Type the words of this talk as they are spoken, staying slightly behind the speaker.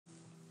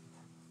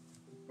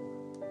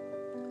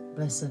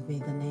Blessed be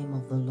the name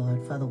of the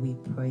Lord. Father, we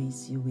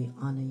praise you, we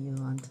honor you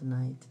on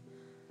tonight.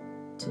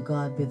 To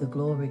God be the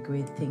glory,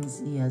 great things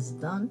he has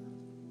done.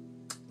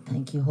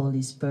 Thank you,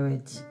 Holy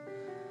Spirit.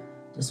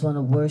 Just want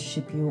to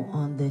worship you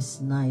on this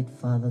night,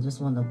 Father.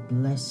 Just want to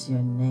bless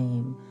your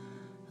name.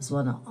 Just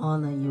want to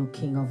honor you,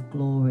 King of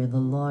glory, the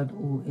Lord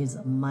who is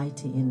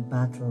mighty in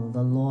battle.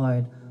 The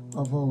Lord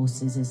of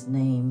hosts is his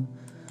name.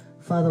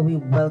 Father, we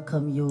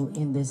welcome you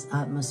in this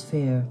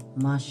atmosphere.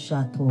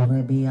 Mashato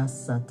Rebia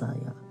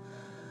Sataya.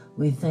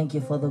 We thank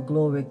you for the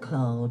glory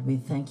cloud. We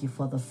thank you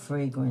for the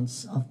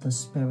fragrance of the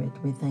Spirit.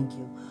 We thank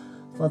you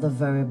for the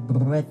very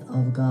breath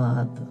of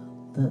God,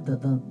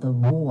 the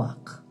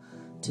Ruach,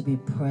 to be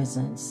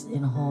present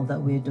in all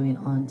that we're doing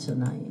on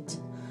tonight.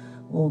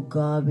 Oh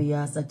God, we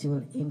ask that you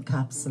will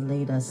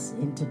encapsulate us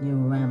into new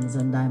realms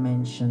and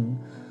dimension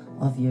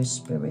of your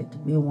Spirit.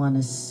 We want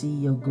to see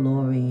your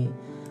glory.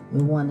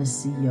 We want to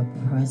see your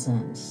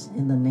presence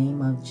in the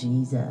name of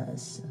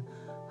Jesus.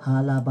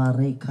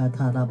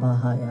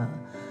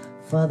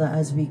 Father,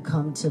 as we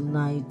come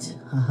tonight,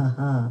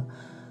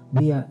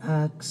 we are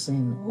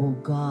asking, oh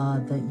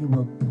God, that you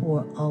will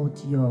pour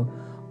out your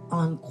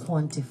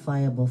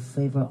unquantifiable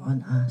favor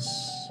on us.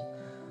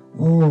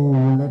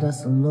 Oh, let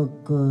us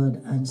look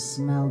good and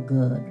smell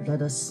good.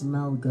 Let us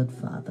smell good,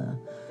 Father.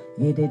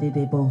 Let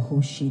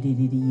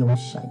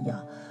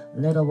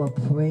our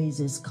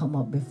praises come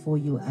up before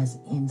you as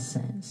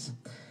incense.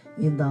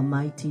 In the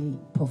mighty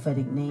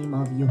prophetic name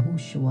of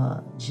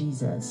Yahushua,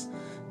 Jesus,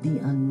 the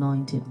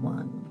Anointed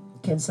One.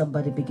 Can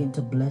somebody begin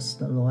to bless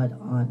the Lord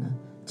on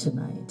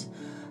tonight?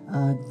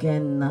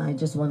 Again, I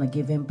just want to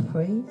give him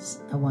praise.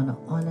 I want to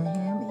honor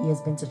him. He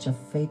has been such a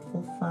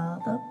faithful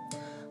Father.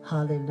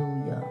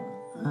 Hallelujah.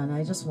 And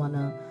I just want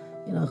to,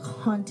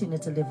 continue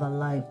to live a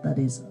life that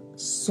is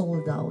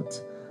sold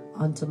out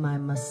unto my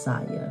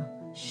Messiah.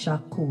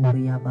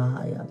 Shakuria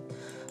Bahaya.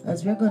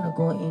 As we're going to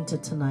go into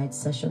tonight's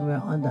session, we're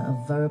under a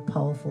very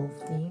powerful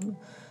theme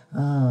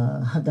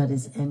that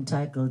is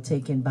entitled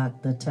Taking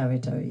Back the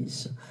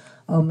Territories.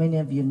 How many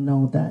of you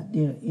know that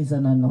there is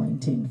an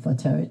anointing for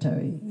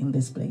territory in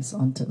this place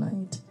on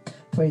tonight?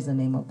 Praise the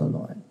name of the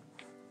Lord.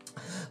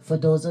 For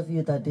those of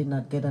you that did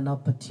not get an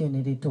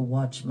opportunity to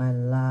watch my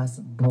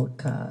last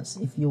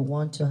broadcast, if you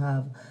want to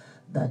have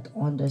that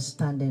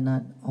understanding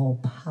that how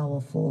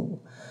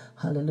powerful,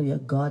 hallelujah,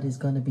 God is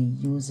going to be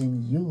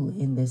using you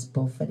in this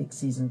prophetic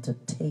season to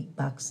take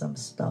back some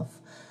stuff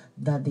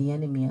that the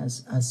enemy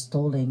has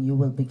stolen, you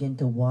will begin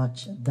to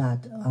watch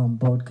that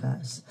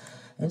broadcast.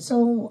 And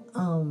so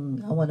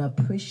I want to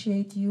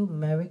appreciate you.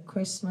 Merry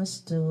Christmas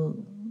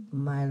to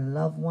my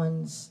loved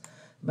ones.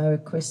 Merry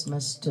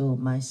Christmas to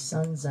my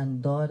sons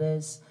and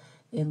daughters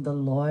in the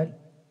Lord.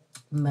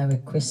 Merry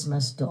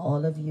Christmas to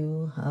all of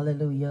you.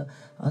 Hallelujah.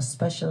 A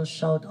special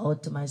shout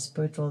out to my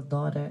spiritual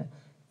daughter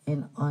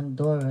in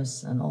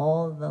Honduras and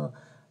all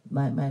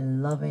my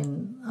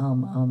loving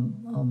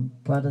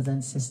brothers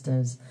and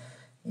sisters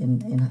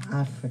in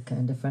Africa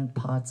and different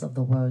parts of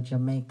the world,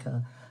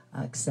 Jamaica.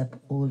 I accept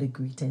holy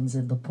greetings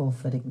in the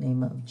prophetic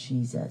name of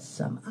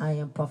Jesus. I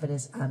am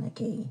Prophetess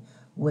Anarchy.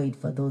 Wait,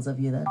 for those of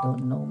you that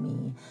don't know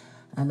me.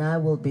 And I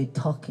will be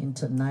talking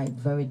tonight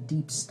very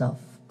deep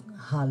stuff.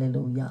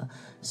 Hallelujah.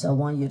 So I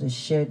want you to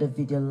share the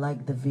video,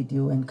 like the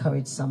video,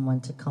 encourage someone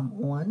to come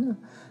on.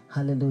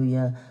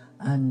 Hallelujah.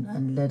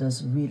 And let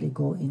us really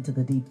go into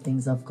the deep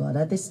things of God.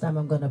 At this time,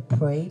 I'm going to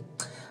pray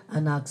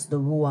and ask the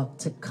Ruach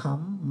to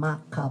come.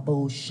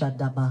 Makabo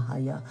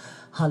Shadabahaya.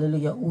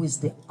 Hallelujah. Who is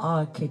the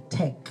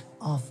architect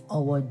of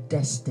our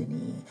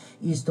destiny.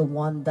 He is the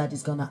one that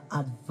is going to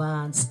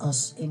advance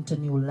us into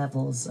new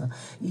levels.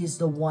 He is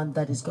the one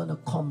that is going to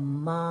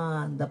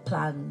command the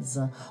plans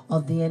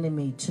of the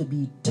enemy to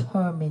be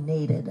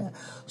terminated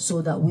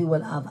so that we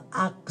will have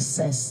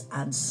access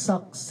and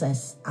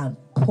success and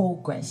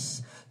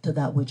progress to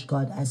that which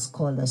God has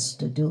called us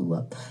to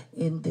do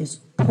in this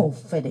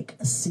prophetic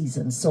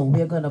season. So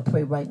we're going to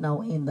pray right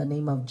now in the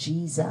name of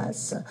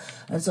Jesus.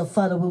 And so,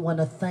 Father, we want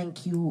to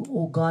thank you,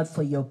 oh God,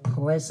 for your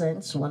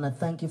presence. We want to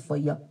thank you for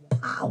your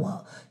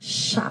power.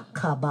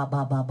 Shaka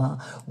Baba Baba.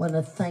 We want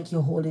to thank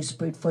you, Holy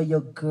Spirit, for your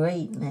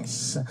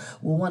greatness.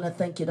 We want to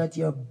thank you that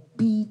you're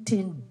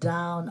beating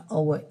down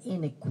our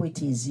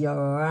iniquities.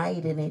 You're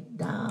writing it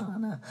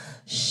down.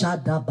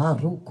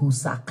 Shadabaruku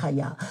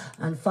Sakaya.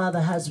 And Father,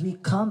 as we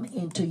come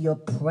into your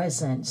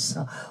presence,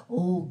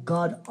 oh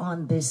God,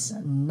 on this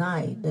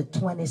night, the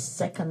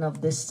 22nd of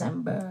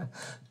December,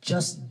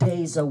 just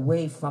days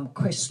away from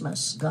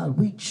Christmas, God,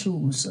 we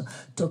choose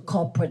to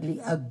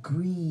corporately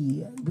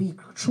agree. We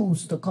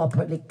choose to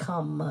corporately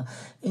come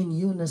in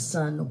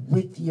unison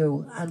with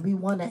you. And we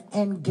want to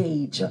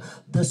engage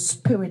the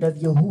spirit of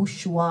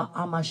Yahushua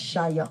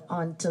Amashaya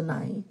on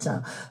tonight.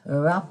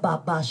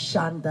 Rababa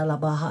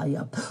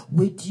Shandalabahaya.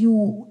 With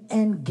you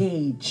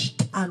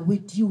engaged and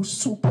with you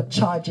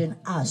supercharging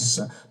us,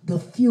 the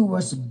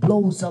fewest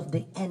blows of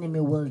the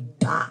enemy will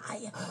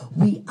die.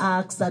 We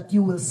ask that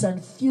you will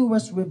send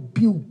fewest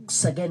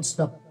rebukes against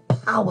the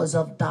powers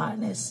of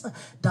darkness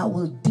that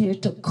will dare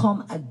to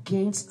come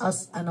against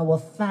us and our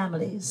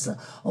families,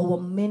 our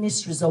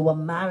ministries, our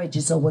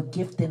marriages, our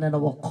gifting, and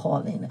our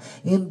calling.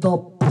 In the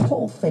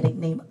prophetic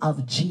name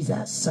of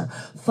Jesus.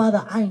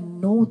 Father, I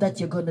know that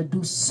you're going to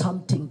do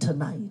something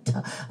tonight.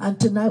 And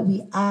tonight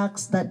we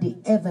ask that the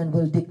heaven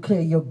will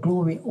declare your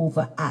glory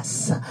over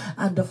us.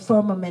 And the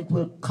firmament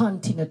will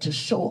continue to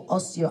show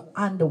us your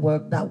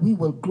handiwork, that we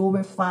will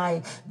glorify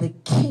the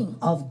King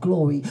of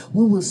glory.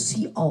 We will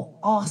see how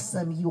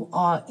awesome you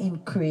are in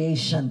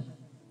creation.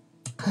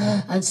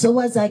 And so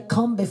as I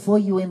come before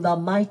you in the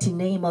mighty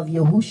name of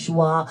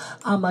Yahushua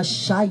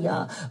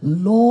Amashaya,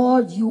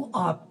 Lord, you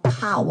are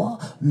power.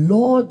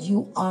 Lord,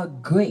 you are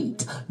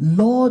great.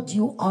 Lord,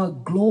 you are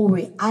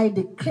glory. I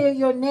declare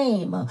your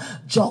name,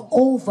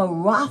 Jehovah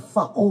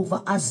Rapha,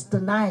 over us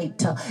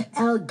tonight.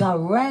 El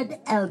Gared,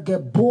 El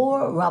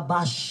Gebor,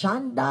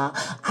 Rabashanda.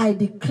 I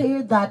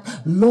declare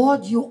that,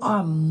 Lord, you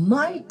are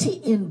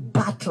mighty in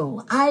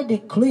battle. I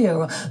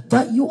declare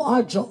that you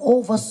are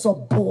Jehovah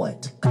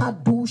Sabaoth,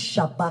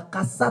 Kadusha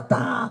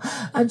Bakasata.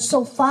 And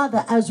so,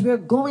 Father, as we're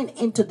going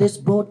into this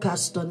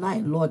broadcast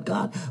tonight, Lord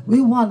God,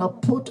 we want to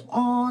put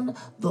on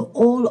the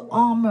whole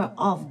armor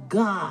of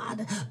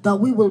God, that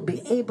we will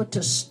be able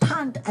to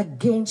stand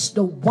against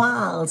the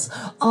wiles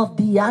of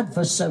the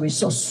adversary.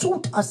 So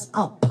suit us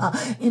up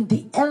in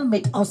the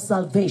helmet of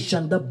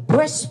salvation, the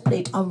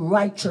breastplate of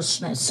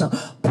righteousness.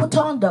 Put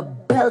on the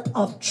belt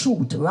of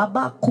truth.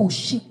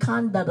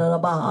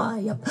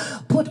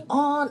 Put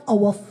on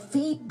our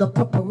feet the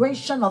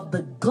preparation of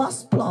the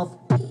gospel of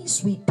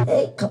peace. We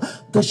take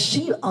the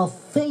shield of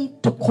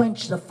faith to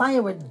quench the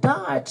fiery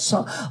darts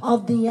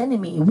of the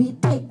enemy. We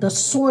take the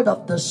sword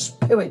of the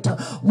Spirit,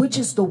 which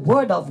is the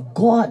word of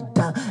God,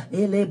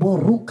 and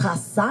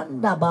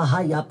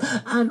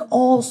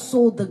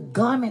also the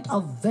garment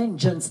of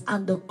vengeance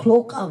and the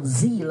cloak of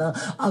zeal,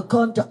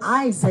 according to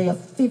Isaiah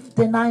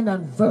 59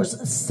 and verse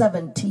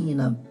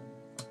 17.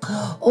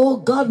 Oh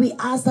God, we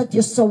ask that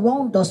you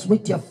surround us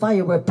with your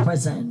fiery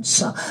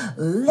presence.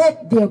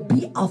 Let there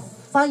be a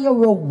fiery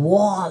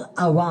wall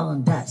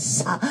around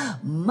us that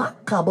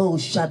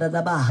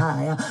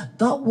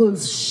will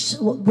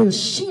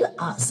shield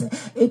us.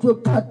 It will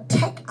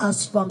protect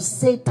us from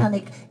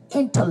satanic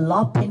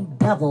interloping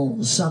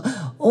devils.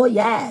 Oh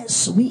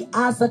yes, we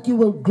ask that you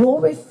will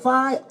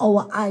glorify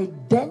our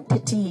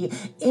identity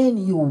in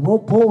you,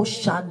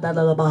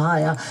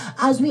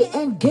 as we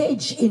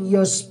engage in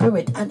your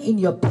spirit and in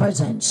your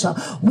presence.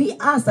 We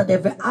ask that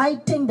every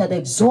item that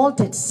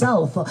exalts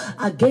itself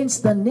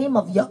against the name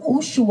of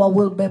Yahushua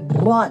will be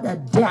brought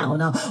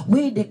down.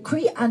 We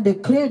decree and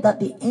declare that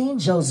the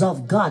angels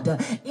of God,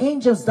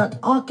 angels that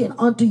hearken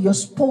unto your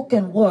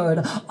spoken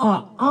word,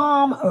 are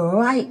armed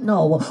right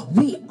now.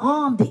 We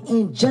arm the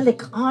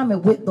angelic army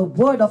with the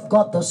word of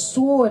God, the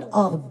sword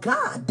of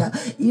God,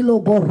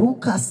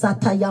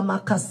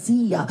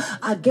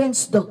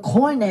 against the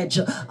coinage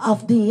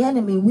of the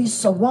enemy. We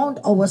surround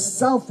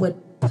ourselves with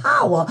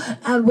power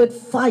and with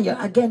fire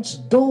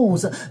against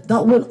those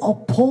that will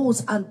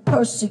oppose and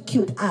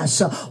persecute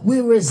us.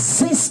 We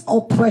resist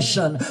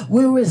oppression.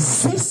 We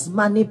resist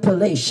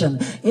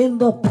manipulation in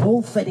the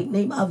prophetic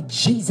name of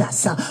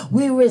Jesus.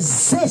 We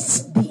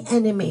resist the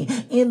enemy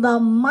in the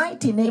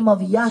mighty name of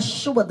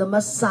Yeshua the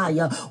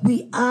Messiah.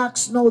 We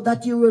ask now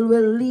that you will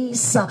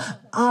release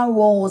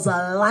arrows,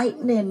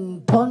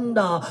 lightning,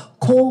 thunder,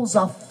 coals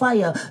of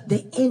fire,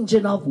 the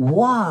engine of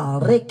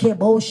war, the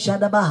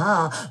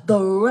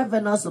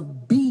ravenous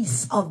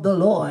beasts of the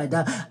Lord,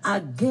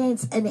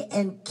 against any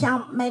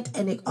encampment,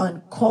 any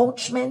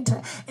encroachment,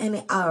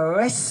 any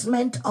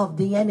harassment of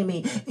the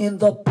enemy in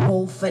the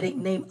prophetic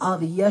name of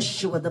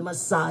Yeshua the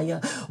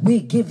Messiah. We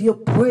give you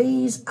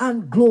praise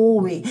and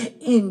glory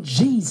in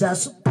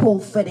Jesus'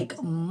 prophetic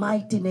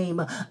mighty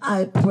name.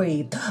 I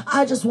pray.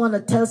 I just want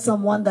to tell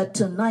someone that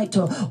tonight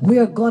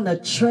we're going to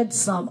tread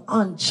some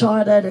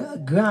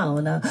uncharted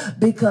ground,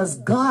 because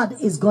God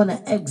is going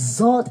to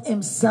exalt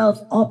himself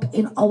up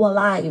in our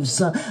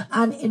lives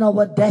and in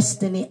our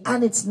destiny,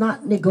 and it's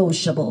not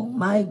negotiable.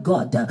 My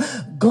God,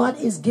 God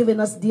is giving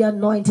us the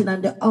anointing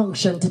and the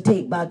unction to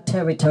take back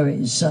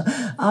territories.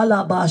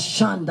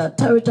 Alabashanda,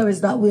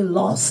 territories that we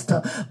lost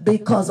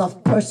because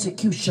of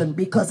persecution,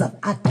 because of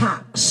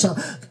attacks,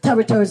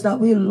 territories that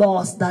we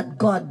lost that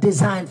God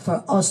designed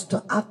for us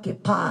to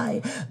occupy,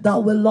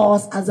 that we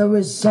lost as a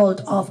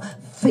result of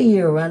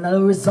fear and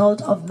a result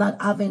of not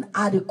having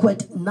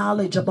adequate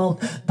knowledge about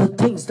the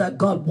things that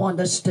God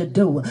wants us to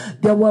do.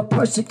 There were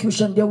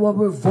persecution, there were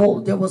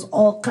revolt, there was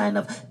all kind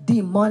of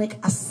demonic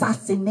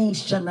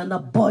assassination and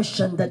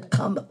abortion that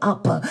come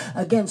up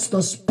against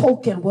the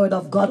spoken word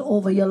of God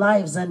over your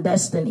lives and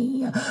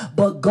destiny.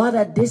 But God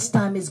at this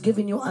time is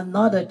giving you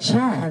another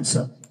chance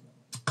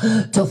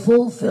to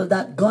fulfill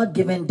that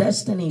God-given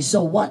destiny.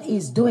 So what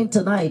he's doing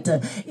tonight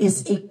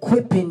is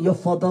equipping you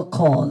for the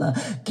call.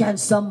 Can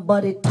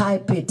somebody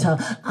type it?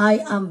 I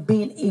am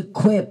being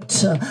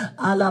equipped,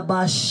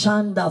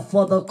 Alabashanda,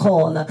 for the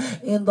call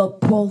in the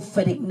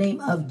prophetic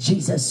name of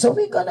Jesus. So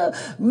we're gonna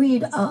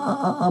read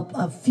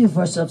a few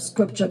verses of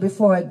scripture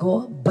before I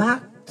go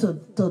back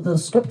back to the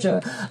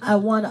scripture, I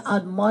want to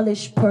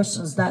admonish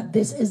persons that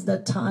this is the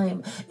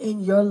time in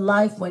your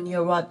life when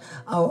you're at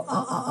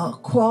a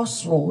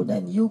crossroad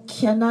and you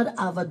cannot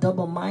have a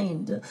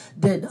double-minded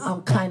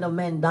kind of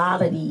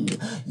mentality.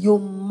 You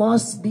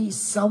must be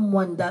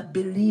someone that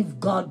believes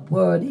God's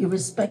word,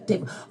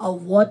 irrespective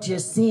of what you're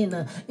seeing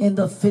in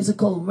the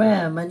physical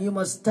realm, and you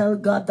must tell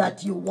God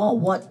that you want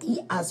what he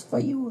has for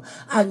you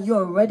and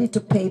you're ready to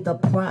pay the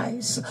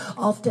price.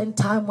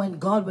 Oftentimes when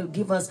God will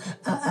give us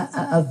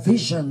a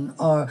vision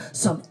or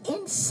some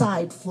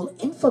insightful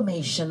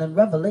information and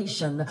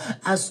revelation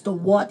as to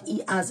what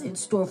he has in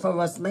store for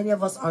us, many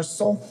of us are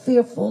so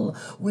fearful.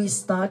 We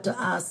start to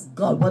ask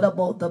God, what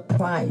about the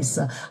price?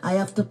 I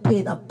have to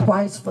pay the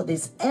price for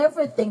this.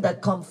 Everything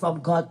that comes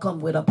from God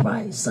comes with a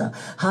price.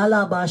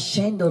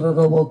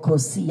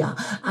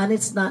 And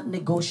it's not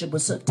negotiable.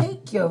 So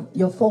take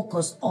your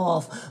focus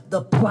off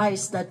the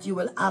price that you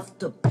will have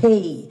to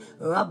pay,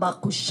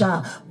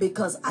 Rabakusha,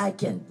 because I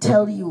can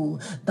tell you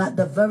that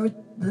the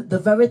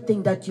very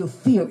thing that you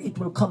fear, it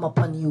will come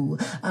upon you.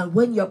 And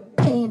when you're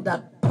paying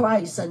that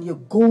price and you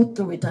go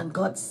through it and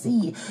God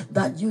see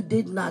that you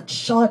did not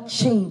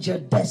shortchange your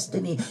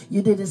destiny,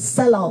 you didn't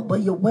sell out,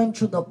 but you went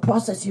through the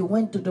process, you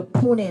went to the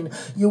pruning,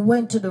 you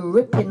went to the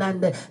ripping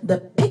and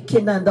the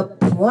picking, and the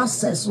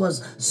process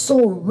was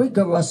so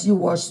rigorous. You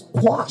were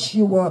squashed,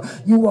 you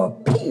were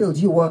peeled,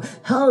 you were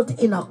held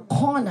in a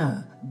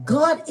corner.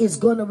 God is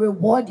going to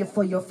reward you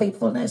for your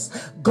faithfulness.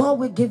 God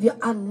will give you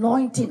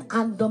anointing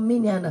and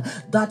dominion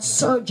that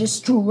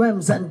surges through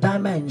realms and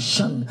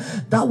dimension,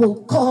 that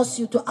will cause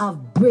you to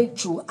have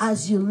breakthrough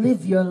as you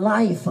live your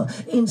life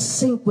in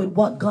sync with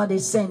what God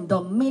is saying.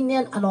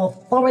 Dominion and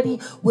authority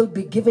will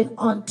be given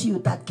unto you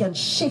that can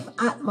shift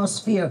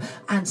atmosphere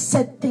and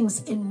set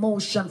things in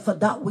motion for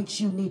that which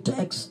you need to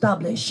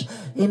establish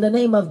in the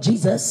name of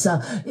Jesus,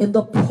 in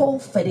the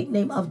prophetic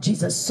name of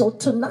Jesus. So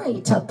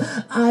tonight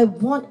I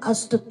want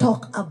us to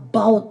talk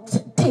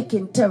about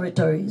taking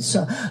territories.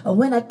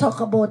 When I talk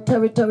about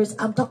territories,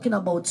 I'm talking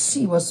about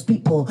serious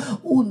people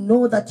who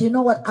know that, you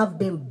know what, I've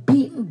been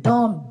beaten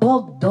down,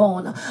 bogged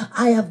down,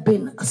 I have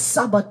been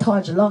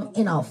sabotaged long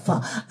enough.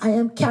 I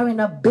am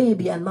carrying a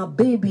baby, and my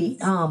baby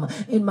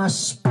in my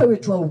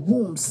spiritual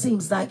womb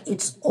seems like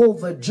it's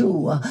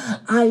overdue.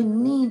 I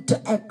need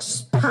to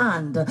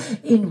expand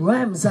in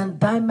realms and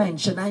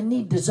dimension. I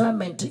need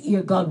discernment to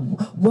hear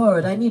God's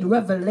word. I need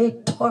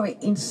revelatory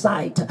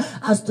insight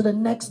as to the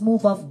next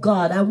move of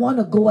God. I want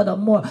to go at a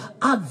more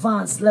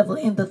advanced level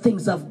in the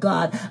things of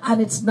God,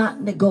 and it's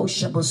not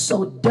negotiable.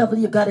 So devil,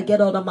 you got to get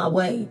out of my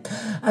way.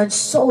 And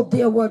so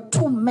there were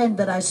two men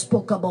that I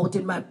spoke about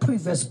in my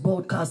previous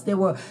broadcast. They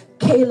were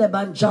Caleb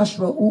and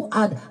Joshua, who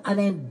had an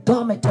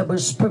indomitable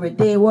spirit.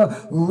 They were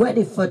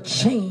ready for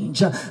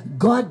change.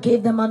 God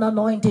gave them an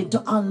anointing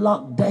to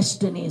unlock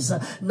destinies,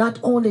 not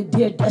only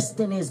their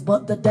destinies,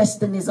 but the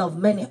destinies of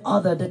many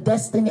others, the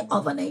destiny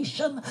of a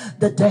nation,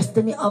 the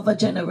destiny of a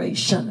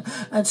generation.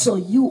 And so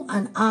you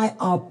and I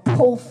are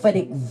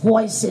prophetic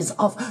voices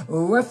of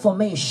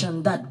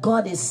reformation that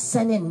God is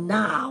sending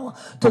now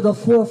to the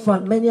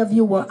forefront. Many of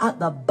you were at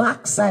the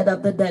backside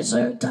of the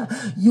desert.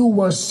 You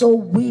were so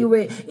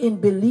weary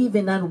in believing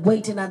and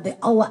waiting, and the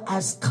hour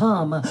has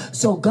come.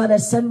 So God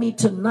has sent me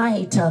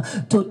tonight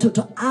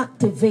to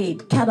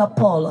activate,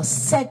 catapult,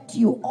 set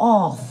you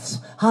off,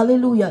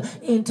 hallelujah,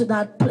 into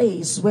that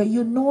place where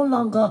you no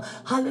longer,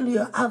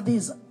 hallelujah, have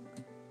these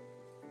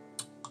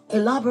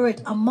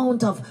elaborate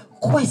amount of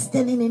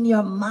questioning in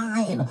your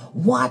mind.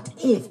 What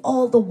if?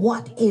 All the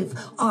what if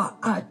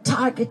are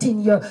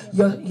targeting your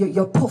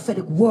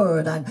prophetic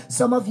word, and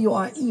some of you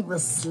are even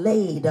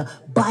slayed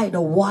by the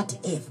what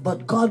if.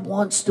 But God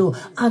wants to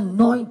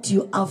anoint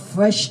you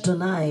afresh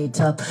tonight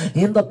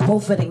in the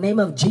prophetic name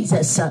of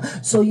Jesus,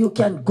 so you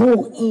can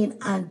go in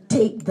and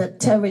take the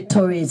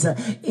territories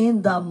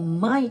in the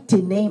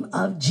mighty name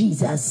of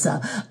Jesus.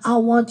 I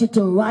want you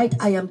to write,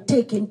 I am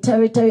taking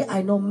territory.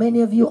 I know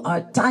many of you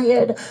are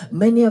tired.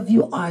 Many of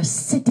you are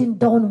sitting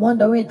down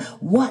wondering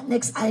what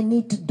next I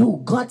need to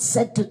do. God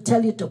said to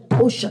tell you to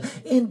push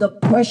in the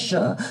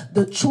pressure.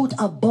 The truth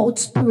about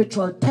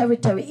spiritual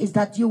territory is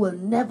that you will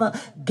never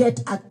get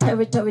a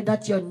territory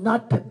that you're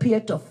not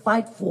prepared to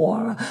fight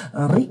for.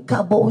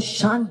 Rikabo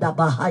Shanda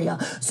Bahaya.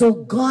 So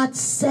God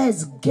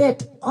says,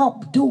 get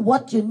up, do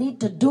what you need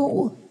to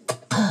do.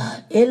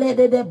 And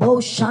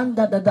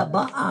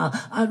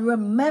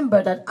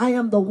remember that I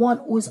am the one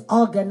who is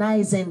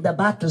organizing the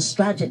battle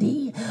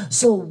strategy.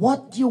 So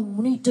what you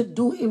need to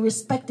do,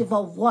 irrespective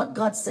of what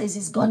God says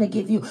He's going to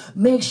give you,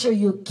 make sure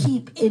you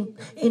keep in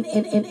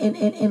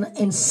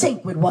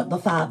sync with what the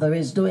Father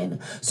is doing,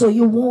 so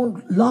you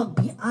won't lag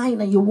behind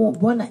and you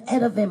won't run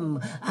ahead of Him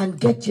and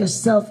get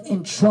yourself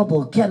in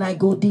trouble. Can I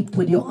go deep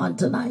with you on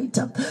tonight?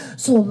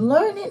 So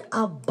learning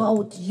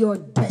about your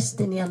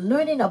destiny and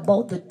learning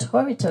about the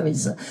territories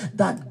territories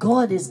that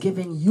God is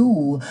giving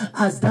you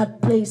as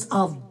that place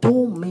of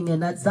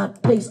dominion, as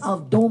that place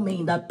of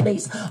domain, that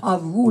place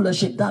of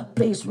rulership, that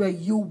place where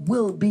you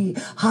will be,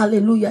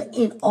 hallelujah,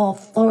 in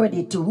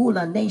authority to rule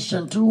a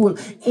nation, to rule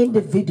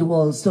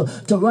individuals,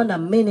 to run a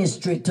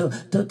ministry, to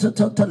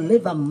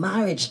live a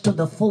marriage to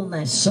the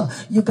fullness.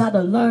 You got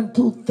to learn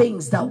two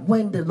things, that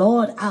when the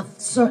Lord has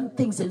certain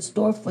things in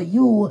store for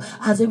you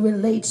as it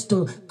relates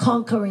to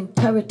conquering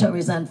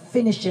territories and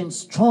finishing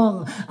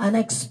strong and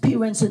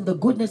experiencing the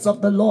goodness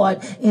of the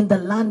Lord in the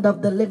land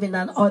of the living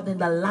and or in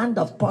the land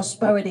of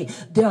prosperity,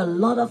 there are a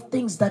lot of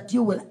things that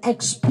you will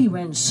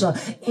experience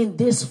in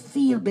this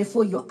field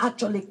before you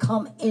actually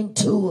come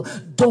into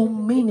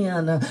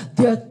dominion.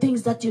 There are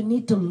things that you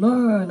need to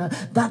learn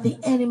that the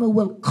enemy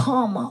will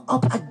come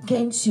up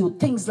against you.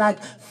 Things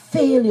like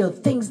failure,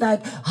 things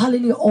like,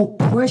 hallelujah,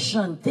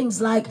 oppression,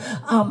 things like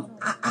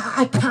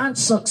I can't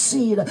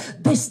succeed.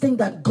 This thing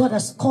that God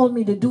has called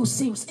me to do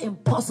seems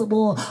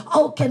impossible.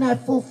 How can I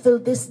fulfill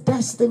this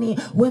destiny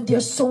when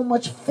there's so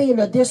much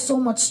failure, there's so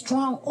much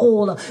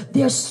stronghold,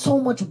 there's so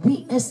much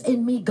weakness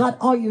in me? God,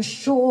 are you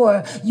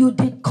sure you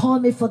did call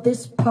me for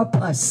this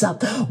purpose?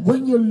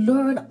 When you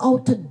learn how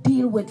to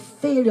deal with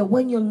failure,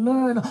 when you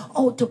learn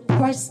how to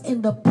press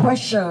in the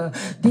pressure,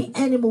 the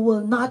enemy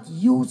will not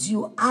use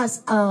you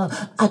as a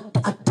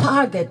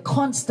target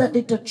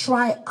constantly to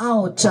try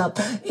out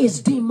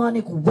his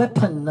demonic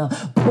weapon.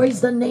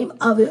 Praise the name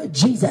of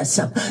Jesus.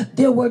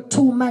 There were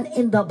two men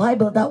in the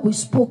Bible that we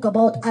spoke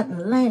about at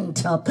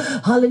length.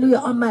 Hallelujah.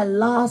 On my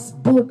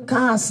last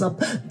broadcast,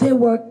 they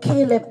were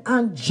Caleb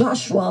and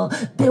Joshua.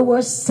 They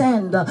were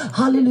sent,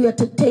 hallelujah,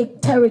 to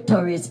take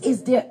territories.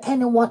 Is there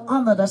anyone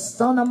under the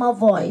sound of my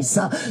voice?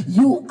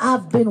 You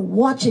have been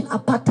watching a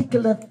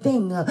particular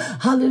thing,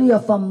 hallelujah,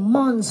 for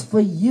months, for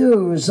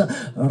years.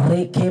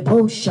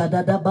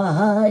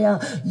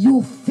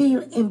 You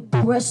feel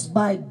impressed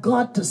by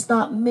God to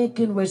start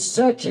making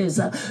researches,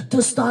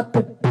 to start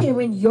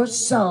preparing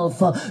yourself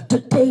to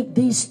take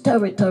these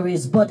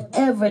territories. But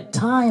every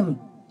time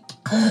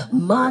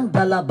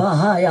Mandala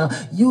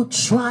Bahaya, you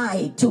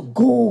try to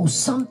go,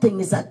 something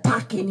is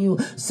attacking you,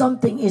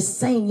 something is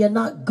saying you're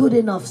not good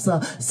enough,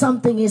 sir.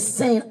 Something is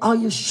saying, are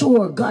you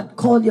sure God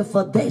called you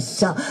for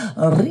this?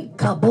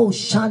 Rikabo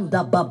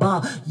Shanda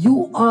Baba,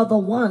 you are the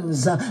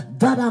ones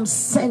that I'm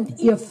sent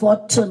here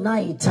for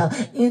tonight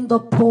in the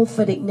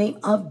prophetic name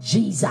of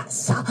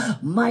Jesus.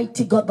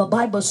 Mighty God, the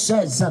Bible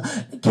says,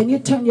 can you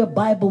turn your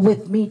Bible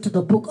with me to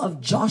the book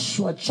of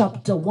Joshua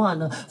chapter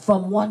 1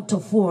 from 1 to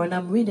 4, and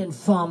I'm reading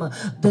from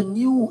the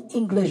New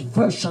English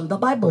Version. The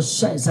Bible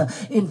says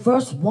in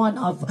verse 1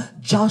 of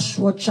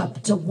Joshua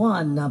chapter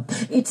 1,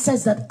 it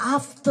says that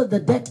after the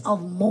death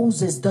of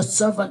Moses, the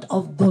servant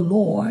of the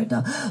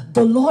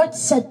Lord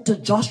said to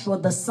Joshua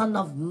the son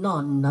of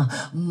Nun,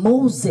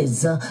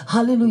 Moses,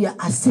 hallelujah,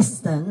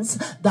 assistants,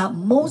 that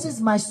Moses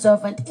my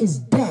servant is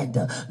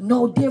dead.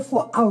 Now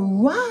therefore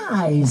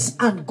arise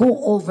and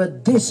go over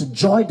this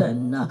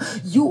Jordan,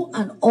 you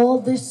and all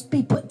these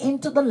people,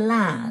 into the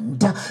land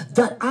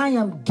that I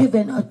am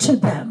giving to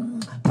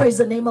them. Praise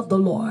the name of the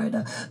Lord.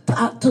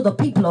 To the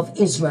people of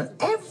Israel,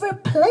 every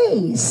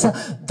place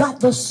that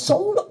the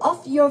sole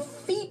of your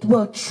feet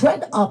will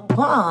tread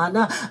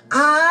upon,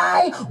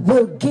 I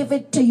will give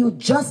it to you,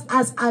 just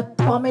as I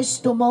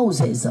promised to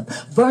Moses.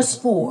 Verse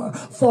 4,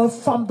 for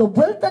from the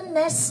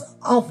wilderness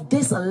of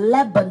this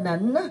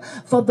Lebanon,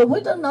 from the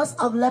wilderness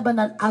of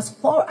Lebanon as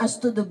far as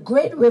to the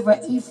great river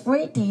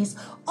Euphrates,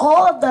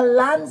 all the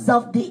lands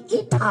of the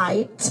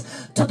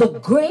Hittites, to the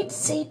great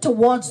sea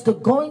towards the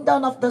going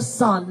down of the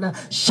sun,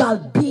 shall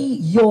be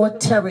your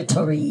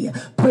territory.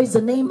 Praise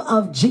the name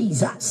of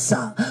Jesus.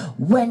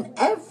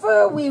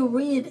 Whenever we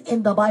read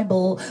in the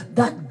Bible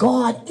that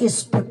God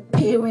is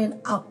preparing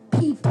a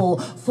people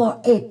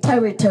for a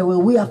territory,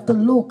 we have to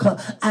look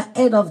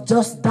ahead of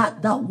just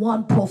that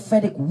one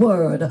prophetic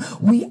word.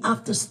 We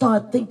have to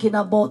start thinking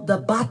about the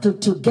battle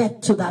to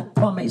get to that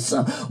promise.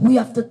 We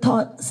have to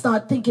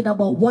start thinking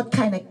about what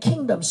kind of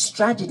kingdom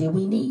strategy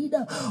we need.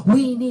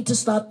 We need to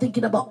start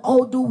thinking about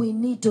how do we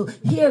need to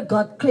hear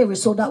God clearly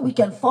so that we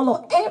can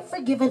follow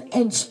every given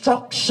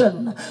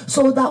instruction,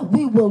 so that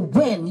we will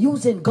win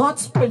using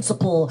God's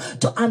principle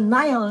to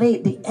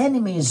annihilate the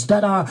enemies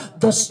that are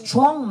the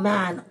strong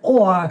man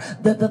or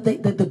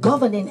the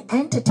governing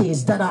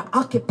entities that are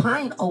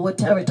occupying our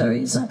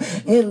territories,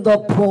 in the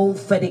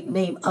prophetic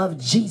name of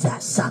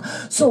Jesus.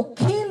 So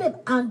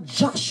Caleb and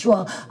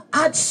Joshua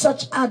had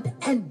such an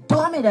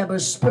indomitable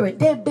spirit.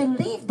 They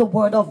believed the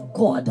word of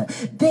God.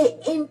 They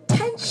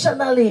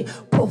intentionally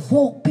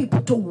provoke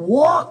people to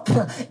walk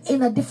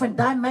in a different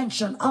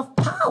dimension of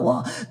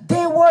power.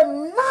 They were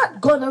were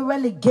not going to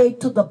relegate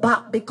to the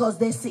back because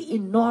they see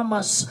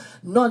enormous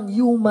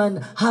non-human,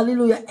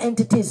 hallelujah,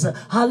 entities,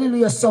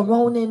 hallelujah,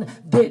 surrounding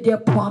their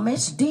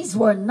promise. These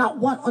were not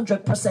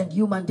 100%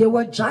 human. They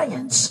were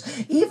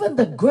giants. Even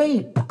the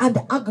grape and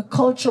the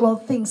agricultural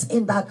things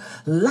in that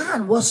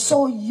land was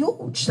so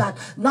huge that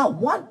not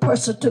one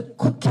person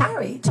could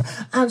carry it.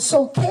 And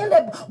so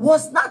Caleb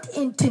was not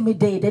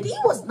intimidated. He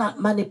was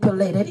not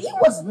manipulated. He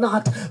was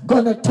not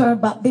going to turn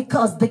back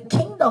because the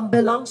kingdom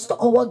belongs to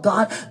our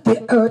God.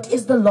 The earth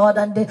is the Lord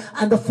and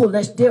the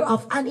fullness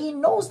thereof. And he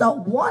knows that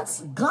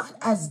once God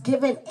has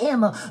given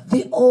him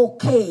the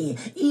okay,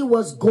 he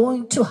was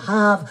going to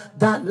have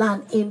that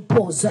land in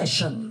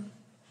possession.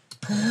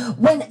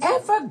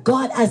 Whenever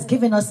God has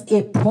given us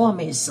a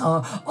promise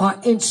or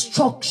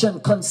instruction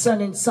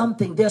concerning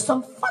something, there are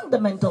some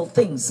fundamental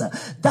things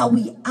that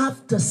we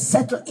have to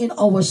settle in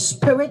our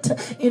spirit,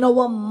 in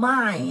our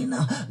mind.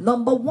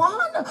 Number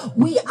one,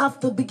 we have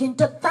to begin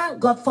to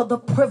thank God for the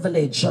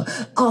privilege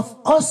of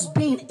us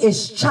being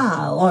his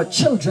child or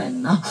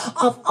children,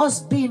 of us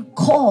being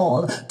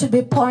called to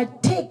be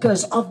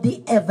partakers of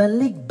the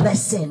heavenly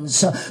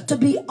blessings, to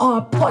be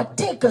our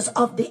partakers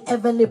of the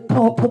heavenly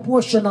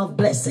proportion of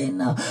blessing.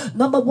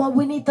 Number one,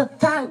 we need to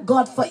thank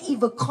God for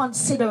even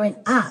considering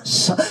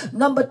us.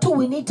 Number two,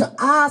 we need to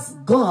ask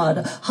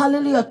God,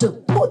 hallelujah, to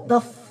put the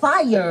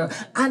fire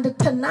and the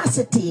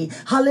tenacity,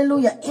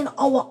 hallelujah, in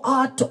our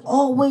heart to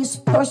always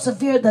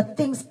persevere the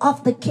things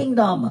of the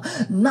kingdom,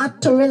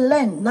 not to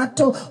relent, not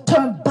to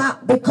turn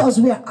back because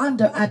we are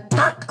under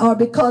attack or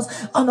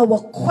because on our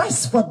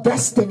quest for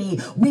destiny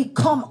we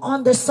come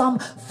under some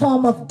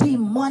form of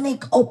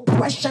demonic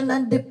oppression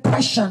and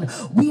depression.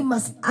 We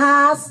must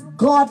ask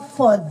God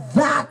for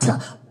that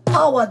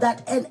power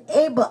that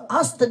enable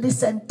us to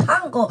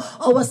disentangle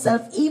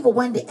ourselves even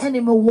when the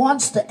enemy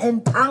wants to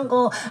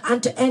entangle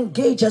and to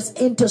engage us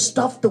into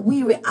stuff to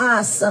weary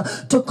us,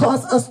 to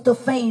cause us to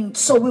faint.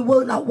 So we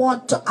will not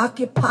want to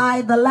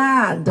occupy the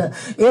land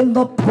in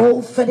the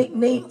prophetic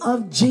name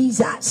of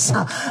Jesus.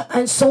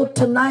 And so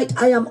tonight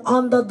I am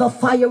under the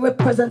fiery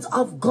presence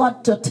of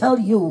God to tell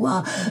you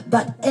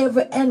that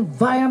every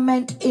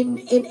environment in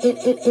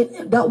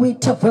that we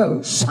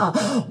traverse,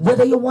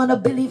 whether you want to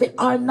believe it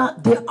or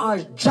not, there are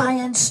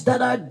giants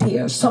that are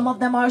there. Some of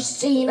them are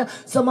seen,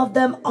 some of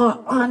them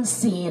are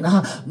unseen.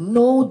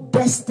 No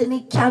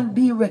destiny can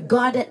be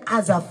regarded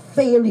as a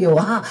failure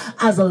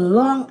as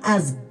long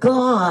as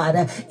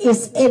God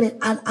is in it,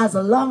 and as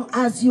long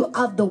as you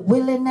have the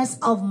willingness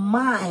of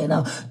mind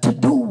to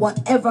do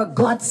whatever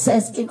God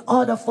says in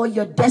order for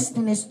your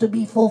destinies to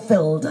be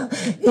fulfilled.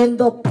 In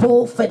the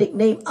prophetic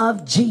name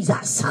of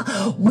Jesus,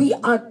 we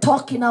are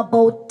talking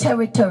about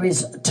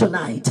territories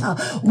tonight.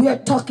 We are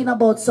talking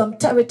about some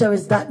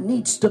territories that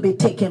needs to be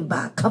taken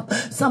back.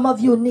 Some of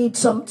you need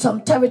some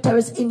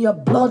territories in your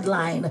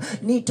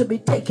bloodline need to be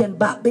taken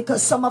back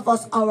because some of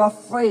us are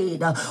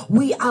afraid.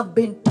 We have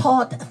been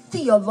taught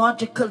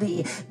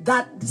theologically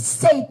that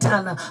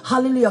Satan,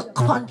 hallelujah,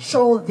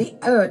 control the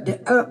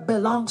earth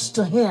belongs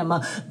to him.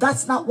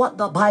 That's not what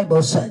the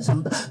Bible says.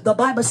 The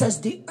Bible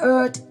says the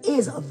earth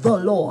is the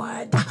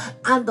Lord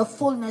and the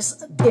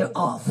fullness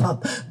thereof.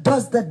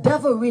 Does the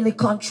devil really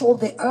control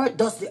the earth?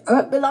 Does the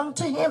earth belong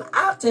to him?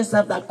 Ask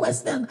yourself that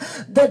question.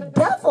 The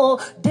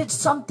devil did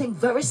something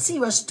very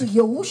serious to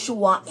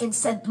Yahushua in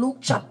St. Luke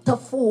chapter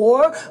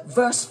 4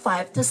 verse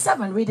 5 to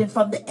 7, reading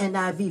from the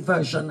NIV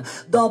version.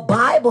 The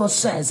Bible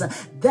says,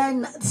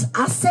 then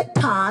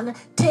Satan,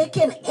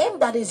 taking him,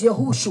 that is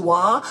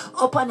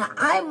Yahushua, upon a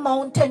high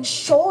mountain,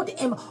 showed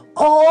him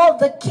all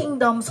the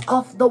kingdoms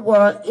of the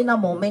world in a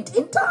moment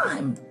in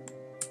time.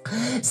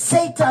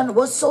 Satan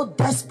was so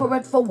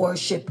desperate for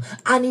worship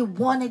and he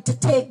wanted to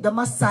take the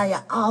Messiah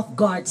off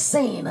guard,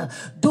 saying,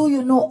 do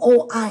you know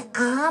who I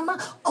am?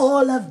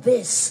 All of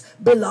this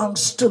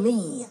belongs to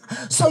me.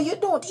 So you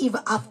don't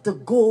even have to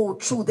go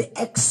through the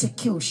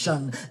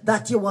execution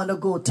that you want to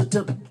go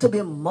to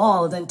be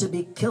mauled and to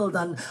be killed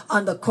on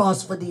the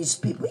cross for these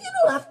people. You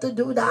don't have to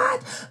do that,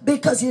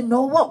 because you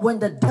know what? When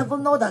the devil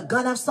know that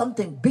God has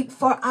something big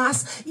for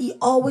us, he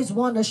always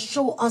want to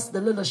show us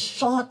the little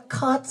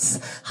shortcuts.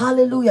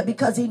 Hallelujah.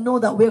 Because he know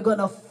that we're going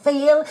to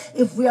fail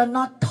if we are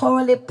not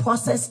thoroughly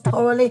processed,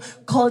 thoroughly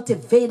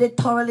cultivated,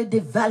 thoroughly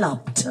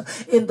developed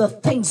in the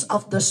things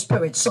of the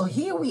Spirit. So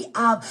here we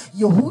have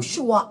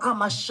Yahushua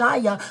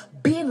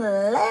HaMashiach being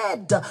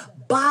led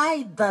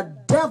by the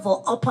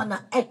devil upon an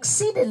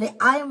exceedingly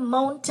high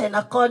mountain,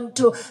 according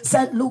to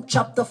St. Luke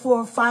chapter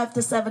 4, 5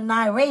 to 7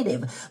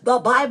 narrative. The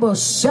Bible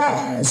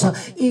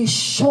says he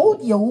showed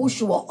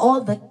Yahushua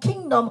all the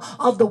kingdom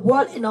of the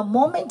world in a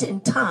moment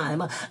in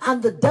time,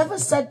 and the devil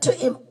said to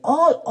him,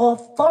 all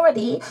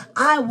authority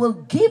I will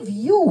give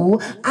you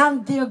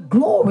and their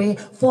glory,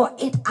 for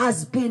it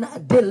has been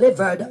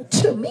delivered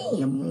to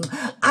me.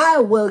 I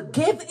will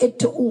give it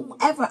to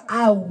whomever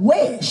I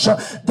wish.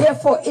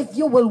 Therefore, if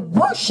you will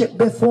worship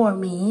before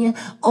me,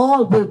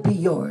 all will be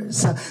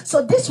yours.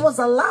 So this was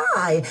a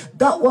lie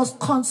that was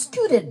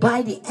constituted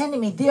by the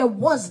enemy. There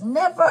was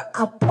never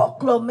a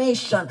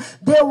proclamation,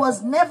 there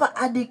was never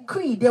a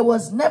decree, there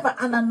was never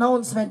an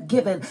announcement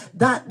given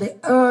that the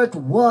earth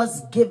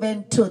was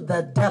given to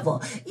the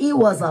devil. He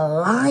was a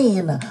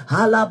lying.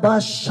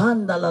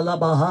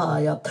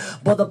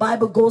 But the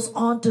Bible goes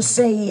on to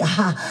say,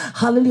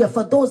 hallelujah,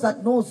 for those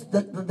that knows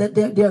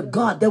that their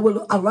God, they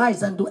will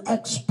arise and do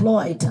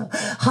exploit.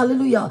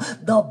 Hallelujah.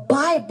 The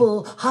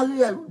Bible,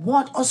 hallelujah,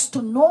 want us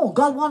to know,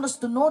 God wants us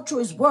to know through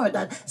his word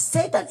that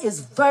Satan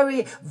is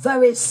very,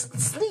 very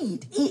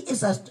sleek.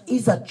 He's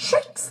a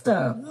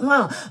trickster.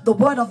 The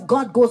word of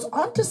God goes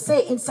on to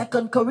say in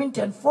 2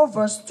 Corinthians 4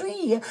 verse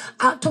 3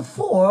 to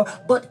 4,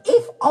 but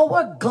if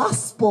our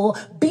gospel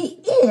be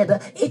hid,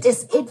 it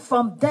is hid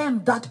from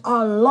them that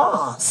are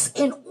lost,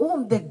 in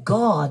whom the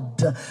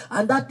God,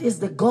 and that is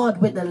the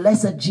God with the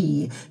lesser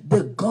G,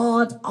 the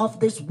God of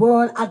this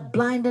world hath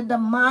blinded the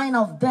mind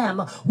of them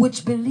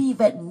which believe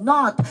it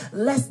not,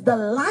 lest the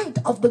light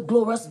of the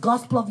glorious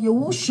gospel of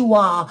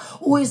Yahushua,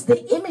 who is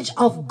the image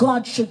of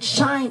God, should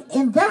shine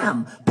in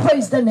them.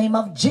 Praise the name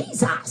of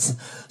Jesus.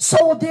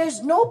 So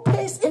there's no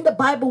place in the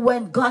Bible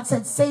when God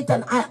said,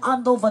 Satan, I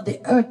hand over the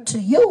earth to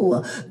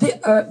you. The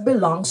earth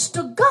belongs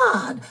to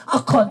God.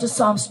 According to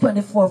Psalms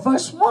 24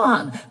 verse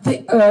 1,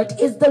 the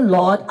earth is the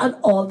Lord and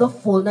all the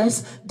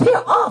fullness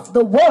thereof,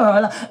 the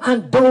world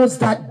and those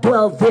that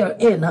dwell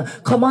therein.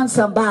 Come on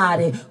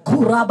somebody.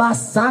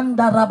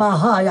 Kurabasanda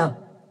Rabahaya.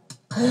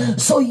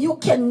 So you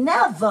can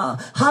never,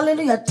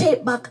 hallelujah,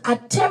 take back a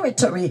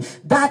territory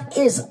that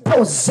is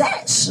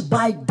possessed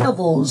by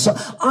devils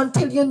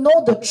until you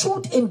know the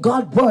truth in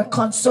God's word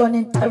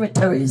concerning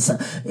territories.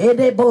 Then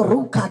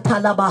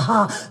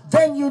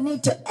you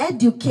need to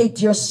educate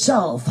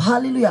yourself,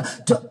 hallelujah,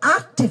 to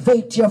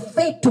activate your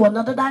faith to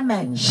another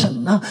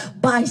dimension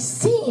by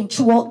seeing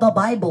throughout the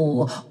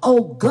Bible,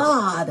 oh,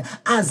 God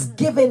has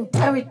given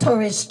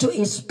territories to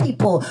his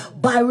people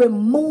by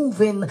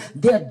removing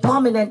their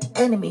dominant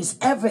enemies.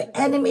 Every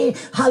enemy,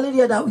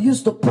 hallelujah, that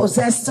used to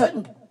possess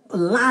certain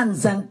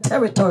lands and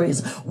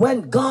territories,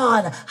 when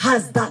God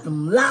has that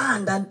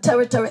land and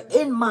territory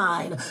in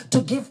mind to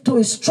give to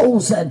his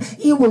chosen,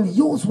 he will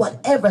use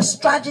whatever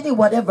strategy,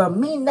 whatever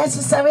means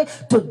necessary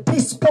to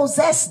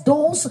dispossess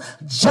those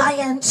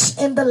giants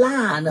in the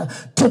land,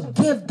 to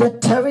give the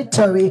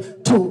territory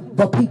to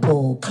the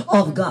people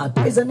of God.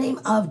 Praise the name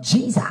of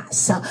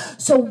Jesus.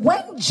 So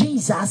when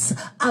Jesus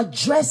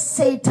addressed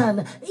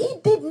Satan, he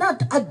did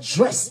not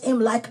address him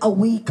like a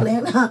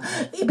weakling,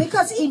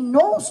 because he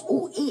knows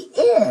who he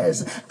is.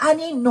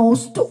 And he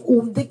knows to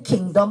whom the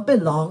kingdom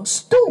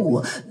belongs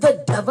to.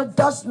 The devil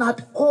does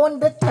not own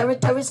the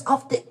territories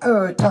of the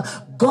earth.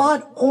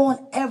 God owns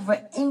every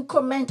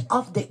increment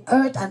of the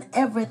earth and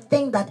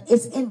everything that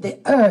is in the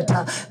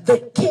earth.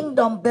 The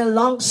kingdom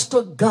belongs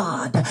to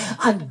God.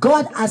 And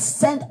God has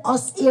sent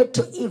us here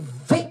to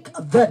evict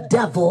the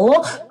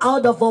devil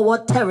out of our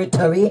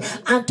territory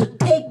and to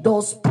take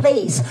those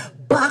places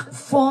back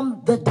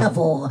from the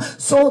devil,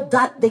 so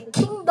that the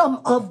kingdom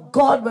of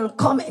God will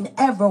come in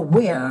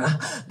everywhere.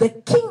 The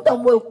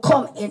kingdom will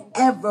come in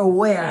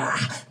everywhere.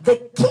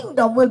 The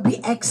kingdom will be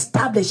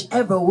established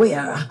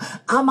everywhere.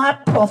 Am I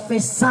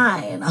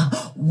prophesying?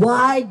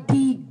 Why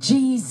did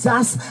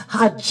Jesus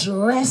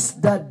address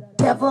the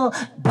devil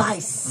by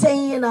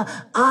saying,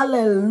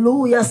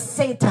 hallelujah,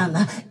 Satan,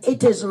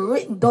 it is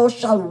written, thou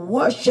shalt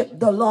worship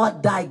the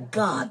Lord thy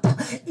God.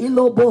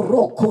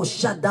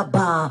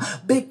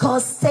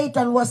 Because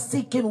Satan was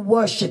seeking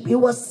worship. He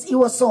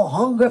was so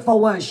hungry for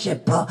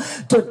worship.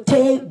 To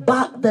take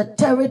back the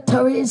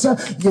territories,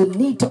 you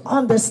need to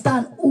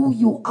understand who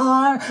you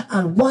are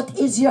and what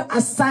is your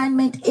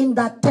assignment in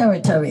that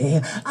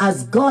territory.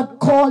 As God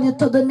called you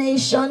to the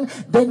nation,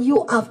 then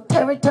you have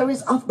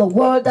territories of the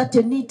world that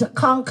you need to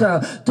conquer,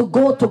 to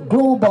go to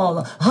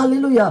global,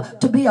 hallelujah,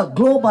 to be a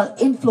global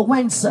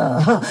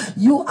influencer.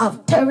 You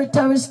have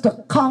territories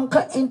to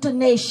conquer into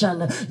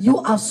nation.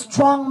 You have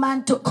strong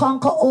man to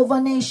conquer over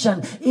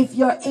nation. If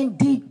you're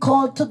indeed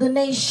called to the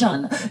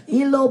nation,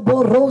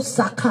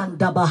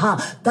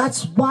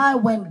 that's why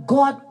when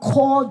God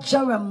called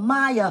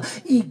Jeremiah,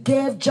 he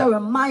gave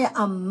Jeremiah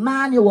a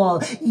manual.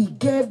 He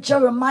gave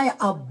Jeremiah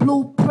a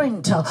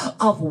blueprint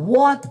of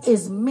what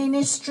is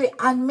ministry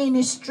and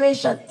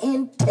ministration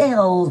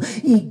entails.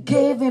 He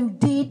gave him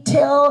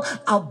detail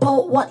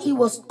about what he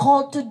was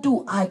called to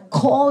do. I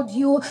called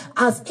you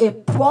as a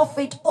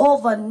prophet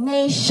over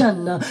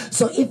nation.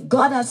 So if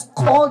God has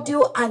called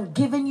you and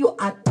given you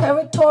a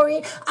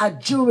territory, a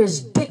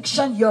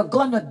jurisdiction, you're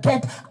going to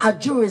get a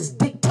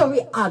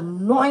jurisdictory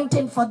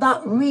anointing for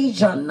that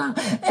region.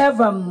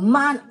 Every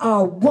man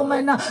or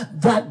woman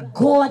that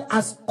God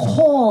has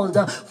called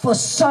for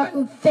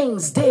certain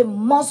things, they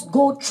must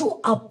go through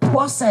a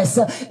process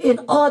in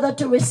order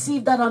to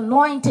receive that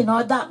anointing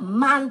or that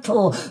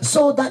mantle,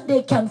 so that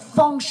they can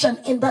function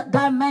in that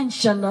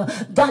dimension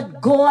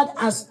that God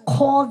has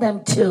called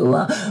them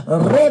to.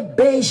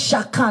 Rebe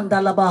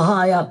Shakanda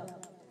Labahaya.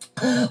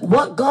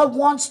 What God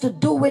wants to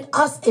do with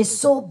us is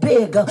so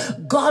big.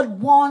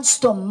 God wants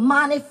to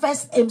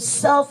manifest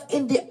himself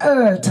in the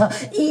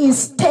earth. He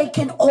is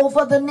taking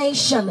over the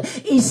nation.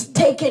 He's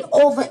taking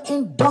over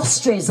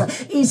industries.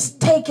 He's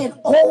taking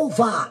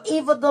over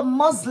even the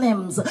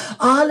Muslims.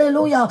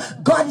 Hallelujah.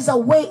 God is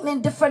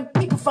awakening different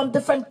people from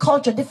different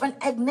culture, different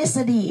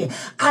ethnicity,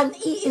 and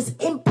he is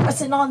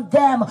impressing on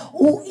them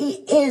who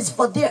he is,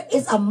 for there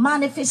is a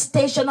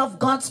manifestation of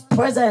God's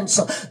presence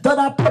that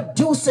are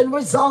producing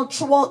results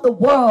throughout the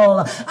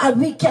world,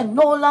 and we can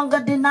no longer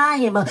deny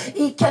him.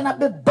 He cannot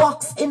be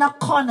boxed in a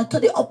corner to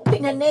the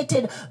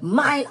opinionated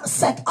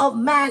mindset of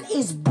man.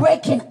 Is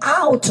breaking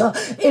out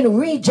in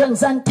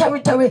regions and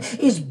territory,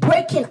 is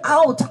breaking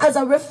out as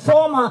a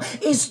reformer,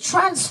 is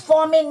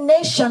transforming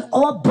nation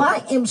all by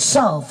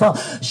himself.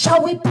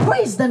 Shall we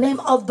praise the name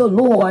of the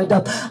Lord?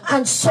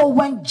 And so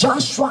when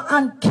Joshua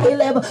and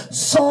Caleb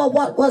saw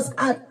what was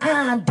at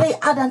hand, they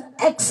had an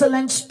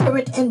excellent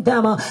spirit in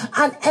them,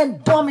 an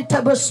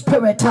indomitable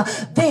spirit.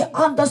 They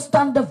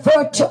understand the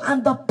virtue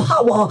and the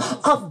power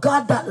of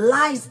God that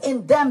lies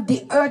in them,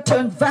 the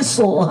earthen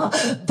vessel.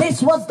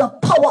 This was the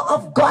power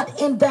of God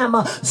in them,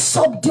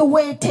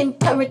 subduing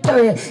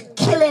territory,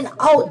 killing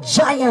out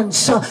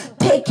giants,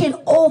 taking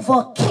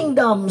over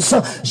kingdoms.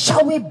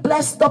 Shall we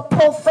bless the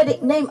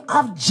prophetic name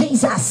of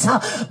Jesus?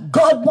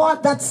 God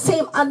wants that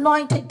same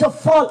anointing to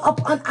fall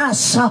upon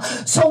us.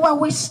 So when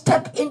we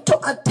step into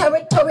a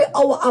territory,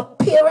 our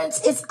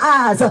appearance is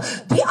as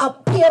the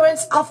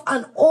appearance of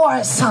an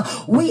horse.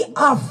 We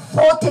are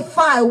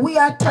fortified, we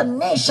are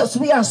tenacious,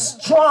 we are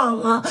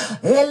strong.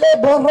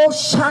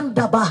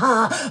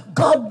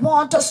 God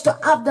wants us to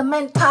have the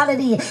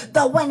mentality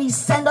that when he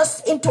sends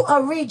us into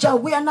a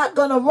region, we are not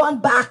going to run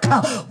back,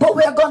 but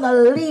we are going to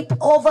leap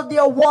over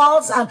their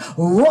walls and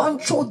run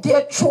through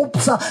their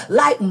troops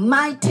like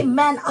mighty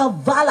men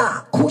of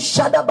valor.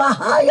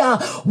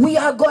 We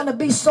are going to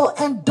be so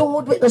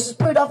endued with the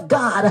Spirit of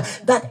God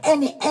that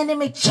any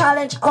enemy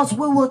challenge us,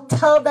 we will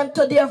tell them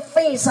to their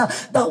face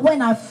that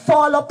when I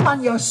fall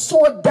upon your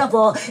sword,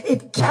 devil,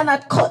 it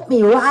cannot cut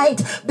me,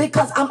 right?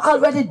 Because I'm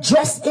already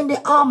dressed in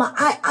the armor.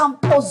 I am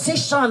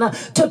positioned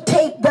to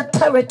take the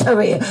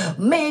territory.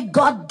 May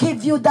God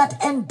give you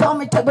that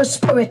indomitable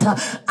spirit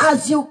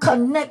as you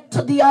connect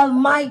to the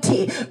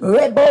Almighty. The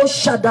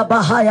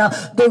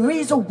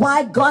reason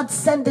why God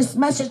sent this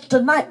message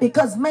tonight,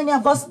 because many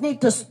of us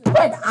need to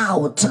spread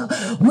out.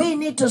 We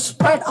need to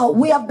spread out.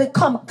 We have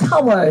become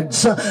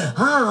cowards.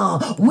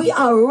 We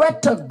are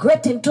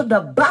retrograding to the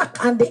back,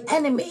 and the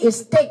enemy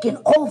is taking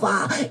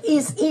over.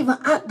 He's even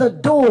at the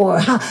door,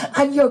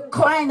 and you're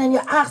crying and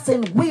you're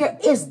asking, where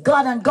is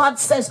God? And God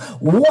says,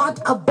 what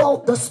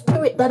about the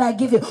spirit that I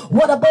give you?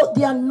 What about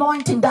the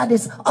anointing that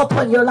is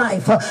upon your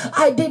life?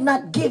 I did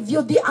not give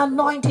you the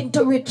anointing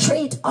to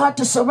retreat or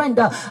to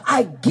surrender.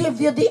 I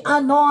give you the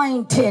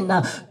anointing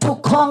to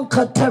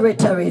conquer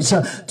territories,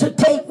 to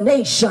take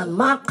nation.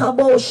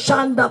 Makabo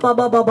Shanda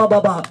Baba Baba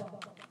Baba.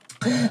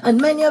 And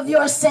many of you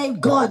are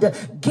saying, God,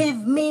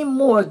 give me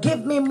more,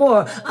 give me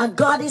more. And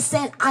God is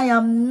saying, I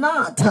am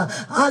not,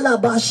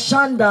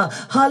 alabashanda,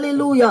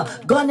 hallelujah,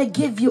 gonna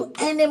give you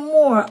any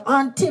more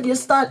until you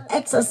start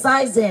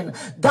exercising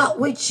that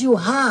which you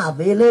have.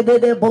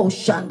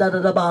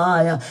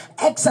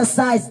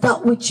 Exercise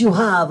that which you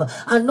have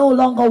and no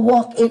longer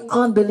walk in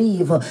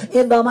unbelief,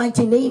 in the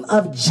mighty name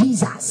of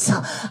Jesus.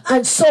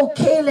 And so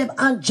Caleb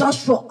and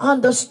Joshua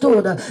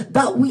understood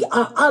that we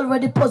are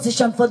already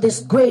positioned for this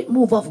great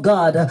move of God.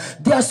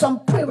 There are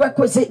some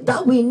prerequisites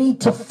that we need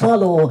to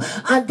follow,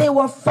 and they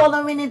were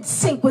following in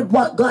sync with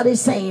what God is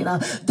saying.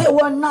 They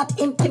were not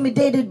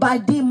intimidated by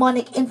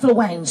demonic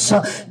influence.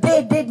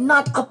 They did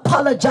not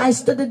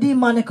apologize to the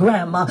demonic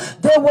realm.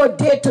 They were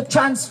there to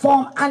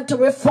transform and to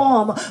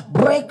reform,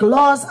 break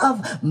laws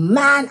of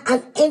man,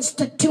 and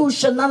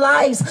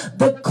institutionalize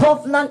the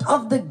covenant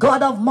of the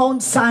God of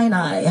Mount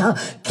Sinai.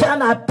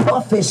 Can I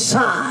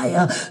prophesy?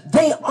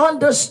 They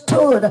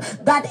understood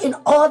that in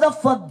order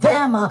for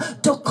them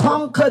to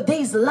conquer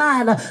this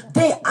land,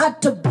 they had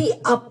to be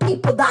a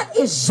people that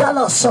is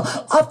jealous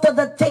after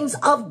the things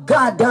of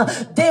God.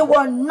 They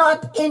were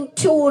not in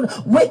tune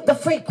with the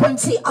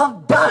frequency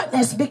of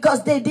darkness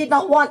because they did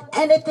not want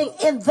anything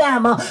in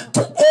them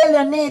to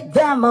alienate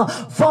them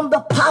from the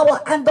power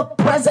and the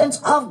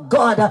presence of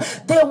God.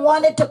 They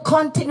wanted to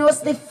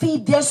continuously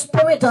feed their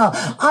spirit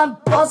on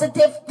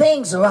positive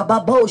things. Even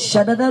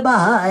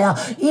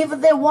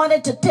they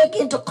wanted to take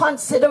into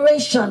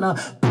consideration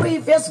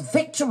previous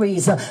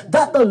victories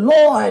that the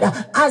Lord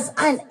has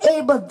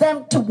enabled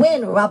them to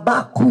win.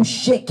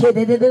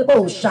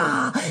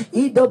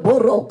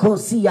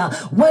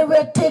 When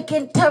we're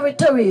taking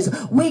territories,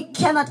 we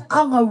cannot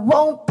hang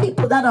around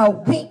people that are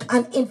weak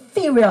and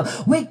inferior.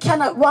 We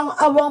cannot run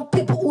around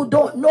people who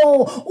don't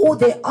know who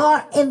they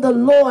are in the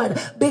Lord,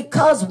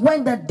 because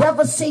when the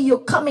devil see you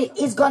coming,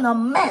 he's gonna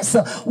mess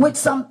with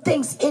some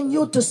things in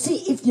you to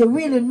see if you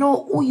really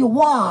know who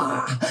you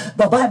are.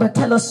 The Bible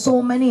tells us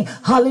so many,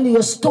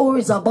 hallelujah,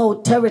 stories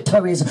about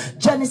territories.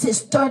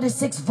 Genesis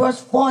 36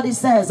 verse 40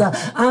 says,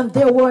 and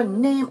there were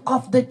names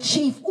of the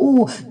chief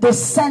who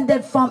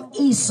descended from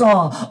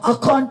Esau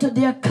according to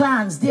their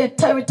clans, their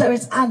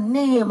territories and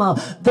name.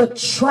 The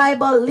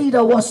tribal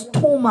leader was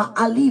Tuma,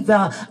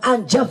 Aliva,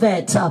 and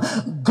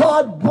Javet.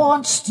 God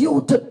wants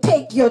you to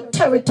take your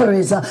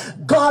territories.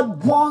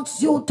 God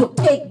wants you to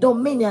take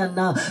dominion.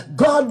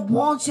 God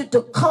wants you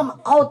to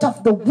come out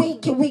of the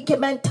weak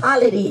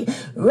mentality.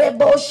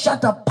 Rebo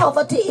Shata,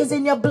 poverty is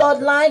in your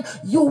bloodline.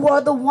 You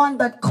were the one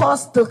that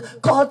called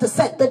to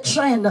set the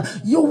trend.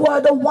 You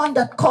were the one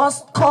that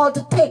called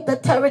to take the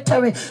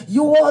territory.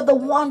 You are the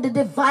one, the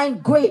divine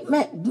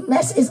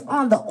greatness is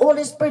on. The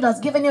Holy Spirit has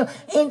given you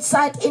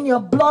insight in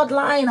your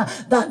bloodline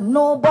that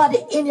nobody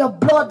in your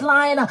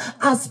bloodline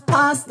has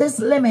passed this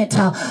limit.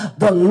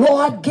 The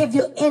Lord give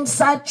you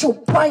insight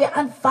through prayer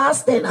and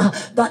fasting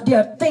that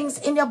there are things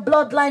in your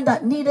bloodline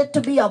that needed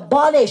to be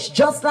abolished,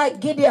 just like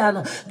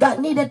Gideon that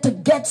needed to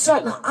get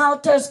certain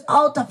altars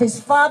out of his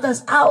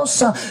father's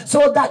house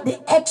so that the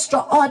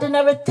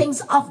extraordinary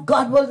things of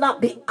God will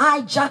not be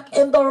hijacked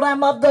in the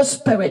realm of the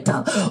spirit.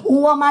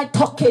 Who am I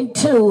talking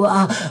to?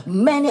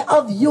 Many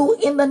of you,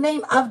 in the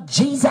name of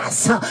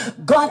Jesus,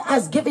 God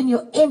has given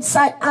you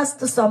insight as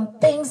to some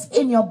things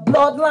in your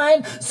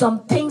bloodline,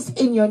 some things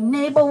in your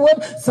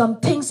neighborhood, some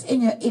things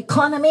in your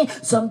economy,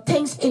 some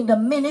things in the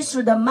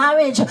ministry, the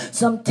marriage,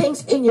 some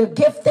things in your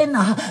gifting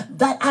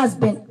that has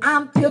been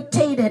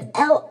amputated,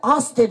 held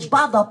hostage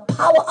by the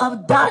power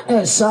of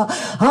darkness.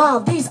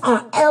 These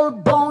are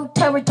hell-bound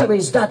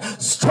territories. That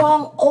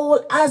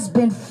stronghold has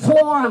been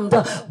formed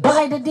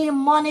by the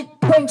demonic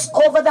prince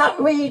over that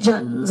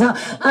region.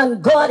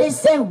 And God is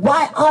saying,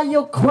 why are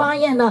you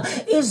crying?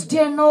 Is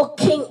there no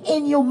king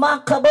in you,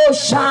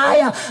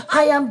 Makaboshai?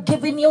 I am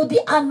giving you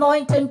the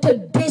anointing to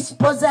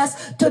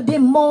dispossess, to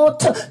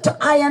demote, to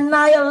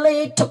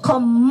annihilate, to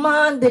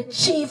command the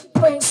chief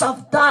prince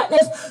of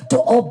darkness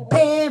to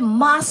obey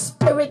my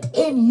spirit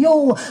in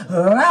you,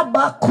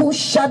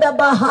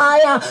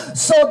 Rabakushadabahaya,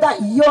 so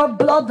that your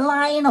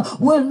bloodline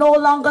will no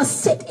longer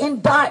sit in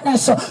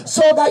darkness,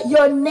 so that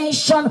your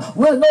nation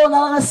will no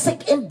longer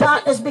sit in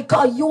darkness,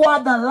 because you are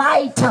the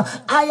light.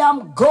 I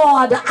am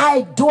God.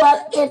 I dwell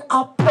in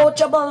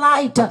approachable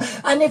light.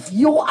 And if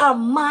you are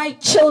my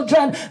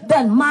children,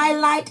 then my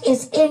light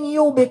is in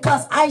you,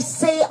 because I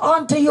say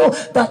unto you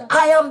that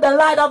I am the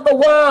light of the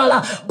world.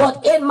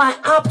 But in my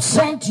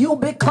absence, you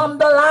become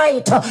the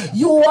light.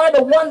 You are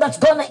the one that's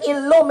going to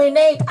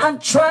illuminate and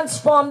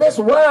transform this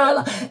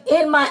world.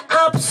 In my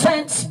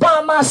absence,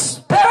 by my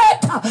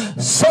spirit,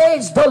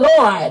 says the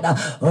Lord.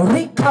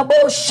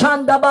 Rikabo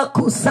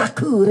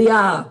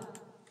Shandabakusakuria.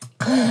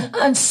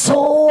 And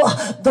so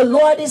the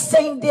Lord is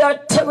saying there are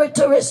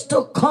territories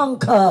to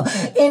conquer.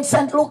 In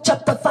St. Luke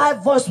chapter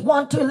 5 verse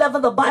 1 to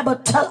 11, the Bible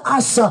tells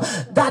us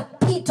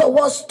that Peter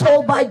was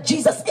told by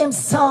Jesus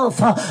himself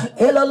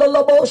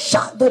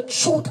the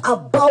truth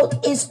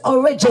about his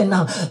origin,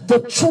 the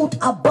truth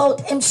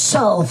about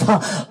himself.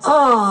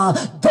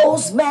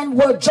 Those men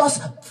were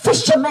just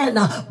fishermen,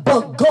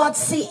 but God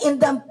see in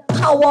them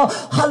power,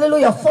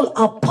 hallelujah, full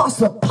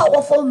apostle,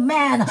 powerful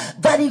man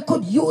that he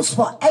could use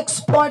for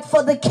exploit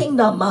for the kingdom.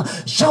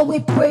 Shall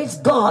we praise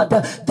God?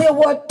 There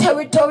were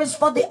territories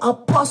for the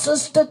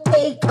apostles to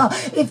take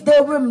if they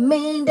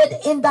remained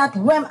in that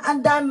realm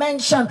and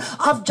dimension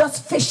of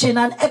just fishing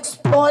and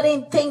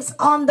exploiting things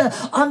on the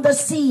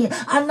sea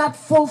and not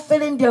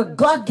fulfilling their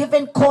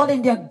God-given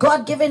calling, their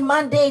God-given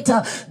mandate.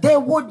 They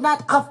would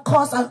not have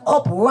caused an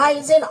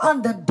uprising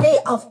on the day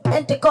of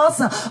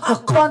Pentecost.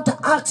 According to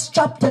Acts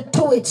chapter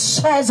 2, it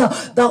says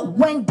that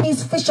when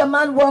these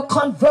fishermen were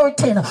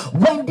converting,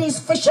 when these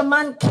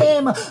fishermen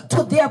came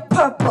to their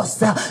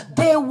purpose,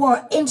 they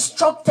were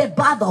instructed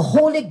by the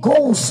Holy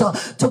Ghost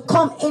to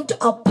come into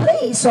a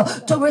place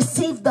to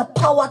receive the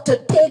power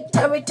to take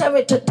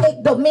territory, to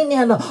take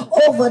dominion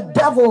over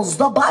devils.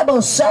 The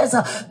Bible says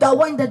that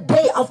when the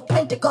day of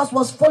Pentecost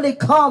was fully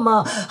come,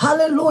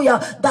 hallelujah,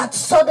 that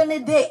suddenly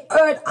they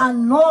heard a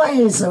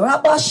noise,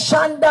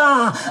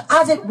 Rabashanda,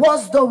 as it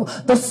was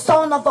the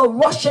sound of a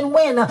rushing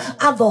wind,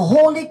 and the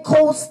Holy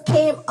Ghost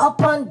came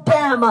upon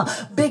them.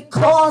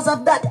 Because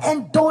of that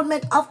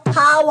endowment of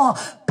power,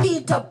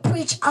 Peter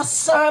preached a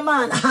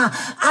sermon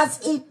as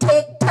he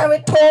take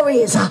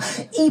territories.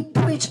 He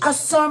preached a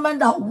sermon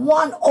that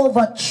won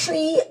over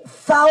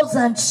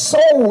 3,000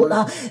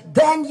 souls.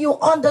 Then you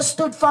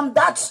understood from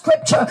that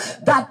scripture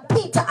that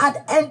Peter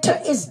had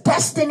entered his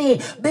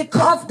destiny,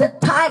 because the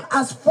time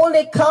has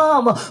fully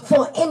come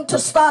for him to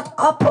start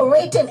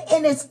operating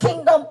in his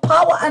kingdom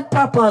power and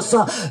purpose.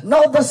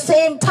 Now the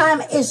same time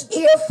is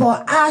here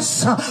for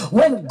us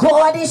when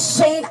God is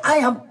saying, I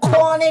am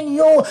calling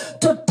you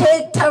to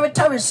take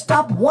territories.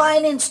 Stop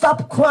whining,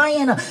 stop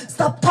crying,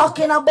 stop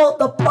talking about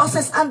the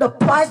process and the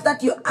price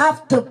that you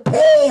have to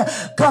pay,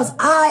 because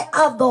I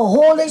have the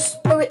Holy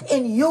Spirit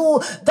in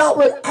you that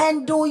will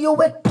endue you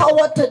with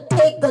power to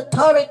take the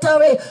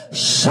territory.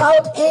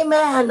 Shout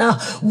amen.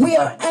 We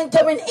are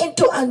entering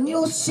into a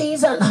new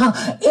season.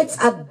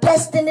 It's a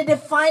destiny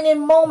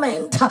defining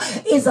moment.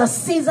 It's a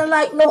season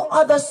like no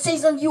other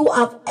season you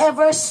have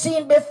ever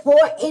seen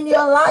before in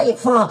your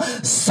life.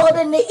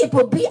 Suddenly it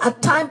will be a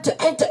time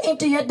to enter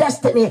into your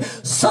destiny.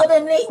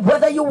 Suddenly,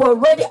 whether you were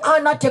ready or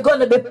not, you're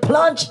going to be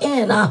plunged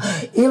in.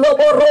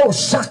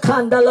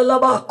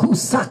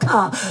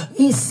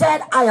 He said,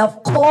 I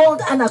have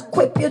called and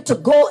equipped you to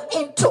go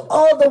into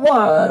all the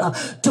world.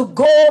 To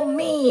go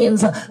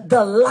means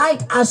the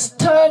light has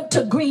turned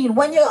to green.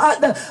 When you're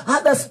at the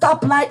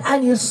stoplight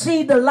and you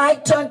see the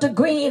light turn to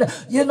green,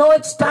 you know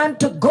it's time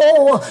to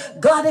go.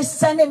 God is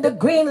sending the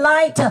green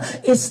light.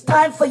 It's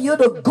time for you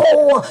to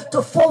go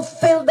to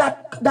fulfill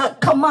that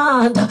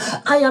command.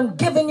 I am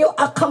giving you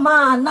a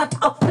command, not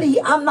a plea.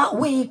 I'm not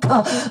weak.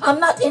 I'm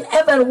not in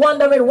heaven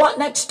wondering what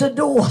next to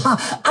do.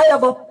 I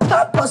have a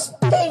purpose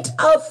paint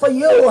out for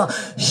you.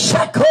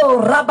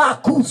 Sheko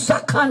Rabaku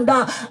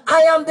Sakanda.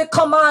 I am the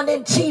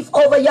commanding chief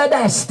over your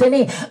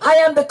destiny. I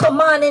am the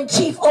commanding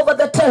chief over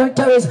the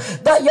territories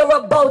that you're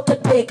about to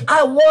take.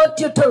 I want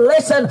you to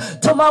listen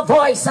to my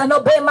voice and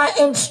obey my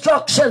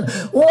instruction.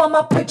 Who am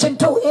I preaching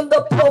to in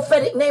the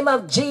prophetic name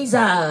of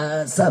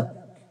Jesus?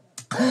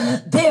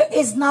 There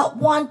is not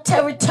one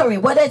territory,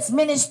 whether it's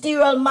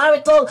ministerial,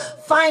 marital,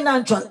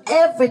 financial,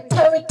 every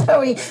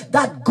territory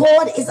that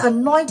God is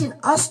anointing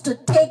us to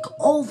take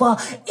over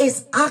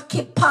is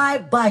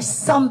occupied by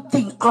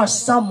something or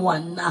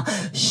someone.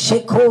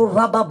 Sheko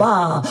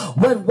Rababa.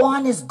 When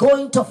one is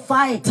going to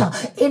fight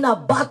in a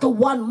battle,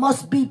 one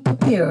must be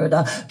prepared.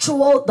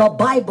 Throughout the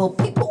Bible,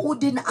 people who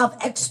didn't have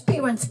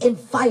experience in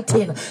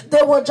fighting,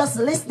 they were just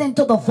listening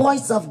to the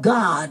voice of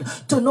God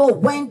to know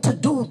when to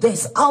do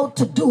this, how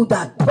to do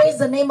that. Praise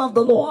the name of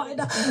the Lord.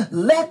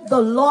 Let the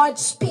Lord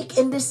speak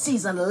in this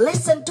season.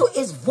 Listen to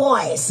his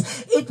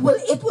voice. It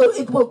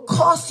will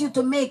cause you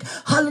to make,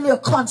 hallelujah,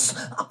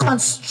 a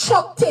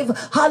constructive,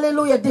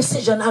 hallelujah,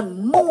 decision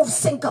and move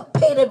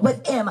syncopated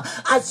with him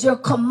as your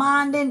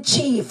commanding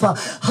chief.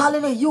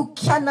 Hallelujah. You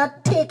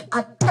cannot take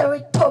a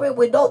territory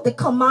without the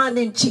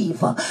commanding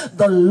chief.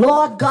 The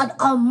Lord God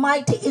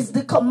Almighty is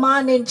the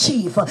commanding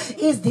chief.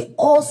 Is the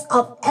host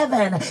of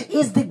heaven.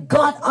 Is the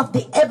God of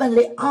the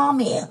heavenly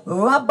army.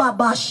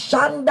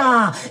 Rababashanda.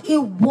 He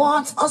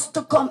wants us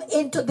to come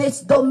into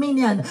this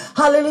dominion.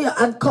 Hallelujah.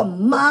 And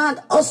command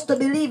us to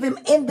believe him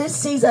in this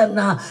season.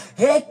 I'm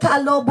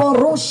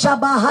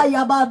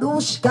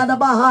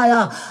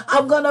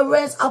going to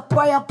raise a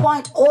prayer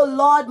point. Oh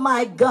Lord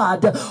my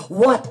God,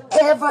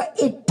 whatever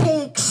it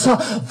takes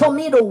for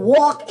me to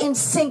walk in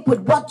sync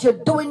with what you're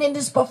doing in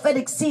this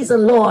prophetic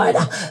season, Lord,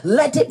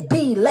 let it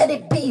be, let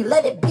it be,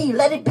 let it be,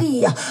 let it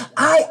be.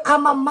 I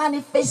am a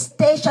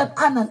manifestation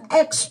and an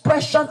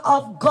expression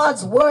of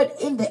God's word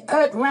in the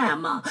earth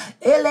realm.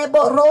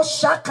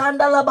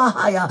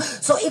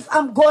 So if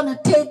I'm going to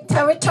take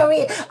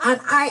territory and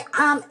I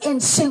am in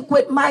sync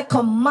with my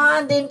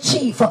commanding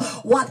chief,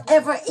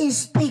 whatever he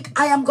speak,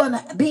 I am going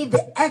to be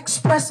the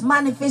express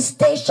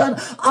manifestation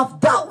of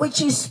that which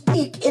he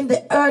speak in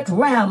the earth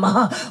realm.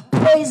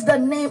 Praise the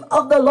name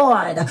of the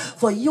Lord.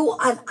 For you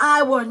and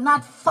I were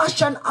not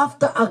fashioned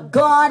after a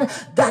God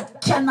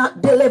that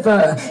cannot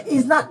deliver.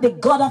 He's not the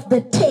God of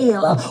the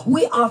tale.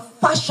 We are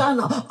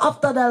fashioned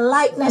after the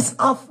likeness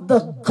of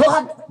the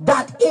God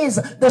that is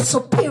the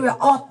superior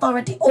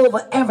authority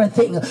over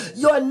everything.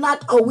 You're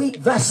not a weak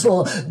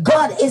vessel.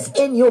 God is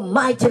in you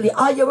mightily.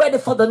 Are you ready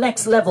for the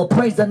next level?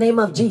 Praise the name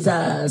of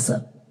Jesus.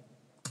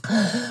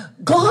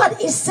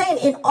 God is saying,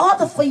 in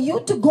order for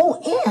you to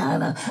go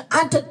in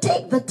and to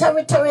take the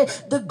territory,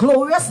 the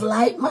glorious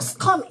light must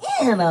come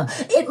in.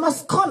 It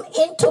must come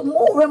in to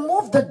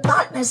remove the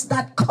darkness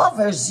that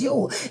covers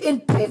you.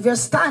 In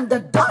previous time, the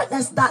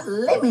darkness that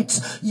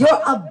limits your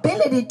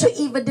ability to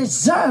even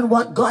discern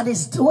what God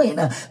is doing.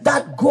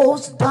 That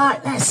gross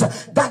darkness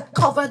that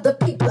covered the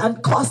people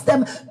and caused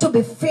them to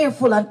be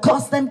fearful and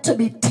caused them to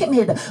be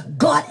timid.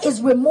 God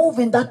is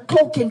removing that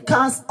cloaking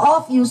cast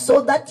off you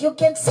so that you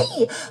can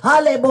see.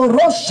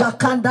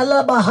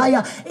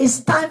 It's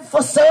time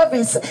for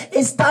service.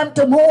 It's time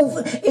to move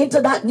into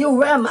that new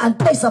realm and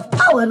place of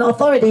power and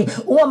authority.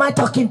 Who am I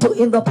talking to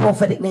in the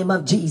prophetic name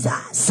of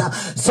Jesus?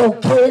 So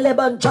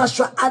Caleb and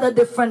Joshua had a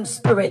different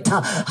spirit.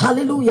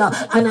 Hallelujah.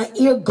 And I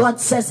hear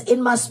God says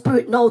in my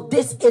spirit, no,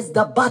 this is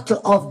the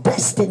battle of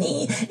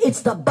destiny.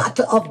 It's the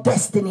battle of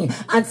destiny.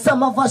 And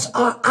some of us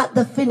are at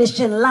the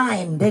finishing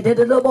line.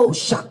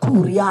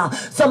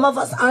 Some of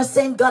us are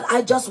saying, God,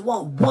 I just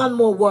want one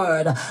more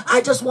word.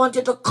 I just want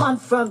you to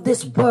confirm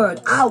this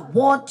word. I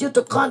want you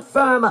to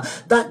confirm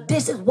that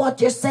this is what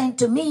you're saying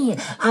to me.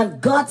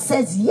 And God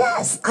says,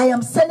 yes, I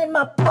am sending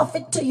my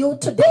prophet to you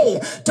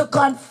today to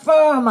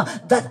confirm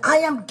that I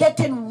am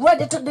getting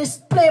ready to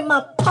display claim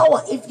my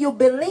power if you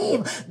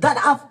believe that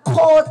I've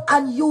called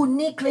and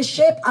uniquely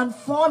shaped and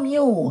formed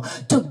you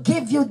to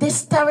give you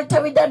this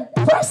territory. Then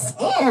press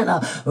in.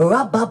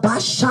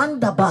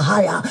 Rababashanda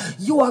Bahaya.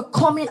 You are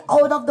coming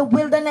out of the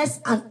wilderness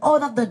and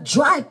out of the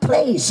dry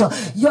place.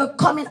 You're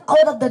coming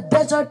out of the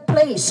desert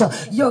place.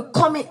 You're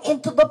coming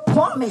into the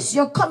promise.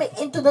 You're coming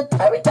into the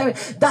territory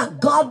that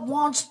God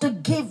wants to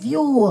give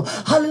you.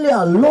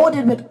 Hallelujah.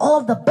 Loaded with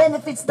all the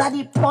benefits that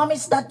he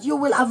promised that you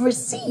will have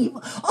received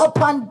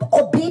upon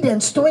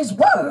obedience to his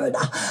word.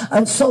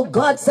 And so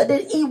God said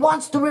that he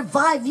wants to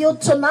revive you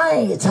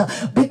tonight,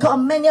 because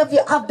many of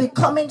you are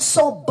becoming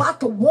so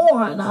battle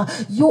worn.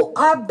 You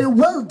are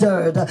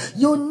bewildered.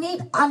 You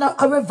need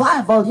a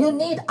revival. You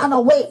need an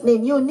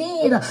awakening. You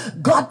need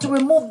God to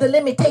remove the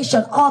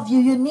limitation of you.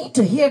 You need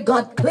to hear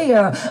God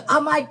clear.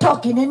 Am I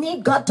talking? You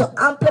need God to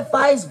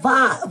amplify his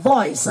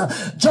voice,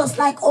 just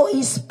like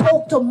he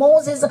spoke to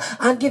Moses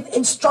and give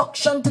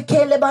instruction to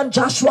Caleb and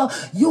Joshua.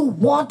 You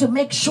want to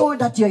make sure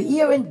that you're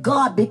hearing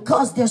God,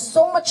 because there's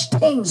so much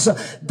things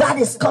that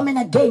is coming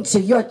against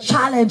you. You're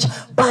challenged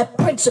by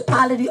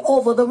principality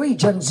over the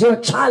regions. You're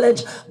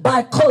challenged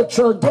by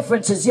cultural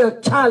differences. You're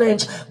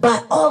challenged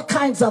by all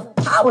kinds of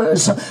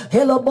powers,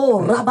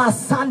 Helabo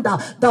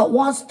Rabasanda, that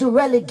wants to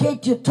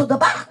relegate you to the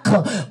back.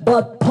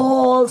 But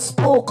Paul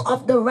spoke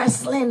of the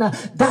wrestling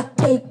that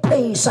take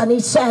place, and he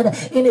said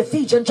in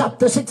Ephesians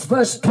chapter 6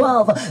 verse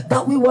 12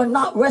 that we were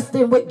not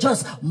wrestling with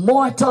just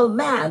mortal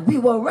man. We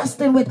were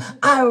wrestling with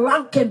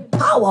high-ranking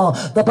power.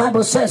 The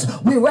Bible says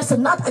we wrestle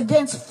not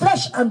against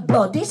flesh and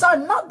blood. These are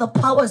not the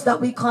powers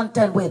that we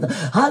contend with.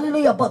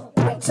 Hallelujah. But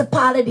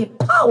principality,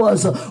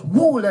 powers,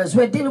 rulers.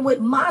 We're dealing with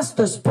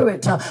master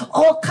spirit,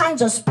 all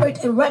kinds of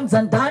spirit in realms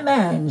and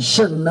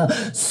dimensions.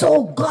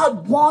 So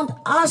God wants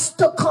us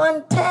to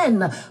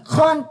contend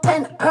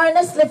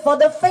earnestly for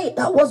the faith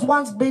that was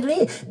once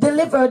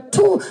delivered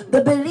to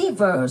the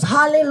believers.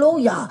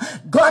 Hallelujah.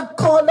 God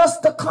called us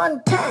to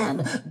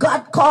contend.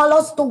 God called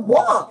us to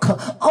walk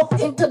up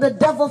into the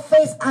devil's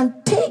face and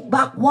take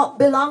back what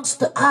belongs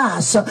to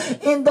us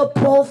in the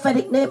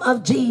prophetic name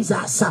of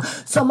Jesus.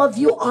 Some of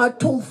you are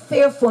too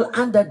fearful,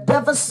 and the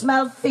devil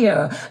smells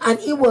fear, and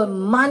he will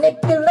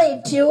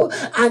manipulate you,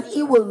 and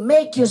he will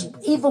make you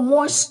even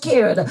more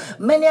scared.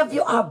 Many of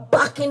you are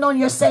backing on,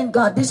 you're saying,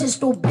 God, this is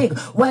too big,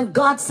 when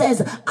God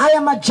says, I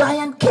am a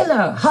giant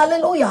killer.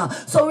 Hallelujah.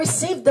 So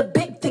receive the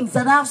big things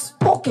that I've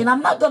spoken.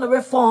 I'm not going to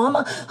reform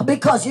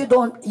because you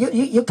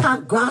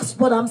can't grasp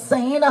what I'm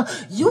saying.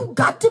 You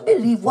got to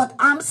believe what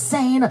I'm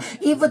saying,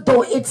 even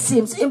though it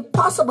seems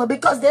impossible,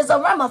 because there's a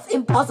realm of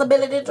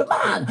impossibility to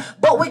man.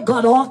 But with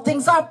God, all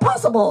things are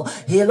possible.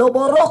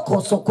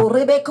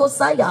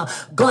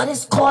 God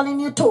is calling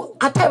you to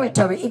a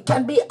territory. It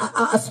can be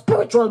a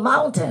spiritual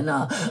mountain,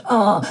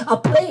 a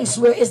place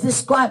where it's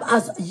described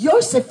as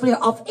your sphere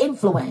of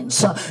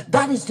influence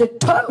that is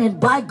determined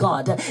by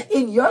God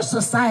in your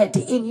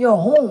society, in your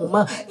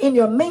home, in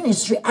your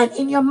ministry, and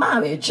in your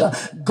marriage.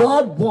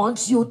 God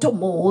wants you to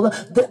mold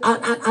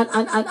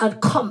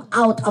and come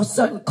out of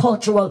certain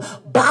cultural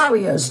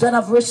barriers that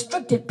have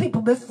restricted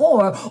people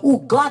before, who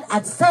God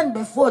had sent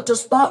before to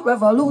start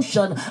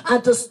revolution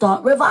and to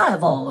start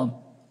revival.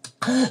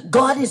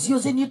 God is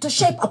using you to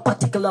shape a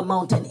particular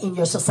mountain in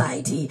your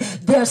society.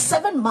 There are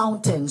 7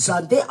 mountains.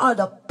 They are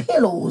the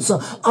pillows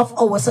of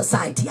our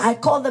society. I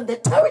call them the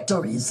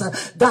territories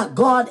that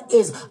God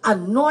is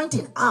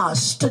anointing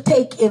us to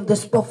take in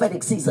this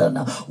prophetic season.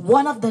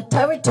 One of the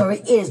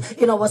territory is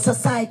in our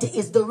society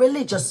is the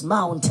religious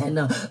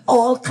mountain.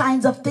 All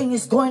kinds of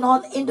things going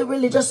on in the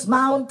religious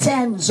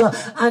mountains,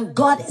 and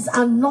God is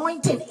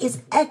anointing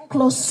his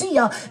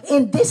ecclesia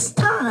in this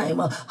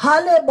time,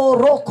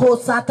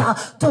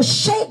 to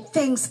shape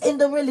things in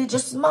the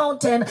religious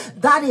mountain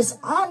that is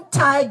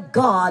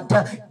anti-God,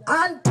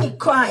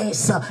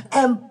 antichrist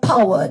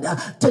empowered,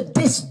 to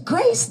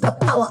disgrace the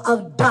power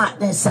of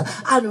darkness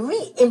and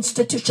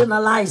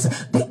reinstitutionalize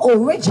the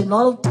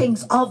original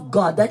things of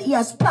God that he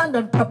has planned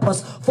and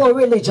purposed for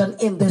religion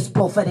in this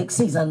prophetic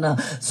season.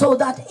 So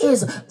that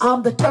is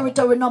the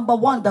territory number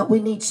 1 that we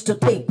need to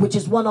take, which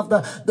is one of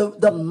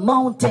the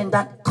mountain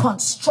that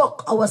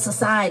construct our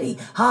society.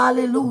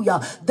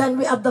 Hallelujah. Then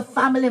we have the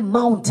family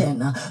mountain.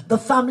 The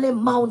family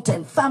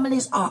mountain.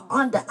 Families are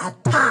under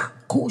attack.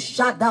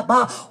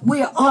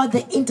 Where are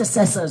the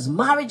intercessors?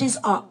 Marriages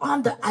are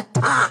under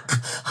attack.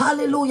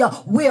 Hallelujah.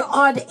 Where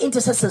are the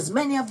intercessors?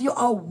 Many of you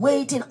are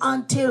waiting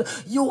until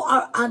you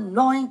are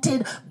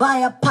anointed by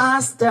a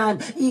pastor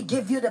and he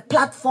give you the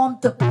platform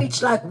to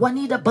preach like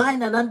Juanita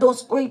Bynum and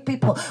those great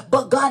people.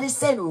 But God is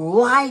saying,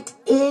 right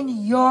in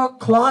your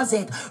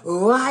closet,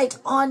 right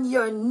on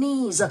your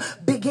knees,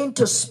 begin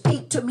to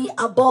speak to me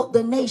about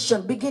the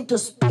nation. Begin to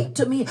speak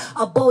to me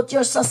about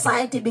your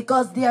society,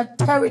 because there are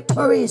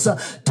territories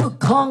to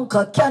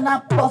conquer,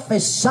 cannot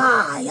prophesy.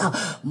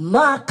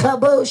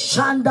 Makabo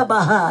Shanda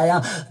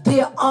Bahaya.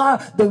 They are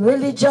the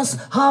religious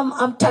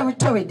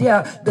territory. They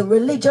are the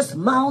religious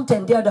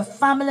mountain. They are the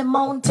family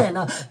mountain.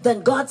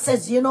 Then God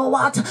says, you know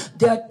what?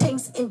 There are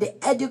things in the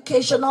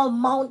educational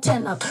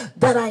mountain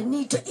that I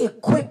need to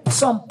equip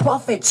some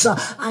prophets.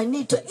 I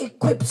need to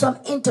equip some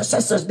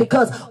intercessors,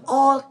 because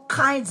all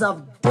kinds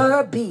of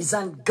derbies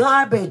and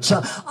garbage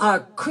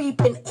are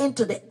creeping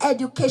into the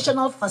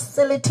educational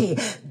facility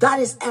that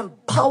is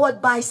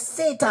empowered by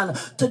Satan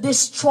to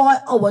destroy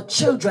our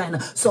children.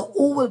 So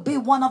who will be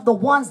one of the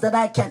ones that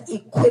I can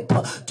equip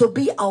to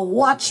be a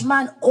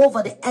watchman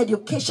over the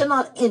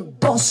educational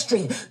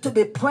industry, to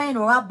be praying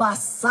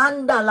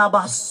Rabasanda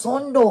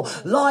Labasondo,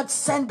 Lord,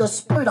 send the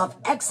spirit of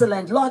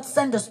excellence, Lord,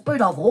 send the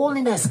spirit of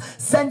holiness,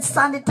 send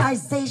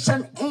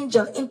sanitization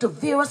angel into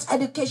various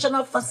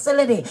educational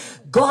facility.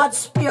 God,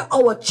 spare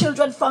our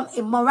children from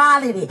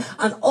immorality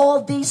and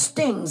all these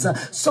things.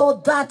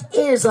 So that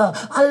is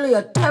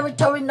hallelujah,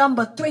 territory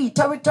number 3.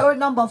 Territory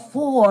number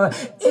 4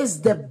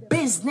 is the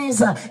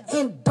business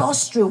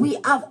industry. We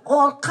have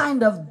all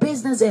kind of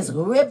businesses,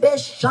 Rebe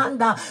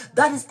Shanda,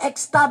 that is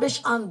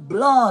established on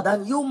blood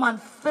and human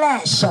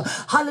flesh.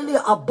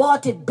 Hallelujah,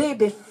 aborted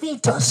baby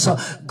fetus.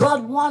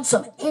 God wants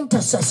some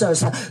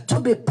intercessors to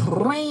be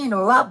praying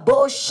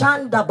Rabo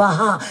Shanda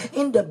Baha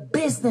in the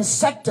business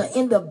sector,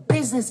 in the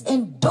business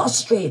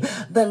industry.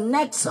 The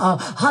next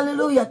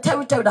hallelujah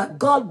territory that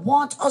God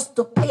wants us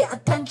to pay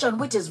attention,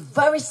 which is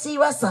very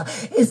serious,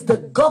 is the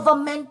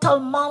governmental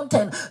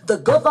mountain, the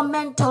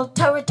governmental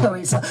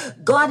territories.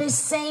 God is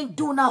saying,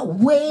 do not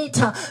wait.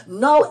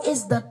 Now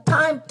is the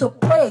time to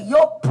pray.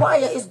 Your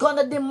prayer is going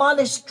to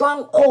demolish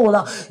stronghold.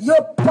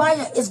 Your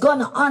prayer is going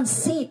to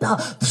unseat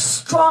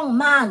strong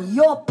man.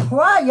 Your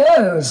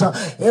prayers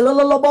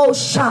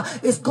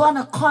is going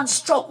to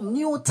construct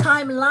new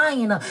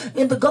timeline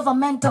in the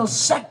governmental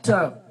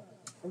sector.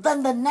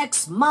 Then the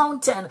next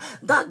mountain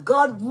that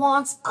God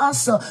wants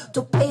us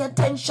to pay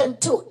attention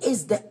to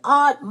is the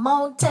art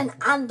mountain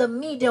and the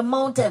media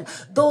mountain.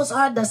 Those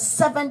are the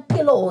 7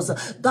 pillars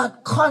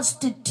that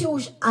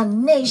constitute a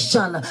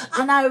nation.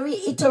 And I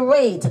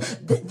reiterate,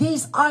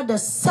 these are the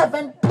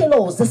 7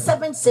 pillars, the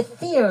 7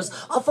 spheres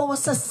of our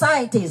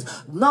societies.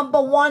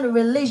 Number 1,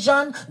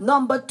 religion.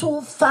 Number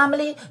 2,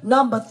 family.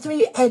 Number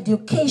 3,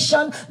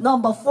 education.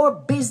 Number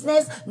 4,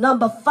 business.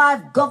 Number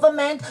 5,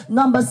 government.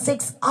 Number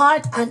 6,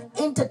 art and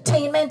entertainment.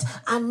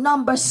 And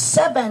number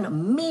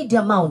 7,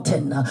 media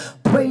mountain.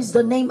 Praise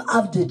the name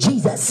of the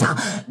Jesus.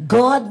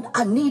 God,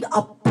 I need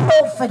a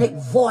prophetic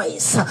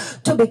voice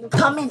to be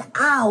coming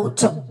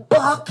out,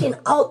 barking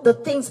out the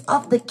things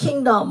of the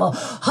kingdom.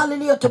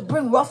 Hallelujah, to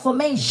bring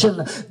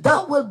reformation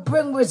that will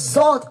bring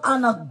result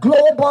on a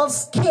global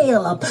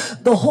scale.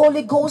 The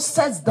Holy Ghost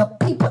says the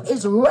people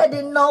is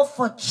ready now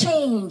for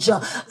change,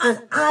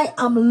 and I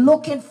am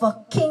looking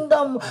for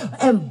kingdom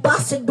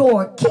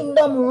ambassador,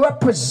 kingdom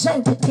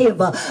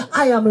representative.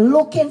 I am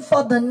looking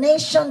for the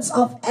nations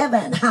of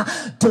heaven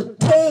to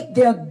take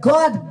their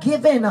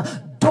God-given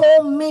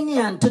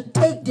dominion, to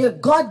take their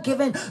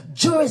God-given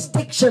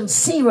jurisdiction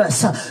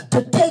serious,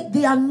 to take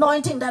the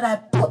anointing that I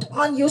put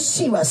on you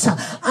serious,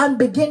 and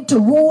begin to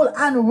rule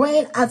and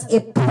reign as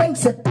a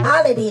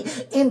principality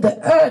in the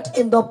earth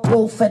in the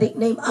prophetic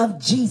name of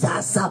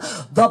Jesus.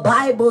 The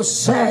Bible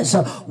says,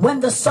 when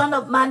the Son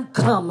of Man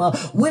come,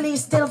 will he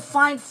still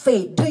find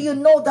faith? Do you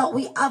know that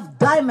we have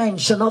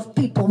dimension of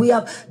people? We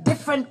have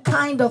different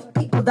kind of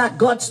people that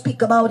God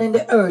speak about in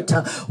the earth.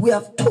 We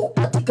have 2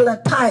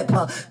 particular type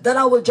that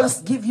I will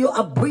just give you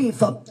a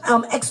brief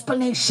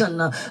explanation,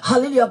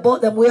 hallelujah,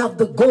 about them. We have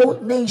the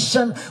goat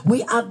nation,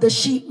 we have the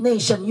sheep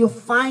nation. You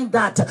find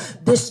that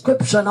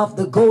description of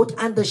the goat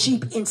and the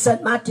sheep in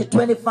St. Matthew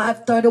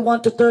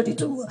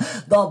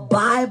 25:31-32. The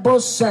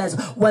Bible says,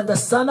 when the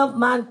Son of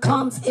Man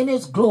comes in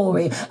his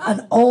glory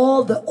and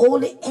all the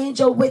holy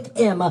angel with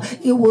him,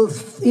 he will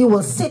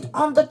sit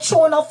on the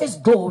throne of his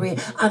glory,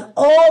 and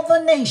all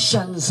the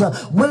nations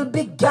will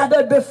be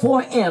gathered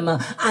before him,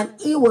 and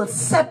he will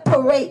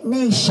separate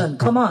nation.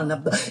 Come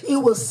on. He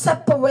will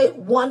separate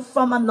one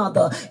from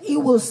another. He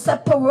will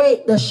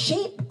separate the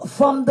sheep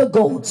from the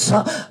goats.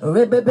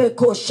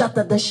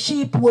 The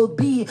sheep will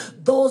be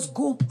those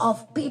group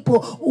of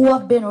people who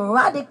have been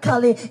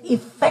radically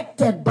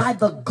affected by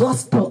the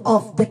gospel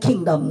of the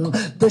kingdom.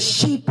 The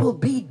sheep will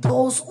be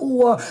those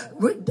who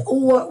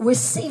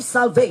receive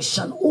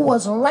salvation, who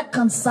was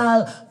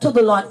reconciled to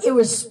the Lord,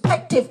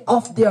 irrespective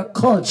of their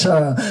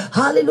culture.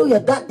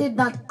 Hallelujah. That did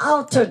not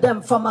alter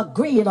them from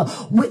agreeing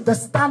with the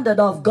standard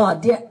of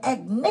God. Their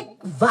ethnic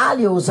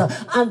values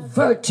and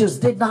virtues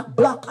did not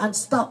block and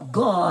stop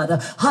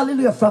God,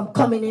 hallelujah, from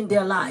coming in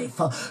their life.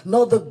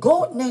 Now the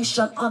goat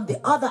nation on the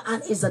other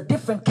hand is a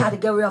different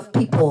category of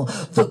people.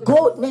 The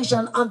goat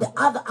nation on the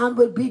other hand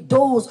will be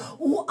those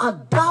who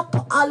adopt,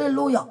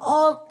 hallelujah,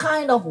 all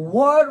kind of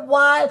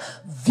worldwide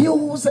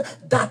views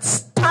that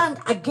stand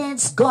against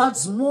against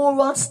God's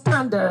moral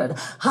standard.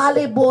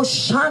 Halibo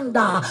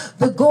Shanda.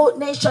 The goat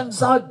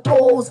nations are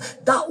those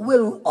that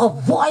will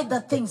avoid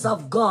the things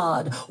of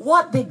God.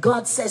 What did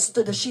God says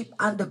to the sheep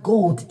and the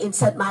goat in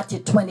St. Matthew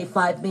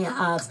 25, may I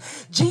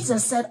ask?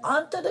 Jesus said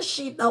unto the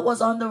sheep that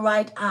was on the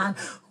right hand,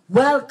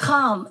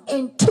 welcome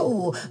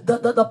into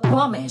the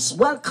promise.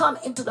 Welcome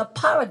into the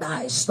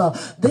paradise.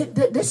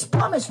 This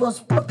promise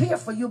was prepared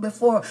for you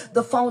before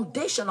the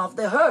foundation of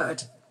the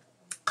earth.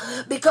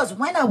 Because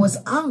when I was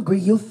hungry,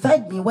 you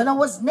fed me. When I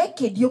was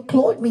naked, you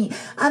clothed me.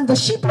 And the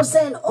sheep were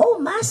saying, oh,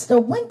 master,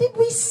 when did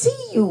we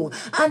see you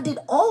and did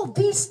all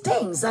these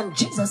things? And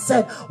Jesus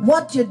said,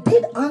 what you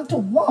did unto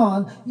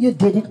one, you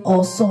did it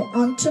also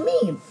unto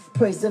me.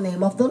 Praise the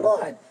name of the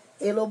Lord.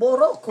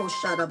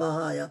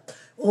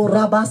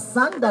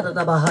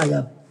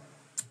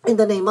 In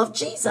the name of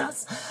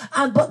Jesus.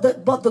 And but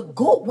the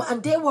goat,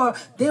 and they were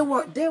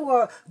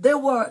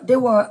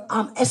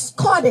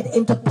escorted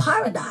into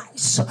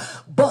paradise.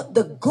 But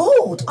the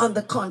goat, on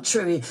the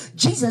contrary,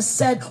 Jesus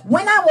said,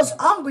 when I was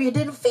hungry, you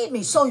didn't feed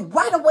me. So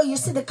right away you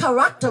see the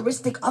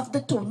characteristic of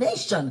the two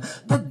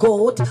nations. The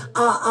goat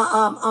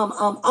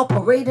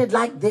operated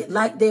like the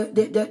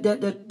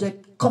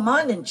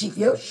Commander-in-Chief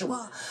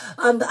Yeshua,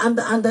 and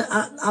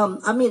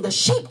the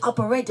sheep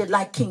operated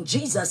like King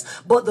Jesus,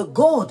 but the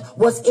goat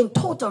was in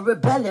total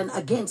rebellion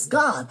against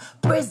God.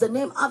 Praise the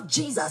name of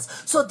Jesus.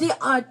 So they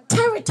are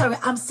territory.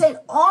 I'm saying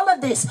all of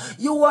this.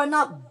 You were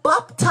not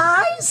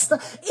baptized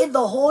in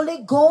the Holy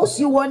Ghost.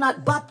 You were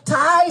not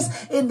baptized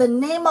in the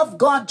name of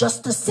God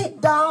just to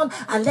sit down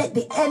and let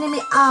the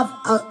enemy have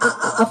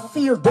a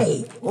field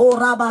day. Oh,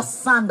 Rabba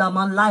Sandam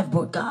on live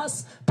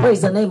broadcast.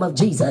 Praise the name of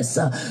Jesus.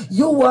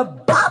 You were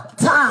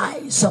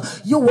baptized.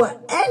 You were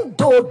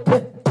endowed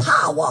with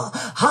power.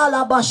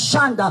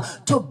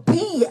 Halabashanda, to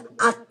be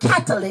a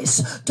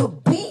catalyst, to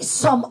be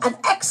an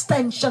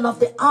extension of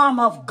the arm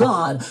of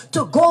God,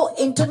 to go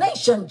into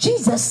nation.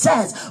 Jesus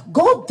says,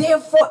 go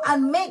therefore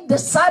and make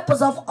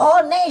disciples of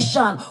all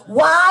nations.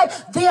 Why?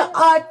 There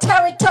are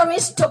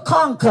territories to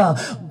conquer.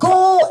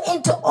 Go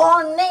into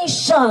all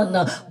nations,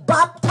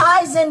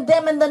 baptizing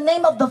them in the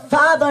name of the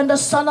Father and the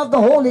Son of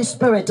the Holy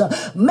Spirit,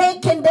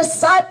 making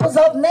disciples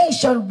of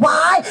nations.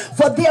 Why?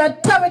 For there are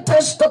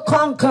territories to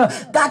conquer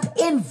that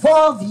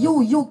involve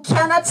you. You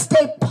cannot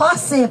stay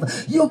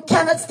passive. You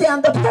cannot stay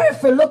on the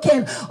periphery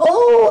looking,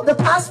 oh, the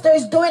pastor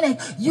is doing it.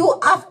 You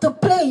have to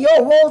play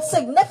your role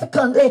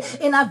significantly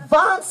in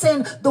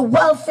advancing the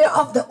welfare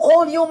of the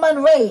whole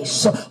human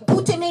race,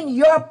 putting in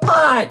your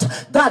part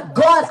that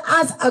God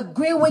has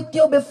agreed with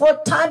you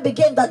before time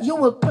began, that you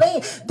will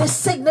play this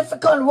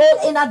significant role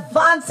in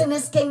advancing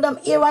his kingdom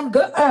here on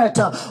earth.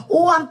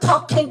 Who I'm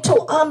talking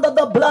to under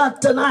the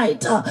blood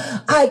tonight,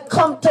 I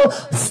come to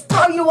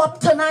stir you up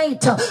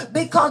tonight,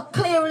 because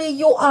clearly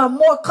you are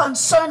more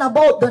concerned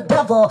about the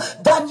devil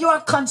than you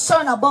are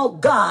concerned about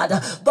God.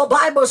 The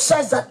Bible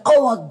says that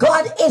our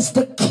God is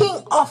the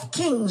King of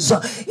Kings,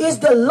 is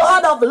the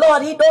Lord of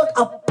Lords. He don't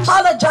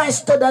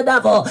apologize to the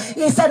devil.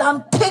 He said,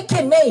 I'm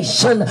taking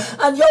nation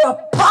and you're a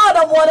part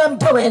of what I'm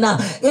doing.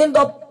 In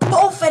the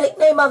prophetic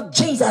name of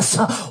Jesus,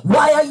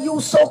 why are you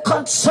so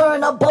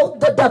concerned about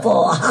the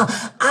devil?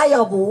 I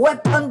have a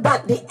weapon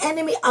that the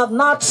enemy have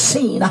not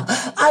seen.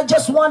 I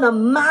just want a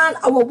man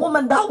or a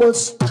woman that will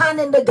stand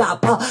in the gap.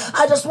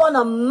 I just want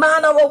a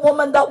man or a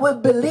woman that will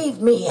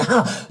believe me.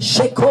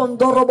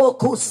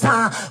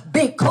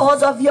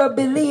 Because of your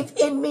belief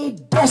in me,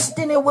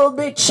 destiny will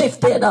be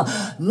shifted.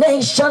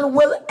 Nation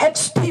will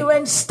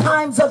experience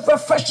times of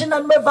refreshing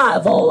and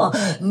revival.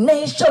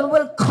 Nation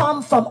will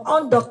come from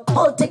under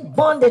cultic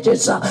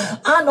bondages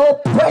and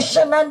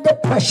oppression and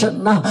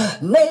depression.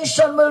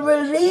 Nation will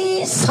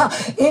release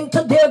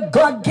into their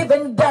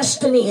God-given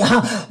destiny.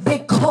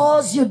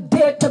 Because you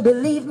dare to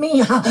believe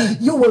me,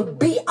 you will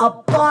be a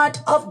part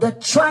of the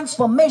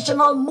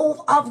transformational move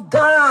of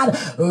God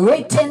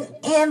written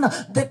in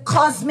the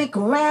cosmic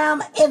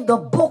realm, in the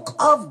book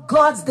of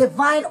God's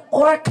divine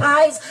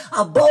archives,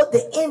 about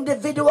the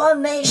individual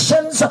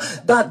nations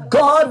that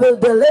God will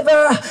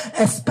deliver,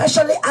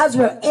 especially as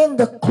we're in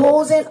the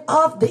closing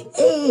of the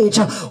age,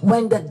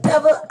 when the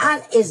devil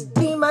and his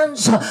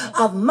demons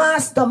have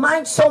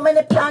mastermind so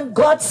many plans.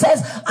 God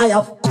says, I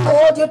have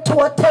called you to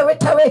a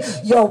territory.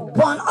 You're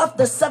one of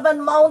the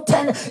 7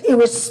 mountains,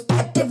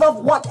 irrespective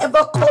of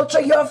whatever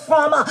culture you're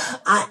from.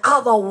 I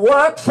have a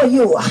work for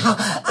you.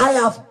 I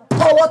have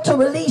power to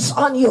release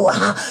on you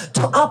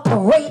to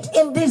operate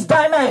in this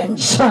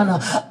dimension.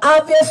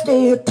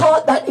 Obviously you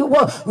thought that you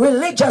were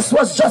religious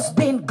was just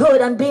being good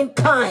and being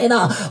kind,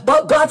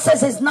 but God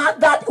says it's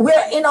not that.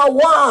 We're in a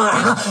war.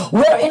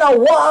 We're in a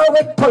war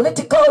with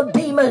political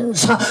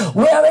demons.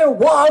 We're in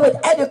war with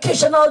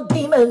educational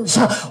demons.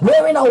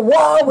 We're in a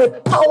war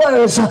with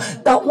powers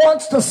that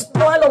wants to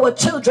spoil our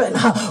children.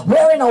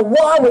 We're in a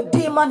war with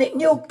demonic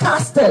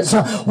newcasters.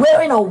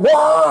 We're in a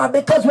war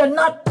because we're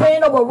not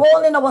playing our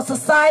role in our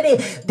society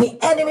The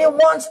enemy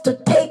wants to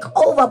take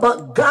over,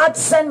 but God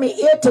sent me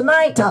here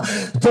tonight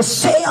to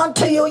say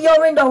unto you,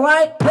 you're in the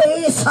right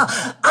place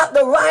at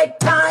the right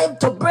time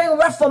to bring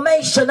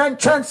reformation and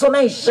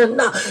transformation.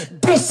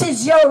 This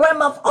is your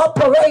realm of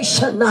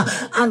operation,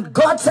 and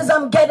God says,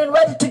 I'm getting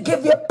ready to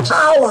give you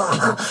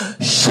power.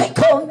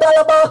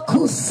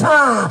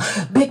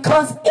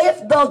 Because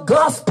if the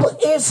gospel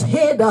is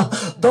hid,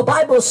 the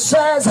Bible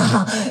says,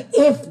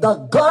 if the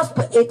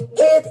gospel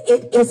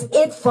is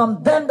hid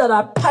from them that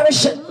are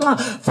perishing,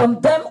 from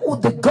them who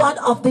the God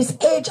of this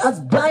age has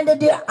blinded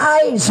their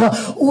eyes,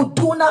 who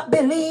do not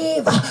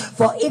believe.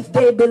 For if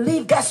they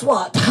believe, guess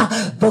what?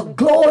 The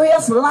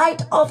glorious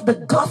light of the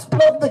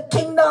gospel of the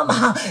kingdom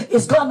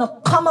is going to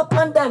come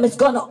upon them. It's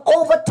going to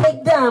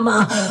overtake them.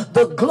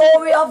 The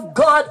glory of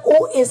God,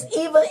 who is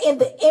even in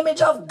the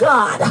image of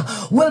God,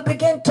 will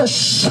begin to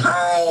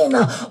shine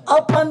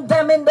upon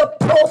them in the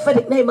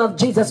prophetic name of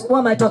Jesus. Who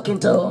am I talking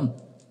to?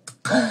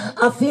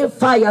 I feel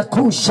fire.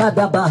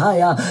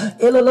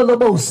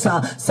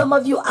 Some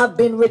of you have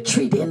been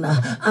retreating,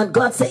 and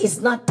God said it's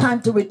not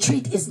time to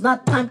retreat, it's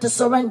not time to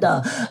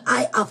surrender.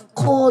 I have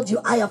called you,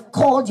 I have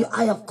called you,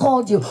 I have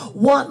called you.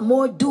 What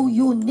more do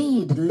you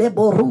need? Let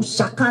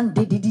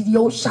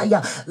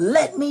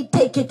me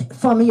take it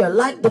from here.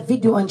 Like the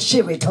video and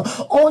share it.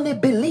 Only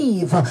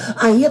believe.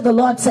 I hear the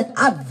Lord said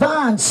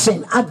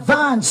advancing,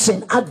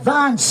 advancing,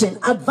 advancing,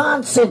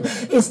 advancing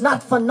is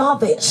not for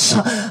novice.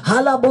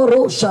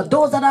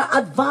 Those that are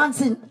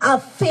advancing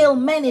have failed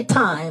many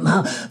times.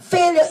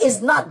 Failure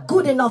is not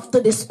good enough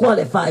to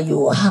disqualify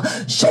you.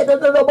 Some of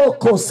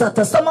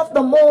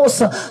the most,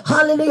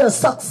 hallelujah,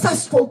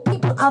 successful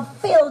people have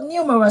failed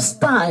numerous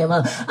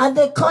times, and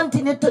they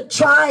continue to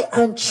try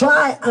and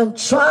try and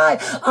try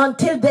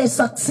until they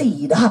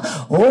succeed. I'm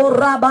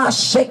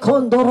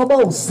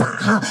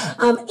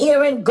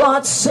hearing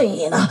God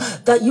saying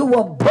that you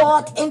were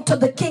brought into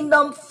the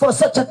kingdom for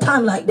such a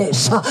time like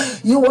this.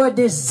 You were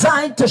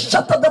designed to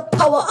shatter the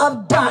power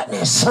of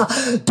darkness,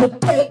 to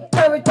take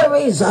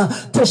territories,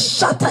 to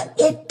shatter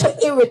it to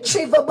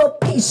irretrievable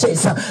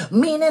pieces,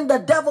 meaning the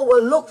devil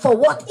will look for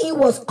what he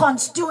was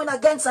construing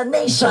against a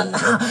nation,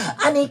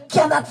 and he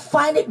cannot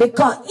find it,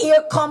 because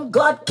here come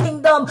God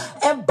kingdom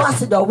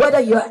ambassador. Whether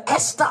you're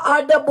Esther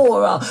or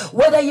Deborah,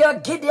 whether you're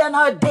Gideon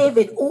or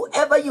David,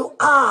 whoever you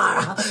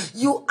are,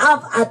 you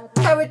have a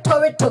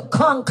territory to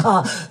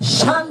conquer.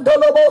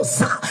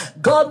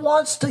 God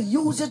wants to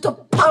use you to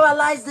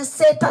paralyze the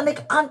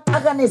satanic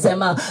antagonism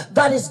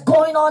that is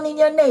going on in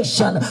your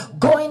nation,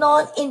 going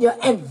on in your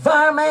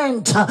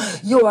environment.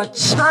 You're a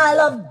child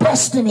of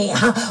destiny.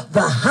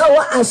 The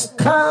hour has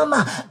come,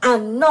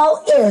 and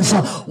now is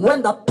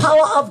when the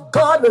power of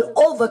God will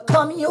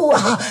overcome you,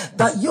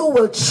 that you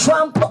will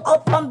trample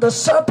upon the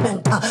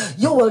serpent,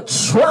 you will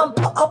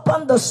trample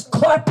upon the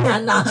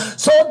scorpion,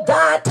 so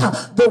that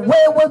the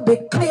way will be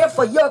clear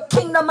for your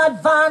kingdom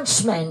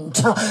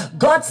advancement.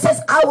 God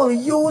says, I will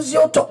use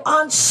you to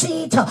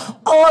unseat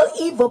all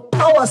evil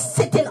power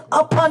sitting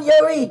upon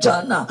your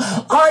region.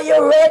 Are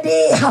you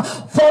ready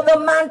for the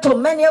mantle?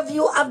 Many of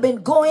you have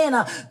been going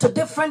to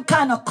different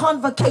kind of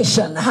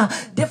convocation,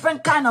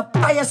 different kind of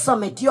prayer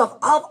summit. You have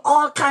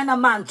all kind of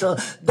mantle.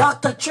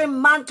 Dr.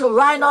 Trim mantle,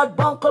 Reinhard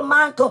Bunkel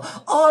mantle,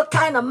 all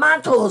kind of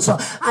mantles,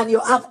 and you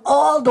have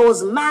all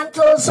those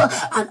mantles,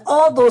 and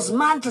all those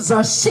mantles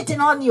are sitting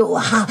on you,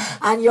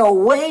 and you're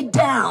way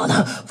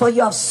down, for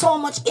you have so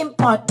much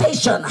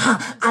impartation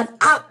and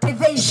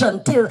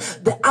activation till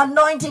the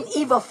anointing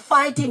even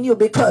fighting you,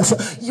 because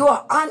you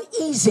are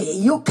uneasy.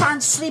 You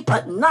can't sleep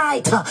at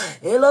night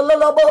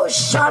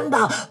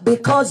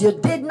because you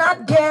did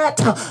not get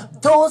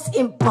those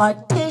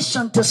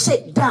impartation to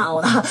sit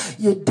down.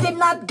 You did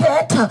not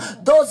get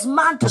those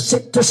man to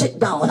sit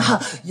down.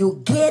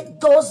 You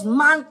get those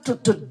man to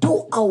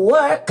do a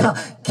work.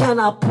 Can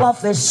I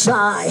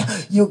prophesy?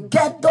 You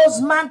get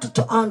those man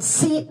to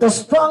unseat the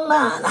strong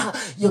man.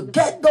 You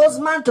get those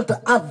man to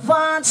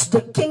advance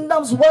the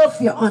kingdom's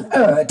welfare on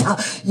earth.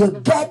 You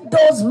get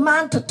those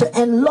man to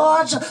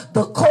enlarge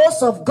the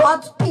course of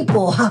God's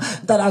people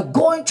that are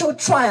going through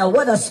trial,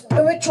 whether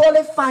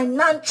spiritually,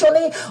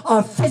 financially,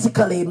 or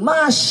physically.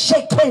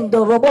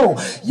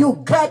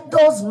 You get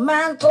those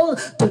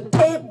mantles to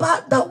take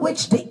back that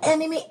which the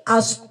enemy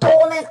has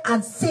stolen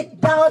and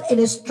sit down in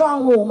his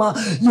strong room.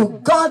 You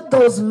got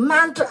those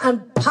mantles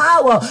and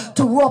power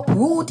to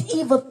uproot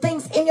evil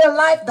things in your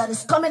life that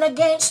is coming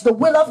against the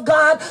will of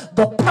God,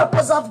 the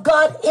purpose of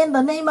God, in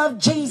the name of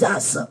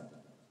Jesus.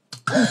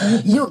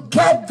 You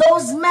get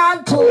those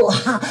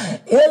mantles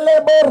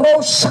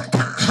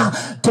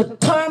to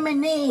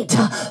terminate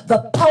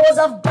the powers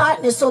of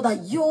darkness, so that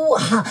you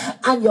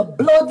and your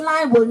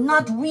bloodline will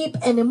not reap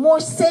any more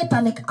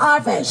satanic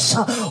harvest.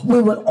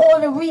 We will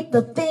only reap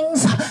the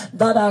things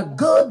that are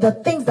good, the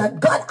things that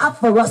God has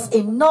for us,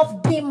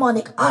 enough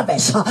demonic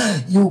harvest.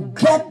 You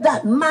get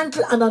that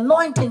mantle and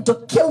anointing to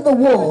kill the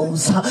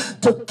wolves,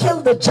 to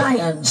kill the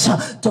giants,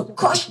 to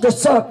crush the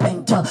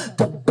serpent,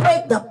 to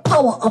break the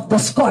power of the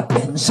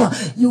scorpions.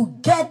 You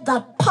get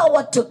that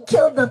power to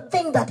kill the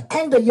thing that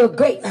ended your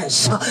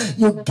greatness.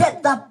 You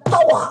get that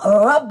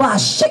power, Rabba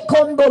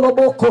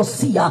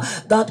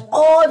Shekondolobokosia, that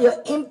all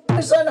your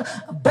imprisoned,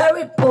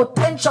 buried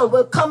potential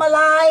will come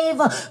alive,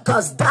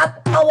 because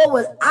that power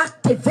will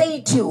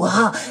activate you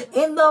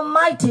in the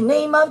mighty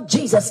name of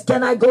Jesus.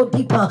 Can I go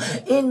deeper?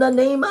 In the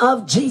name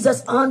of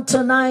Jesus on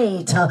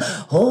tonight.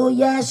 Oh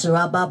yes,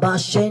 Rababa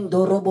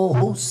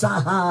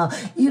Shendorobohusaha.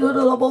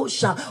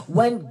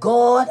 When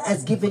God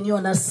has given you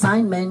an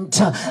assignment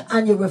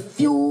and you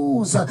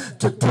refuse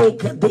to take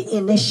the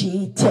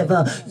initiative,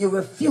 you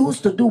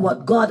refuse to do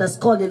what God has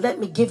called you. Let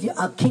me give you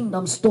a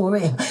kingdom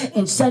story.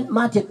 In St.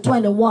 Matthew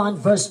 21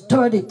 verse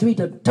 33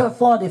 to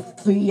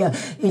 43,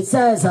 it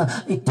says,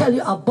 it tell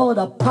you about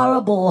a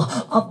parable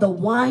of the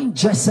wine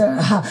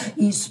dresser.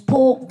 He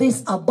spoke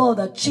this about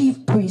the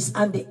chief priests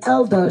and the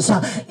elders.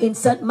 In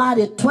St.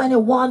 Matthew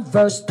 21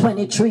 verse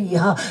 23,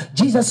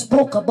 Jesus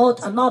spoke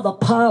about another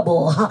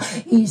parable.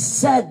 He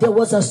said there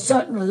was a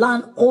certain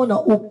landowner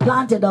who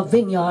planted a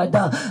vineyard,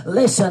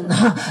 listen,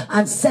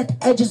 and set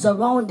edges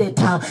around it.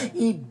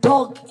 He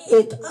dug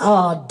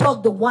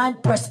the wine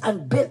press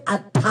and built a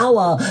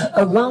tower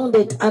around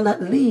it, and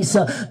at least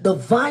the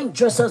vine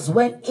dressers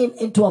went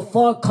into a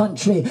far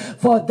country,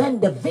 for then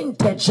the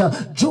vintage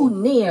drew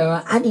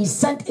near, and he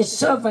sent his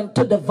servant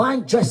to the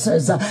vine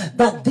dressers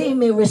that they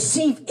may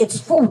receive its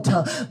fruit.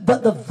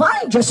 But the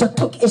vine dresser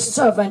took his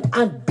servant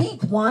and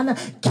beat one,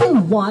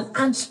 killed one,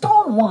 and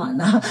stoned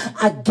one.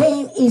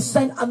 Again he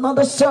sent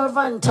another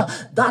servant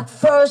that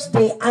first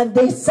day, and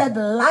they said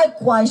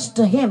likewise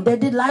to him. They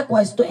did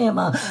likewise to him.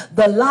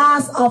 The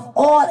last of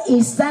all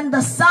he sent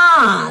the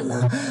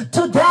son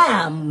to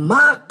them,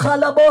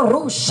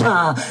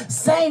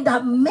 saying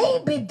that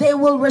maybe they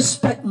will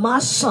respect my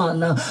son.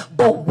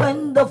 But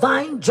when the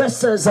vine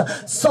dressers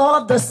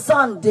saw the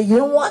son, do you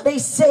know what they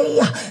say?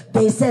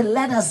 They said,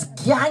 let us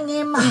gang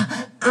him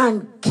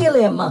and kill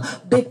him,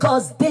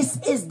 because this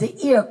is the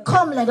heir.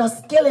 Come, let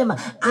us kill him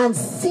and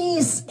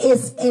seize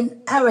his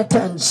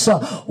inheritance.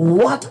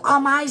 What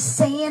am I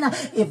saying?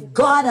 If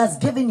God has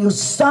given you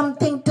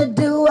something to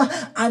do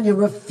and you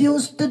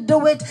refuse to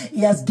do it,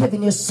 he has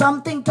given you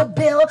something to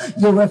build,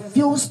 you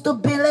refuse to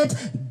build it,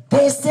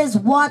 this is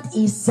what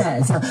he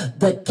says: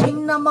 the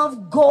kingdom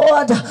of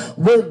God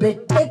will be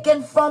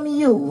taken from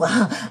you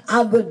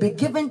and will be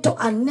given to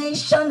a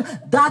nation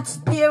that's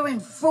bearing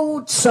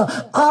fruits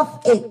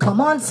of it.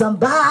 Come on,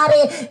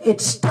 somebody.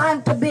 It's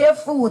time to bear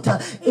fruit.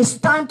 It's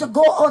time to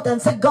go out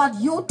and say, God,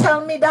 you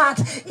tell me that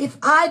if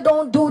I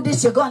don't do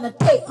this, you're going to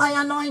take my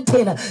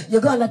anointing.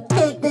 You're going to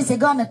take this. You're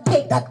going to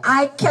take that.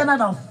 I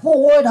cannot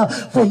afford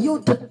for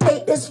you to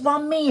take this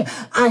from me.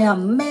 I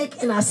am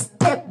making a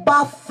step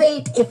by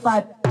faith. If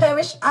I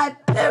perish, I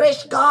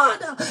perish, God.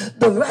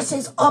 The rest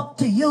is up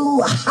to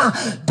you.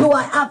 Do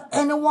I have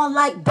anyone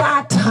like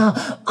that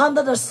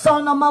under the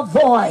sound of my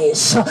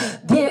voice?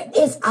 There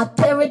is a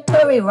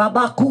territory,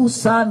 Rabaku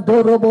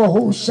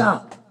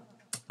Sandorobohusha.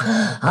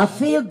 I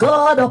feel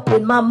God up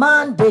in my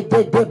mind.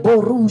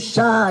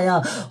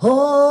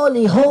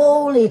 Holy,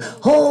 holy,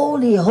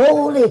 holy,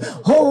 holy,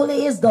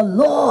 holy is the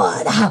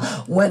Lord.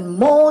 When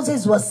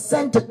Moses was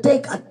sent to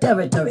take a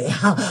territory,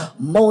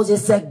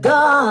 Moses said,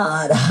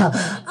 God,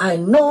 I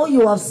know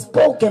you have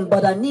spoken,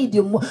 but I need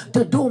you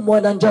to do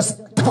more than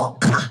just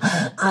talk.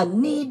 I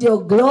need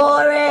your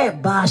glory,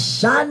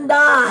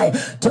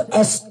 Bashandai, to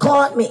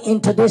escort me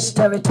into this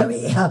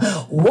territory.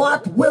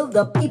 What will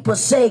the people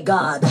say,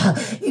 God,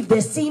 if they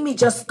see me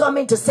just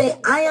coming to say,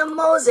 I am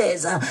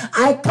Moses,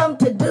 I come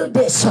to do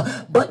this,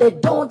 but they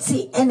don't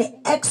see any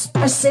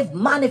expressive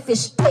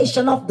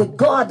manifestation of the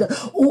God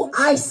who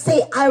I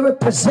say I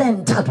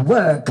represent at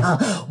work?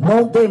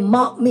 Won't they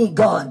mock me,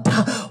 God?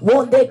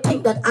 Won't they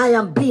think that I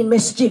am being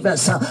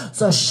mischievous?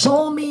 So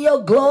show me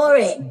your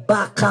glory,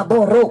 because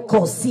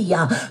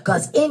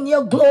in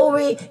your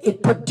glory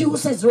it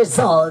produces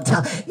result.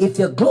 If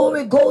your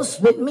glory goes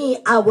with me,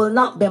 I will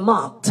not be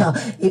mocked.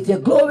 If your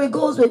glory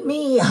goes with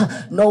me,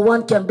 no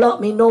one can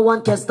block me, no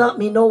one can stop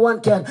me, no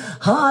one can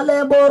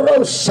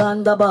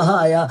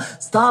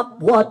stop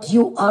what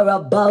you are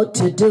about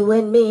to do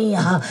in me.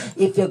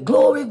 If your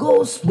glory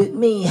goes with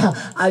me,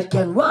 I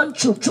can run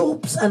through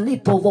troops and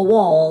leap over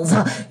walls.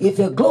 If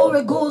your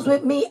glory goes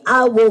with me,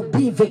 I will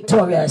be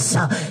victorious.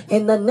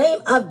 In the name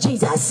of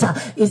Jesus,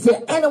 is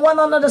there anyone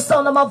under the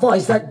sound of my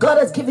voice that God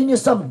has given you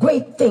some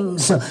great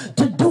things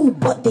to do,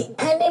 but the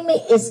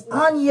enemy is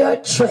on your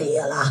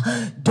trail?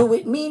 Do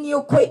it mean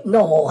you quit?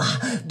 No.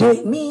 Do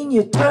it mean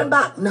you turn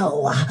back?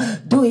 No.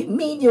 Do it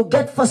mean you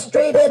get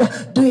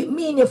frustrated? Do it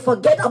mean you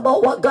forget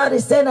about what God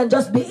is saying and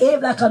just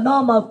behave like a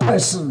normal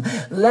person?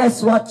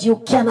 That's what you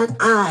cannot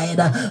hide.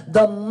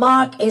 The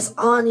mark is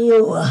on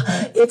you.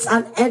 It's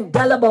an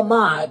indelible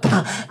mark,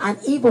 and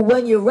even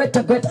when you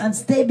retrograde and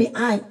stay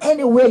behind,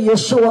 anywhere you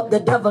show up, the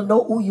devil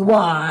know who you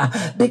are,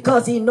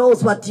 because he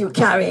knows what you're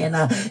carrying.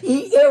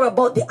 He hear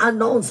about the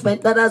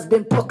announcement that has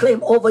been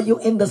proclaimed over you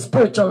in the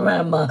spiritual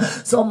realm.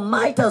 So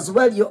might as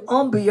well you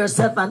humble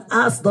yourself and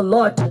ask the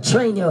Lord to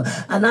train you,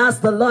 and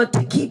ask the Lord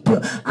to keep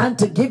you and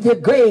to give you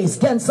grace.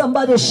 Can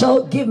somebody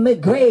shout, give me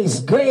grace,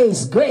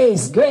 grace,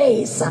 grace,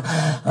 grace?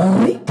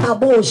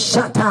 Rikabo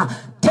shata.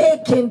 Take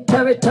Taking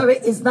territory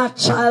is not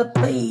child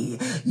play.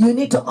 You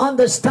need to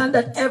understand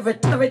that every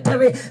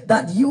territory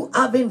that you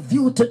have in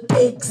view to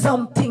take,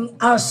 something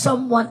or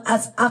someone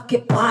has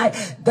occupied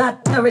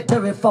that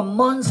territory for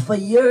months, for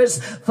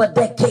years, for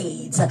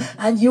decades.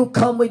 And you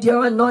come with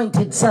your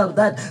anointed self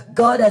that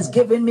God has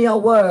given me a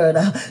word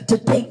to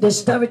take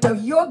this territory.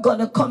 You're going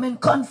to come and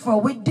confer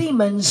with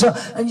demons,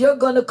 and you're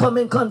going to come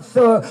and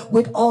confer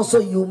with also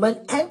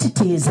human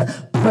entities.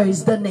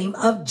 Praise the name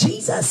of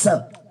Jesus.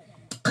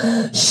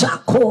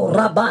 Shako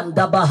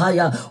Rabanda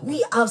Bahaya.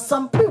 We have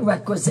some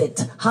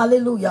prerequisite,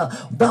 hallelujah,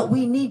 that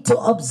we need to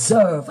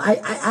observe.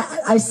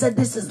 I said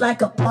this is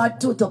like a part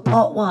 2 to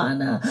part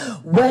 1.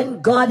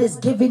 When God is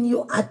giving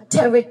you a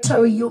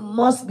territory, you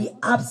must be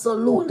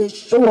absolutely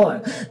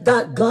sure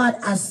that God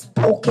has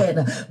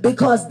spoken,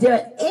 because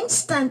they're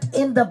instant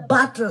in the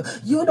battle.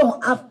 You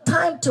don't have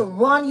time to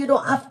run, you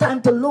don't have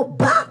time to look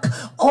back.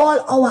 All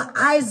our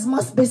eyes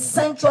must be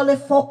centrally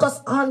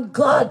focused on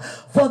God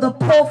for the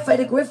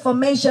prophetic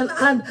reformation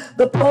and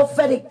the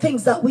prophetic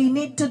things that we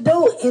need to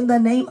do in the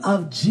name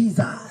of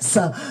Jesus.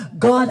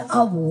 God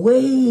have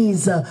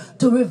ways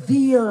to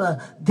reveal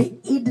the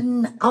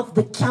hidden of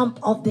the camp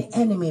of the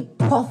enemy.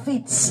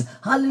 Prophets,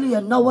 hallelujah,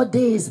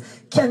 nowadays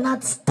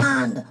cannot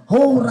stand,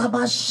 oh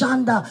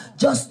Rabashanda,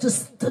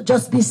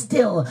 just be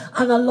still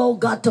and allow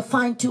God to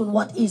fine-tune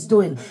what he's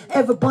doing.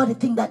 Everybody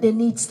think that they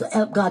needs to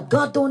help God.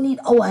 God don't need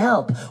our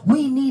help.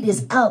 We need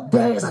his help.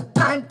 There is a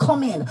time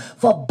coming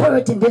for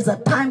birthing. There's a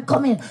time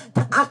coming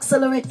to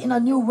accelerate in a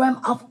new realm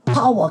of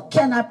power.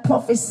 Can I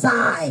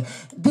prophesy?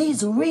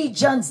 These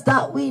regions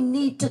that we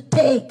need to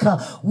take,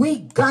 we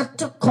got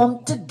to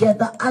come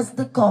together as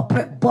the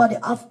corporate body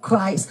of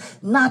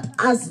Christ, not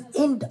as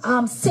in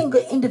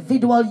single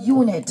individual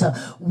unit.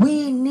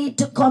 We need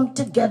to come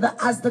together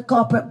as the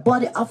corporate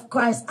body of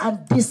Christ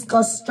and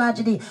discuss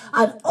strategy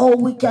and how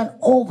we can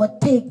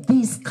overtake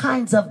these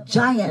kinds of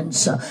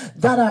giants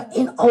that are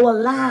in our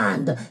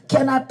land.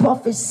 Can I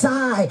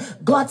prophesy?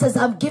 God says,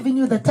 I'm giving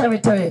you the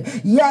territory.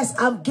 Yes,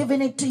 I'm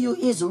giving it to you.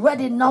 He's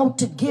ready now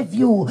to give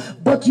you,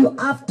 but you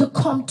have to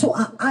come to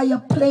a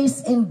higher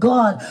place in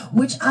God,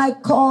 which I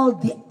call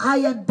the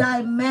higher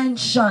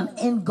dimension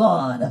in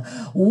God.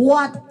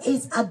 What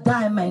is a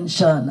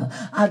dimension?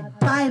 A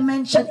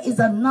dimension is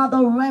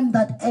another realm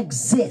that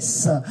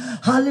exists.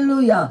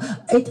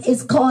 Hallelujah. It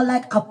is called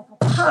like a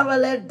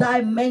parallel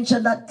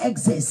dimension that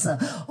exists,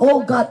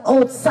 oh God,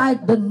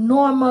 outside the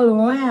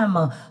normal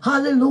realm.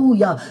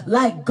 Hallelujah.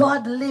 Like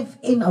God lives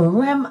in a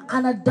realm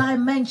and a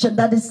dimension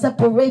that is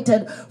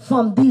separated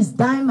from these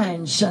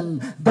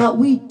dimensions that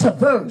we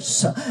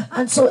traverse.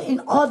 And so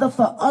in order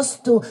for us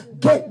to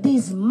get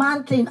this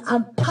mantling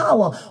and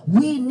power,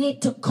 we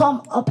need to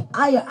come up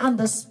higher, and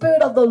the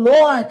Spirit of the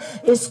Lord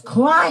is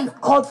crying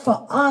out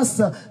for us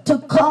to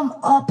come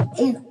up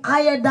in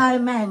higher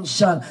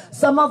dimension.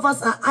 Some of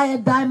us are higher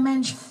dimension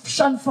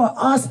for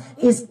us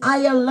is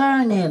higher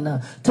learning,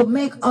 to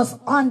make us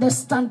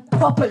understand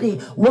properly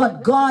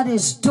what God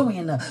is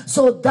doing,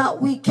 so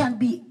that we can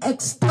be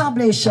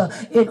established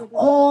in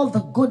all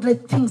the goodly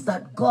things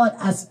that God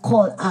has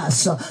called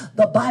us.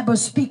 The Bible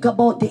speaks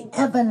about the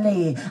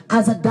heavenly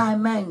as a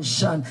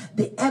dimension,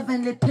 the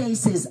heavenly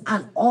places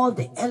and all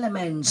the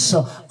elements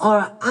are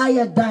a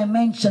higher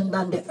dimension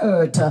than the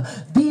earth.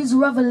 These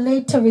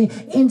revelatory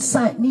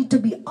insight need to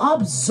be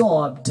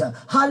absorbed,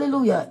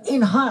 hallelujah,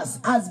 in us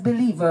as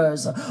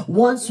believers.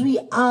 Once we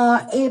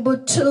are able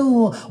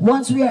to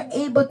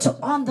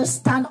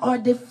understand or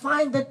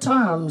define the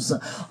terms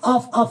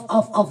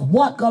of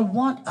what God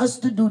wants us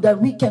to do, that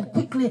we can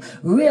quickly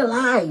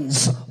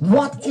realize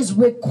what is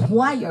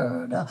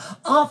required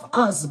of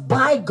us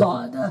by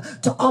God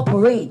to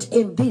operate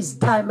in this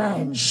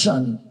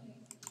dimension.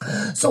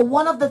 So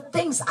one of the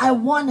things I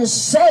want to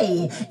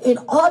say, in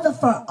order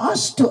for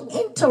us to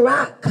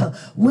interact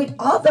with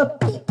other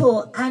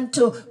people and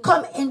to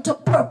come into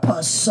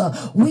purpose,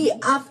 we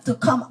have to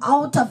come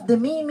out of the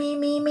me,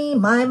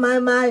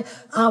 my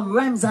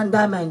realms and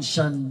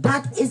dimension.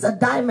 That is a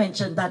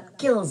dimension that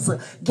kills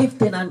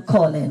gifting and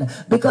calling,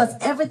 because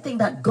everything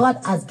that God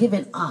has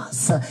given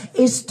us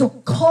is to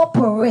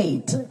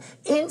cooperate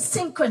in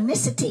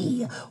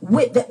synchronicity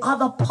with the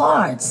other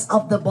parts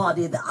of the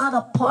body, the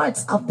other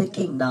parts of the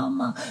kingdom.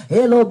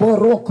 Hello,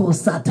 Boroko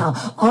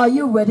Sata. Are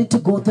you ready to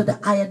go to the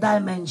higher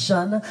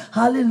dimension?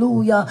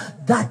 Hallelujah.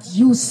 That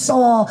you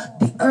saw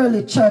the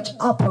early church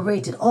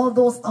operated. All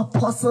those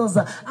apostles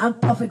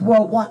and prophets were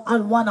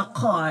on one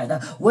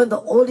accord. When the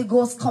Holy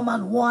Ghost come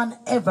on one,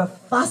 every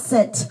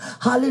facet,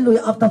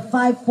 hallelujah, of the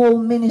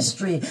fivefold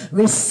ministry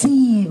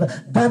receive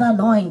that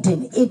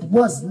anointing. It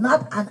was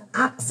not an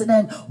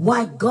accident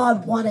why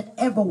God wanted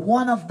every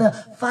one of the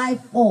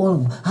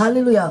fivefold,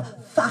 hallelujah,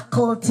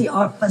 faculty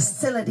or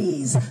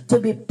facilities praise to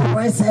be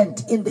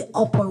present in the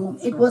upper room.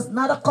 It was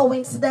not a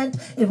coincidence.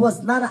 It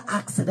was not an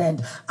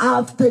accident.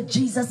 After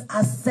Jesus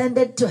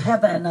ascended to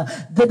heaven,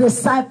 the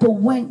disciple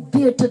went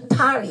there to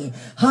tarry.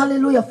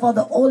 Hallelujah, for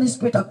the Holy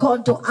Spirit,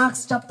 according to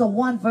Acts chapter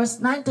 1 verse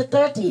 9 to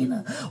 13.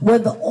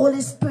 When the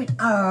Holy Spirit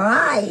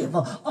arrived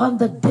on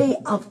the day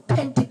of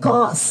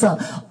Pentecost,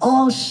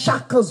 all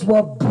shackles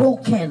were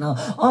broken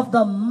of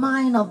the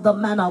mind of the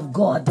man of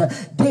God.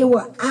 They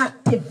were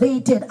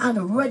activated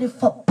and ready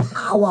for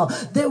power.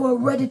 They were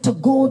ready to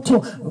go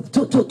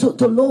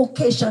to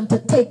location to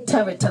take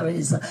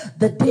territories.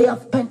 The day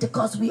of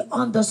Pentecost, we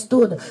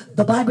understood.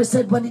 The Bible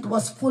said when it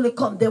was fully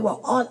come, they were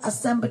all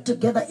assembled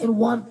together in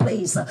one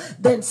place.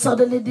 Then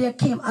suddenly there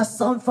came a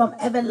sound from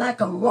heaven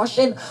like a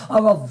rushing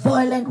or a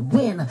violent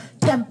wind,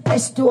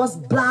 tempestuous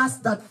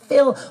blast that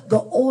filled the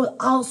whole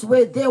house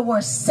where they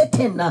were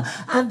sitting,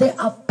 and they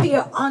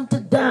appeared unto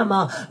them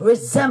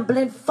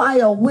resembling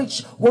fire,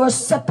 which were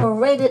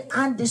separated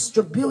and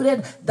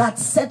distributed, that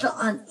settled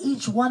on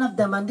each one of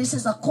them. And this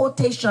is a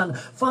quotation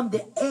from the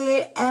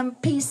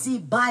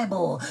AMPC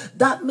Bible.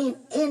 That means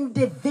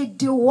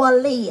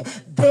individually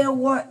they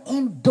were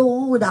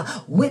endowed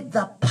with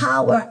the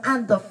power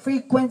and the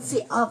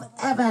frequency of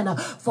heaven.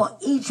 For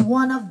each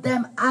one of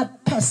them had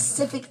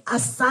specific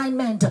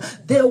assignment.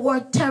 There were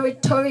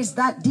territories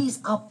that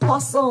these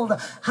apostles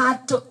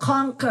had to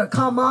conquer.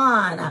 Come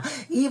on.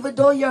 Even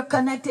though you're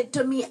connected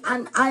to me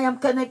and I am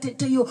connected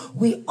to you,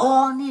 we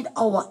all need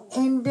our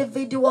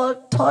individual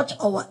touch,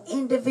 our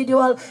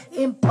individual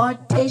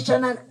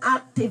impartation and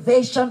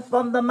activation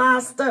from the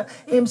Master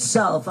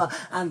himself.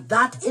 And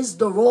that is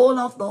the role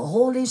of the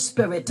Holy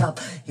Spirit. That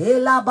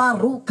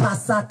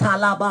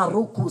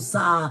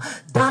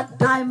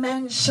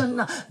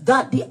dimension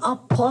that the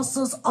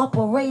apostles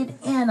operate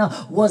in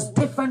was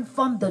different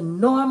from the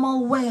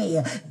normal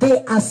way.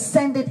 They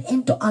ascended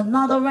into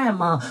another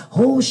realm, and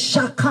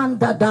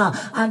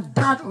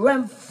that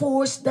realm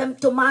forced them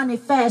to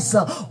manifest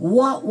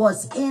what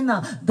was in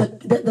the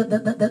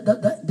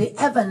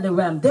heavenly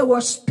realm. They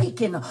were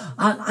speaking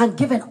and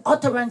giving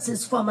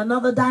utterances from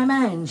another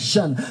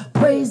dimension.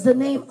 Praise the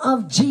name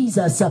of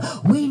Jesus.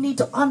 We need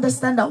to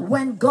understand that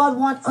when God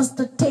wants us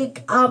to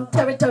take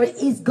territory,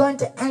 he's going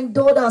to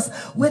endow us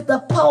with the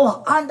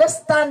power.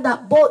 Understand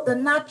that both the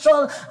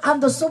natural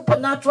and the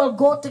supernatural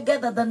go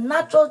together. The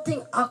natural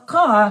thing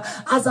occur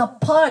as a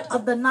part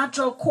of the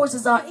natural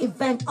courses or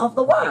event of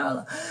the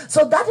world.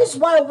 So that is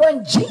why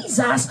when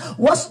Jesus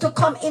was to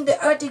come in the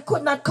earth, he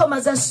could not come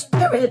as a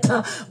spirit,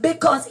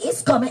 because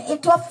he's coming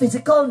into a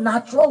physical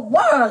natural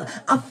world,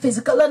 a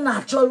physical and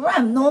natural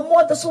realm, no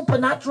more the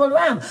supernatural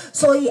realm.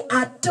 So he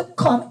had to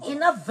come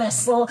in a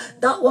vessel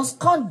that was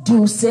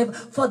conducive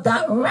for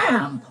that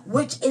realm,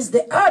 which is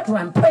the earth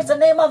realm. Praise the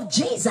name of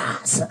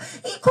Jesus.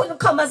 He couldn't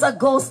come as a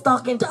ghost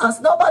talking to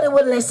us. Nobody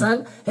would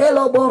listen.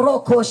 Hello,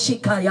 Boroko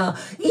Shikaya.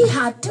 He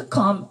had to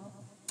come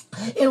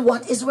in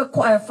what is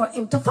required for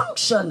him to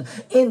function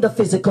in the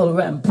physical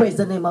realm. Praise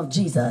the name of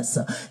Jesus.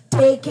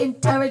 Taking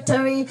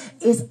territory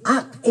is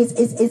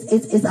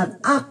an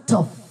act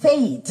of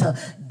faith,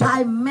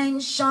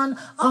 dimension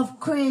of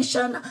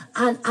creation,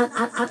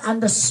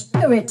 and the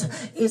spirit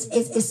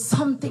is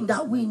something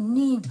that we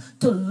need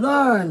to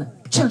learn.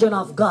 Children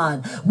of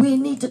God, we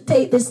need to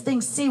take this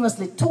thing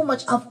seriously. Too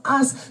much of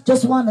us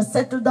just want to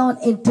settle down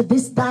into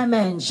this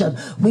dimension.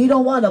 We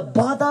don't want to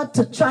bother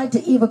to try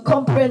to even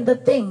comprehend the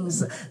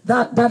things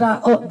that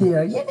are up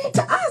there. You need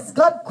to ask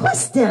God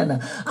question,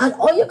 and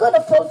are you going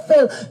to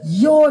fulfill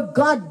your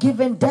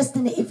God-given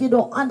destiny if you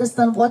don't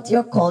understand what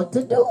you're called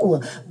to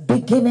do?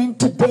 Beginning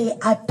today,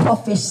 I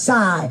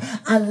prophesy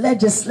and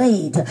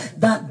legislate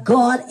that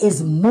God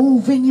is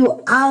moving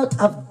you out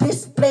of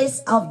this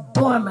place of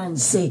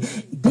dormancy.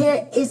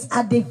 There is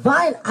a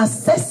divine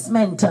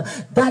assessment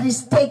that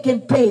is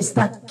taking place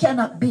that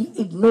cannot be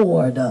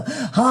ignored. There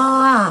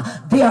are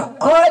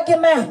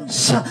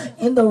arguments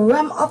in the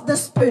realm of the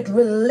spirit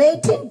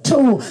relating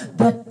to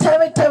the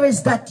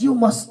territories that you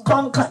must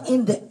conquer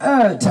in the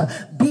earth,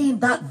 being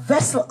that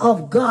vessel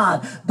of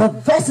God, the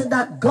vessel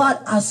that God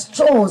has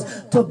chose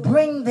to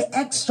bring the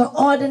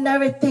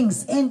extraordinary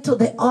things into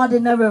the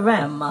ordinary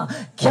realm.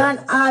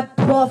 Can I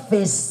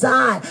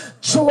prophesy?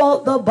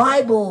 Throughout the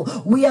Bible,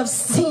 we have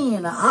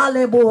seen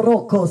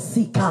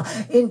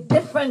in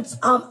different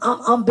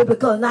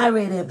biblical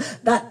narrative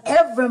that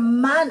every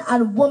man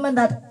and woman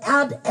that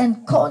had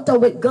encounter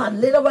with God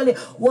literally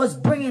was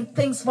bringing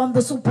things from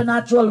the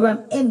supernatural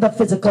realm in the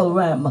physical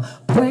realm.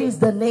 Praise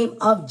the name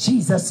of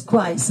Jesus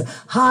Christ.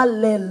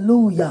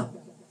 Hallelujah.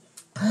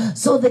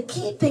 So the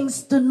key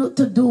things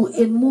to do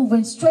in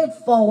moving straight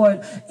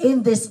forward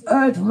in this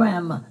earth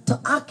realm to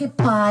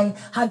occupy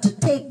and to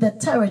take the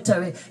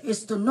territory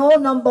is to know,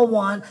 number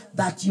one,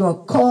 that you're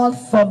called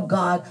from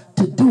God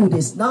to do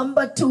this.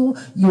 Number two,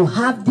 you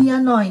have the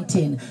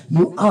anointing.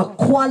 You are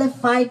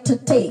qualified to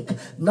take.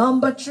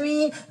 Number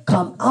three,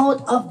 come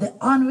out of the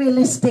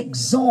unrealistic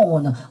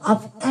zone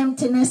of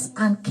emptiness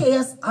and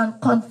chaos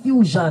and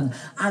confusion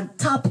and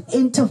tap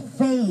into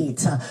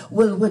faith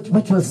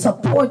which will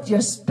support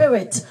your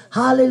spirit Spirit,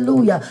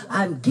 hallelujah,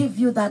 and give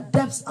you that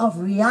depths of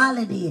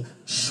reality,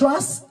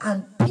 trust,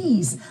 and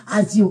peace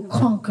as you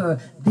conquer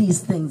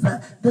these things.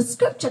 The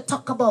scripture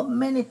talk about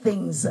many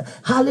things,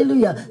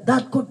 hallelujah,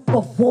 that could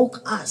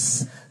provoke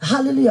us.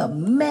 Hallelujah.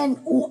 Men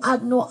who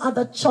had no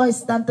other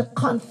choice than to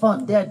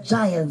confront their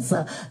giants,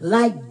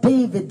 like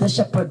David, the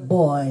shepherd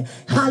boy.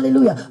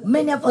 Hallelujah.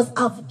 Many of us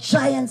have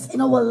giants in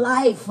our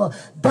life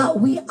that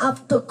we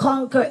have to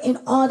conquer in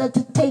order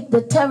to take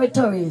the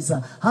territories.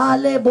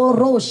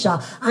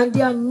 Haleborosha. And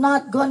they are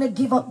not going to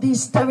give up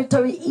these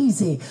territory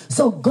easy.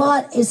 So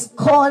God is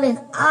calling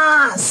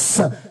us,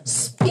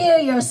 spare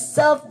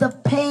yourself the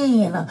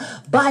pain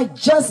by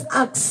just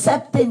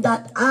accepting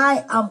that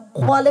I am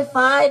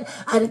qualified,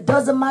 and it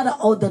doesn't matter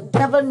how the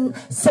devil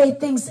say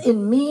things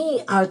in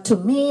me or to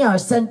me, or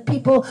send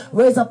people,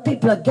 raise up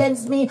people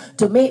against me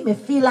to make me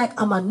feel like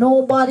I'm a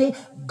nobody.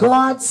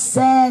 God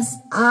says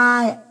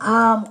I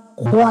am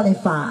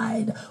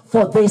qualified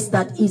for this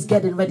that he's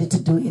getting ready to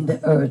do in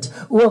the earth.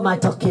 Who am I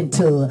talking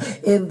to?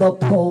 In the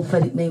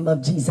prophetic name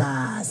of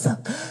Jesus.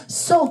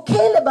 So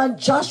Caleb and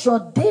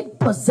Joshua did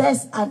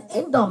possess an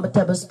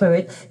indomitable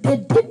spirit. They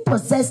did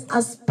possess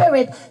a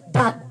spirit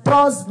that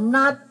does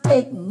not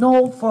take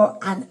no for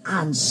an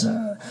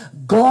answer.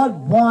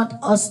 God wants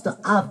us to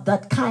have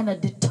that kind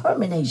of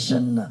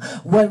determination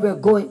when we're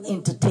going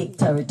in to take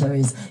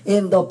territories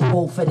in the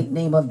prophetic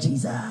name of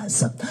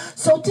Jesus.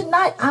 So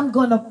tonight I'm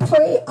going to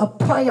pray a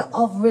prayer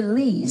of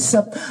release.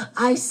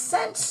 I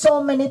sense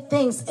so many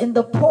things in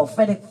the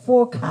prophetic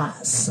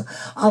forecast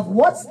of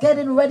what's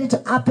getting ready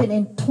to happen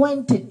in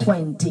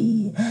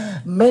 2020.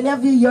 Many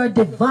of you, your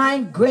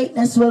divine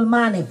greatness will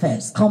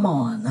manifest. Come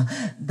on.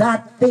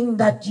 That thing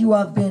that you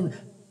have been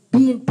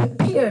being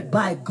prepared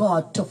by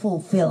God to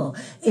fulfill,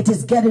 it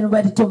is getting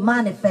ready to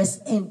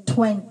manifest in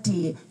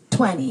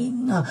 2020.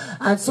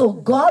 And so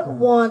God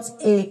wants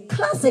a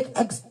classic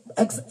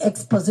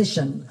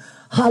exposition,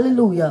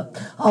 hallelujah,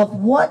 of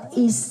what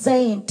he's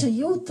saying to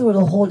you through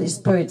the Holy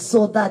Spirit,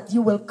 so that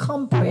you will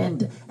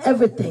comprehend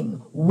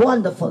everything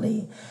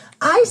wonderfully.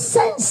 I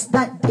sense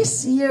that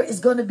this year is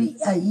going to be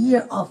a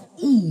year of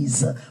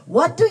ease.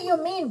 What do you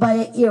mean by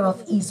a year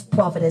of ease,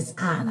 Prophetess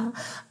Anna?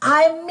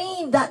 I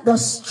mean that the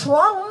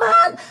strong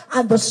man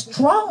and the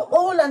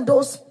stronghold and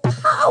those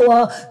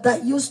power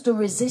that used to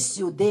resist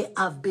you, they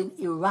have been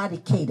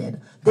eradicated.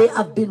 They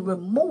have been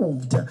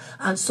removed.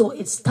 And so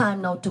it's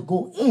time now to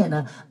go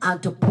in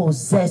and to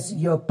possess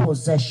your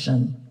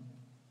possession.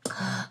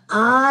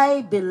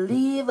 I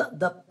believe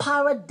the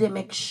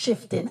paradigmic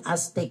shifting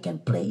has taken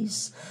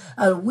place,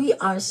 and we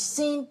are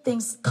seeing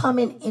things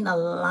coming in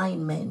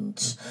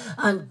alignment,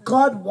 and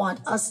God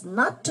wants us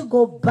not to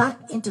go back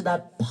into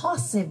that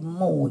passive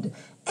mode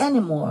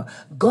anymore.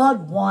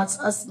 God wants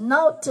us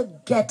now to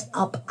get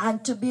up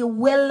and to be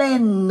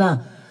willing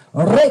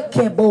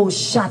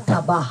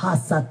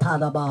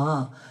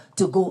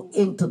to go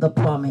into the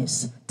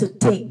promise, to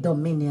take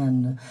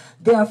dominion.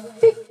 There are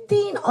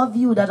 15 of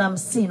you that I'm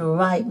seeing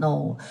right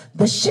now.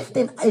 The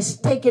shifting is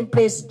taking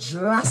place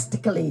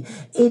drastically.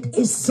 It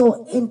is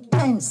so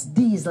intense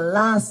these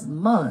last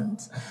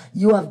months.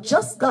 You have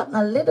just gotten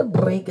a little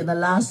break in the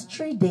last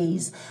 3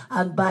 days,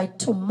 and by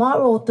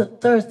tomorrow to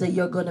Thursday,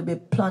 you're going to be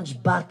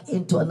plunged back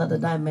into another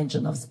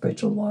dimension of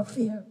spiritual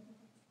warfare.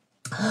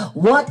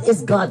 What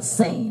is God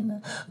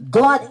saying?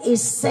 God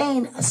is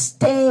saying,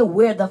 stay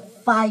where the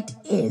fight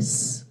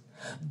is.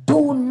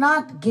 Do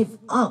not give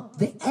up.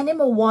 The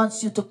enemy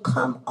wants you to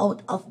come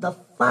out of the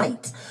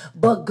fight,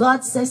 but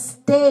God says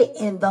stay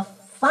in the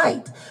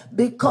fight,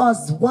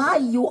 because why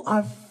you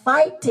are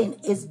fighting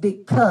is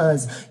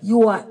because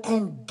you are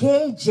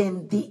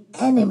engaging the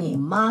enemy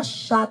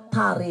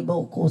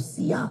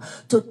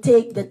to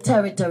take the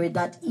territory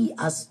that he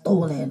has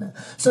stolen.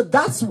 So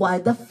that's why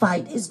the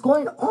fight is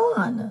going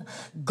on.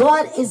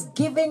 God is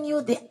giving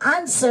you the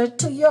answer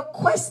to your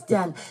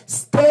question.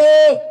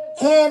 Stay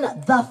in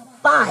the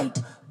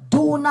fight.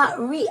 Do not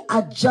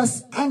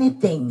readjust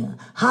anything.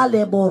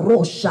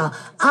 Haleborosha.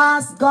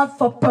 Ask God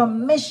for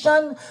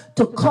permission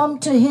to come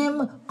to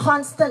him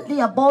constantly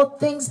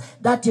about things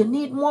that you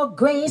need more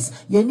grace,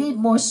 you need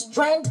more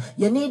strength,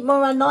 you need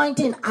more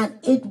anointing, and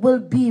it will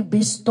be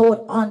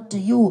bestowed unto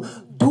you.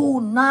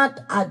 Do not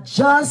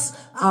adjust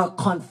or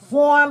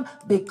conform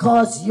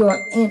because you're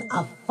in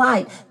a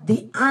fight.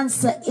 The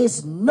answer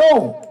is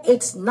no.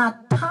 It's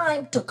not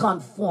time to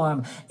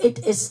conform.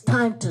 It is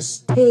time to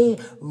stay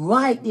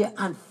right there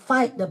and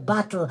fight the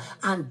battle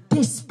and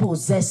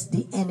dispossess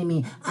the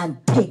enemy and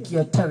take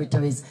your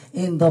territories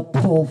in the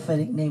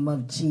prophetic name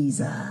of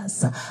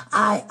Jesus.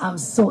 I am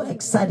so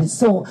excited.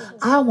 So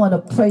I want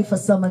to pray for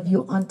some of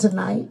you on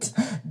tonight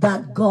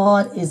that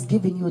God is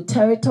giving you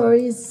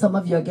territories. Some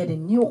of you are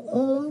getting new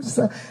homes,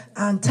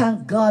 and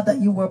thank God that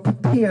you were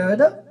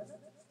prepared.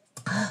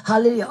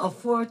 hallelujah,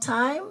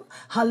 aforetime,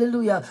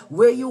 hallelujah,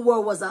 where you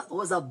were was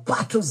a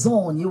battle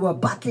zone. You were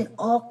battling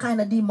all kind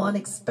of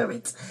demonic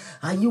spirits,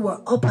 and you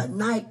were up at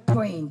night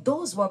praying.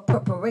 Those were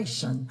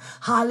preparation,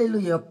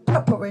 hallelujah,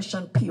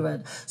 preparation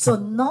period. So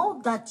now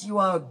that you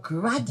are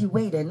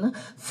graduating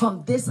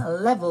from this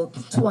level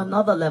to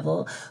another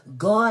level,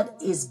 God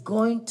is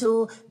going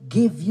to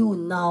give you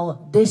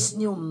now this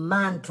new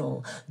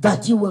mantle,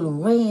 that you will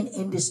reign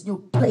in this new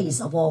place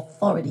of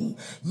authority.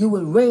 You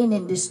will reign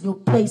in this new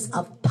place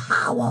of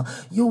power.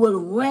 You will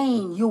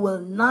reign. You will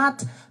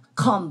not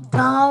come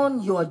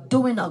down. You're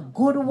doing a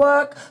good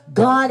work.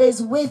 God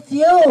is with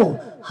you.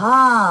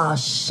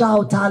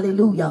 Shout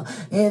hallelujah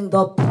in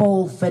the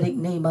prophetic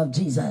name of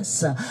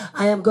Jesus.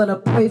 I am going to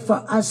pray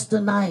for us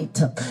tonight.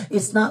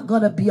 It's not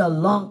going to be a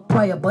long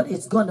prayer, but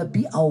it's going to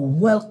be a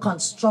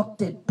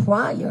well-constructed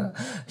prayer.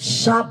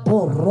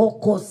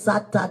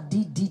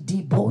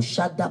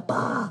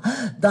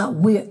 That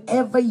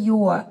wherever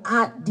you are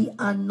at, the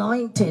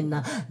anointing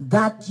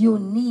that you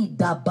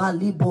need,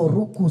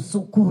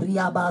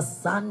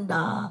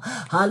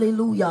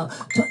 hallelujah,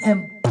 to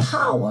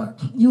empower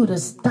you to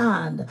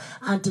stand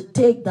and to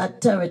take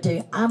that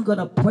territory. I'm going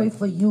to pray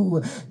for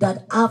you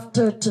that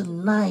after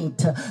tonight,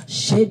 the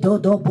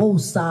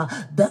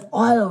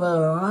oil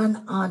will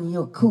run on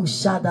you.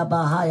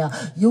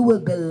 You will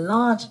be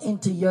launched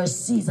into your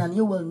season.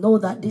 You will know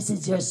that this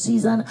is your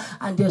season,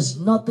 and there's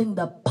nothing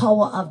the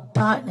power of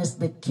darkness,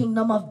 the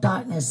kingdom of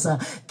darkness,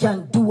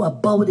 can do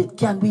about it.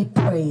 Can we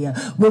pray?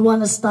 We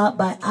want to start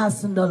by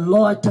asking the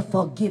Lord to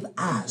forgive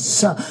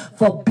us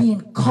for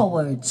being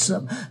cowards,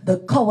 the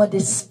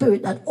cowardice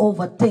spirit that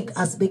overtake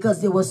us,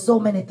 because there were so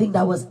many things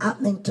that was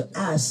happening to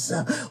us.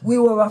 We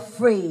were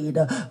afraid.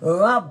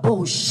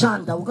 Rabo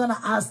Shanda. We're going to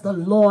ask the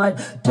Lord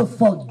to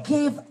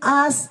forgive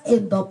us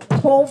in the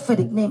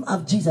prophetic name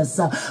of Jesus.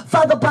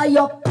 Father, by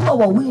your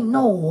power, we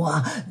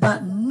know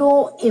that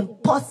no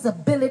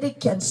impossibility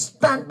can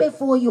stand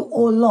before you,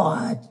 O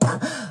Lord.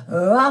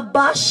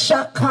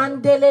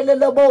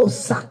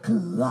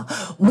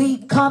 We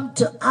come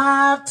to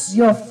ask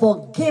your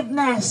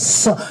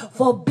forgiveness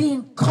for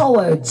being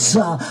cowards.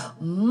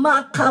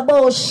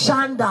 Makabo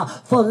Shanda,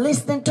 for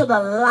listening to the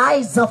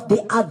lies of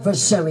the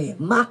adversary.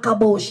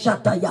 Makabo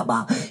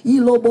Shatayaba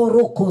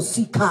Iloboroko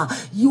Sika.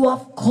 You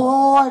have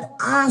called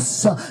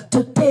us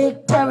to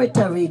take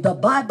territory. The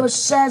Bible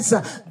says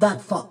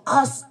that for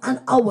us and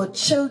our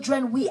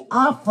children, we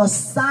are for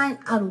sign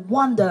and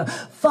wonder.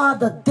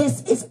 Father,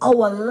 this is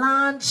our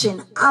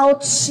launching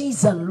out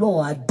season,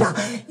 Lord.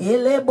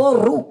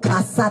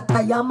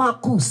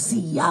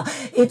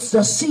 It's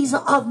the season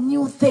of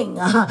new thing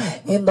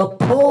in the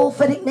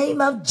prophetic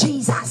name of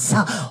Jesus.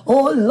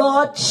 Oh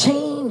Lord,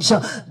 change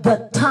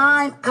the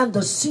time and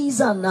the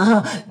season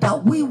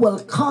that we will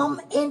come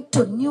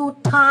into new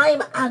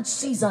time and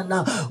season.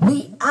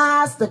 We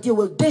ask that you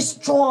will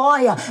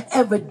destroy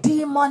every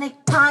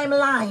demonic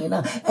timeline,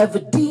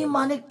 every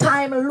demonic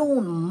time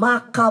loon.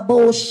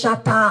 Makabo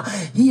Shata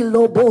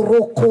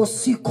Iloboroko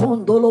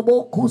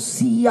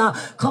Sikondolobokusia.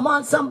 Come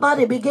on,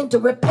 somebody begin to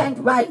repent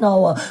right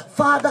now.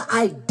 Father,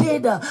 I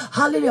did,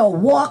 hallelujah,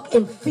 walk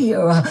in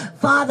fear.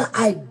 Father,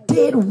 I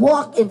did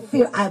walk in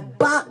fear. I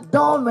backed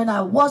down when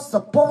I was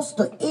supposed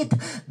to hit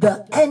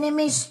the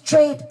enemy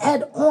straight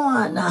head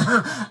on.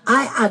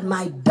 I had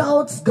my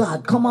doubts,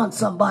 God. Come on,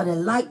 somebody.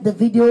 Like the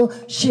video,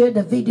 share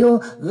the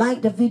video,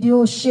 like the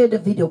video, share the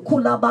video.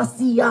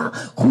 Kulabasia,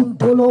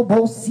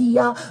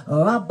 Kundolobosia,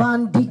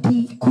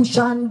 Rabandidi,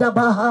 Kushanda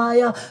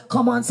Bahaya.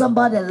 Come on,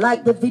 somebody.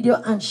 Like the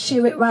video and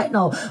share it right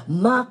now.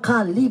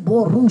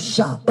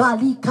 Makaliborusha,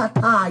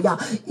 Balikataya,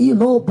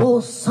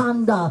 Ilobo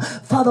Sanda.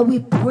 Father, we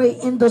pray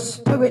in the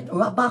spirit,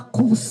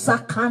 Rabaku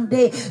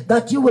Sakande,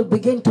 that you will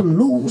begin to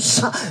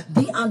lose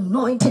the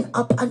anointing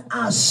upon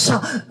us.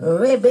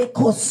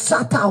 Rebeko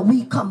Sata,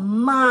 we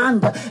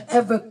command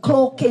every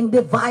cloaking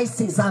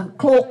devices and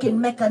cloaking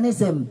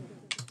mechanism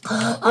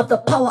of the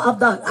power of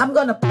that. I'm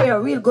going to pray a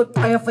real good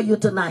prayer for you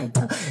tonight.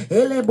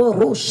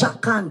 Eleboro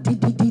shakan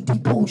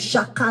dididibo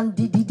shakan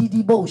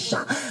dididibo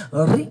sha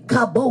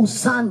rikabo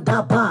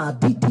sandaba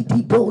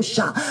dididibo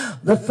sha.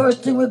 The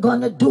first thing we're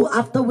going to do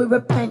after we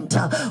repent,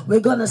 we're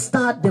going to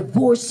start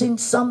divorcing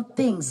some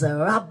things.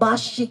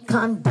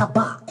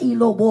 Rabashikandaba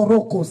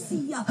iloboroko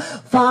siya.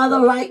 Father,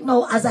 right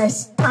now as I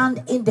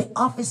stand in the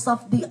office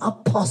of the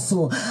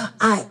apostle,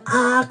 I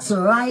ask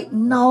right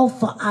now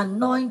for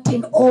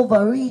anointing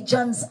over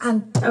regions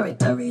and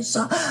territories.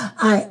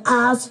 I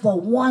ask for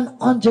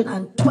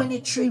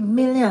 123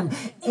 million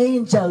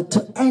angels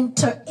to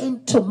enter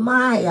into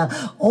my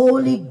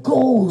Holy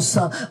Ghost,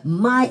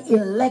 my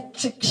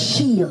electric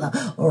shield.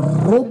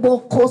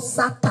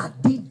 Robokosata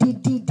di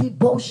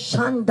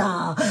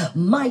Boshanda.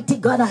 Mighty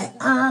God, I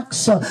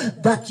ask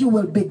that you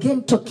will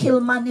begin to kill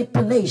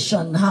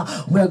manipulation.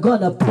 We're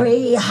going to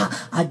pray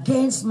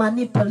against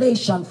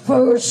manipulation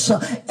first.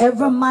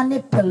 Every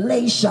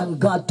manipulation,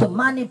 God, to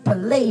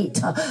manipulate,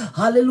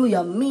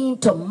 hallelujah, mean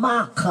to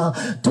mark,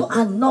 to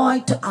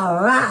anoint, to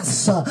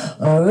harass,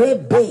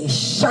 rebe,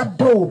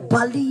 shadow,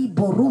 bali,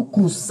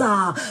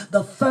 borukusa.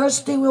 The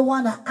first thing we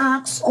want to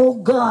ask, oh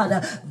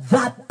God,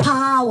 that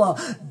power,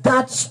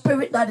 that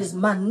spirit that is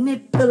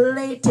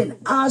manipulating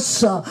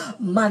us,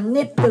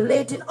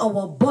 manipulating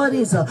our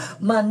bodies,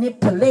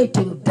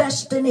 manipulating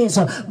destinies,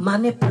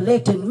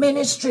 manipulating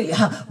ministry,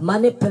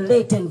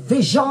 manipulating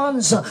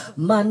visions,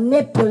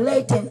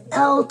 manipulating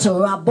El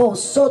Rabo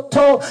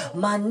Soto,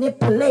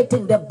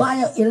 manipulating the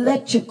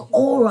bioelectric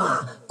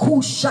aura,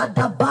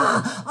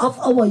 Kushadaba, of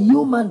our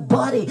human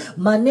body,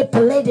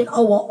 manipulating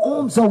our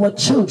homes, our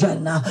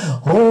children.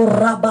 Oh,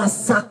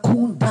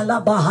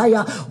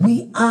 Rabasakundalabahaya.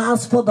 We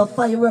ask for the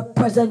fire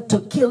present to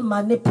kill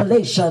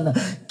manipulation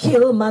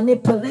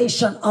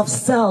of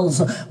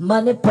cells,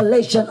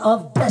 manipulation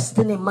of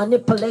destiny,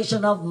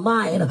 manipulation of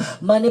mind,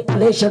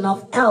 manipulation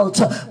of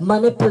health,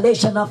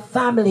 manipulation of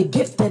family,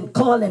 gifting,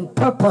 calling,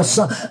 purpose,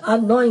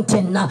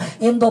 anointing.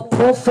 In the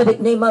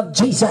prophetic name of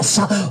Jesus,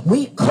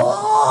 we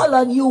call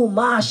on you,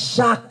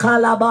 Masha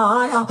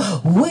Kalabahaya.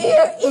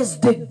 Where is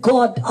the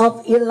God of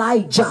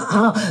Elijah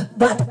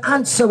that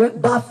answered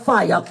by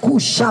fire?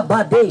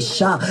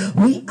 Kushabadesha.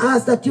 We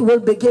ask that you will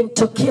begin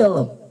to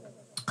kill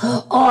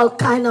all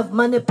kind of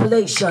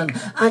manipulation.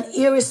 And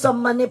here is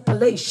some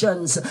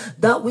manipulations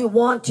that we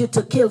want you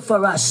to kill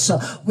for us.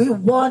 We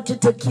want you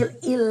to kill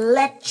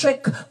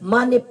electric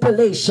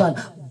manipulation,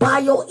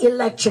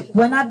 bioelectric.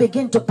 When I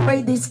begin to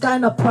pray these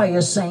kind of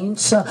prayer,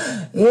 saints,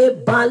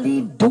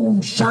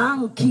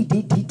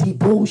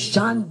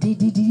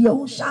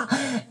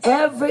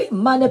 every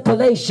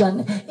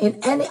manipulation in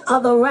any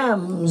other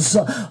realms,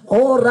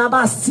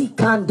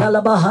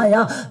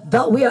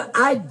 that we are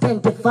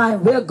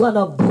identifying, we're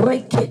gonna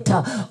break it.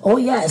 Oh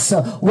yes,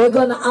 we're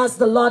gonna ask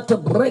the Lord to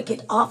break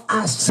it off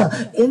us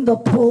in the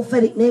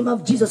prophetic name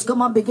of Jesus.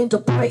 Come on, begin to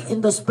pray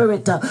in the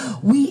spirit.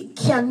 We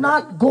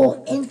cannot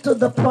go into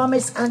the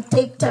promise and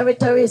take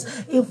territories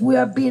if we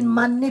are being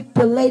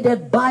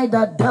manipulated by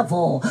the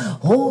devil.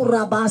 Oh,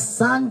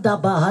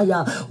 Rabasanda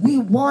Bahaya. We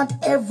want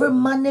every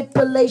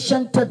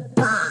manipulation to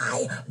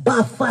die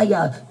by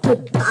fire, to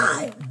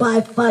die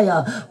by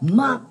fire.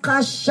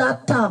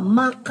 Makashata,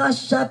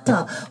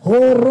 Makashata,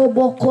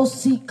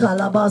 Horobokosi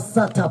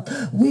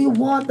Kalabasata. We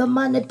want the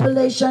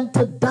manipulation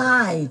to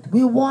die.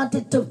 We want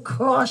it to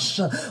crush.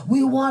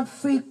 We want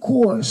free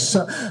course.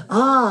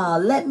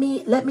 Let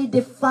me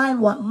define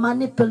what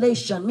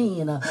manipulation means.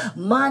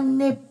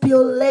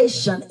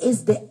 Manipulation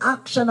is the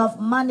action of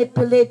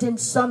manipulating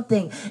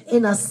something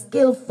in a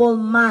skillful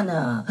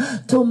manner.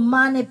 To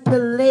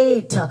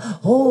manipulate,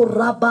 oh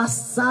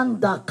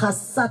Rabasanda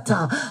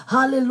Kasata,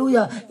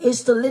 hallelujah,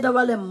 is to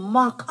literally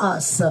mock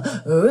us.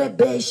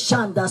 Rebe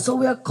Shanda. So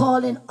we are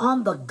calling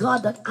on the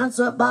God that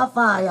answered by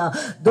fire.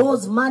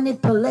 Those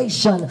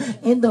manipulation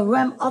in the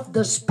realm of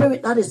the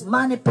spirit that is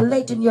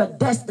manipulating your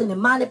destiny,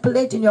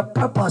 manipulating your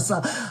purpose,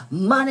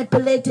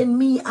 manipulating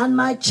me and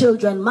my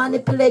children,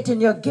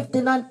 manipulating your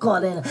gifting and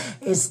calling.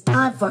 It's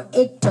time for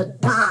it to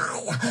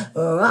die.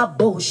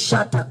 Rabo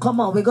Shata. Come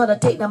on, we got to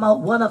take them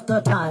out one after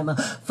a time.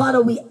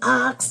 Father, we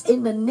ask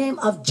in the name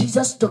of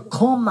Jesus to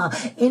come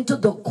into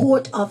the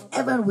court of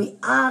heaven. We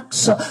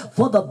ask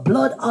for the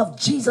blood of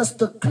Jesus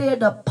to clear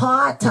the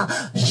path.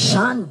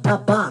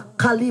 Shandaba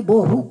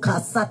Kaliboruka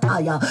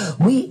Sataya.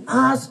 We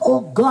ask,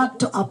 oh God,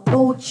 to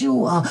approach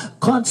you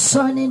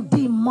concerning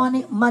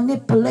demonic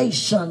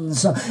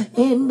manipulations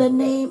in the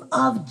name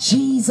of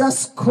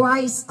Jesus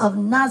Christ of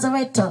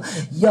Nazareth,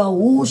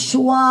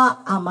 Yahushua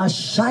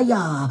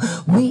Amashaya.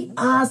 We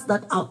ask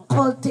that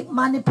occultic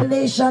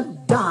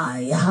manipulation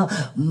die.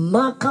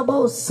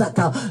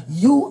 Makabosata.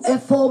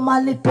 UFO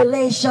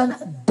manipulation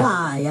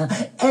die.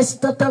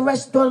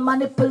 Extraterrestrial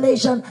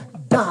manipulation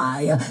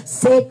die.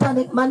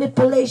 Satanic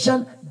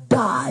manipulation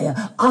die.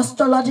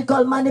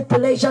 Astrological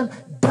manipulation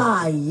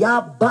die.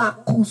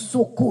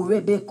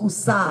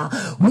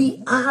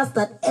 We ask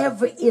that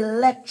every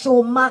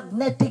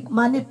electromagnetic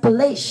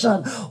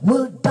manipulation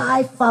will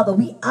die, Father.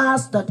 We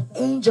ask that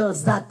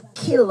angels that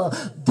kill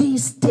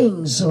these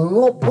things,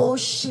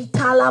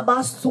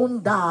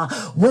 Roboshitalabasunda,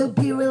 will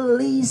be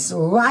released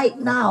right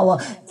now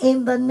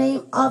in the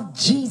name of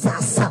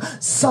Jesus.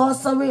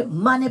 Sorcery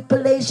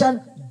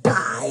manipulation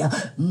die.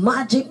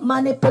 Magic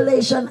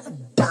manipulation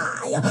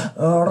die.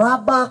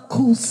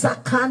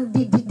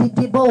 Rabakusakandi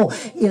didibo.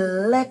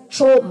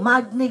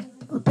 Electromagnetic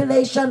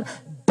manipulation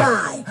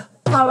die.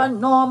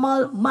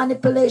 Paranormal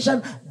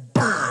manipulation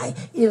die.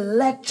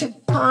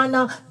 Electric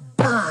partner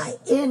die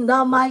in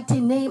the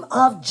mighty name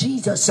of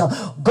Jesus.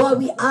 God,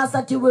 we ask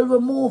that you will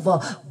remove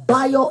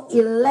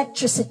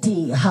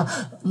bioelectricity,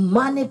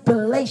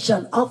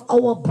 manipulation of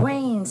our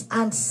brains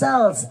and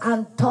cells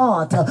and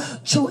thought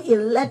through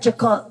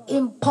electrical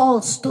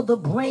impulse to the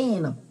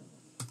brain.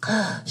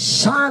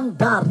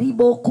 Shanda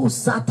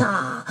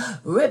ribokusata,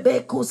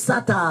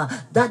 rebekusata,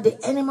 that the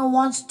enemy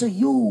wants to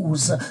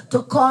use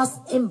to cause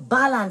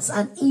imbalance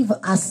and even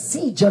a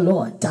siege,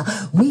 Lord.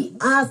 We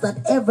ask that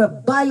every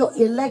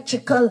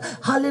bioelectrical,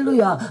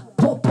 hallelujah,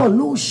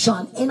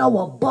 pollution in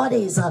our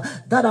bodies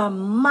that are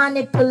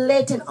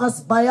manipulating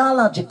us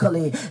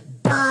biologically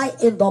die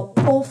in the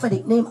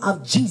prophetic name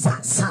of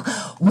Jesus.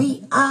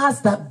 We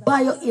ask that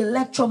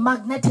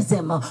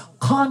bioelectromagnetism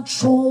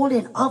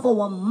controlling of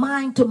our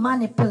mind to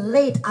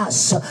manipulate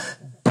us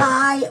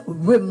die,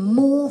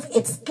 remove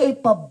its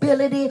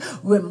capability,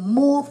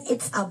 remove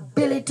its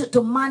ability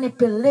to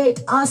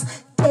manipulate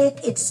us,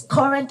 take its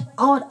current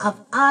out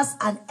of us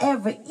and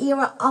every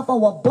area of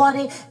our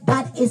body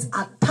that is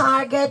a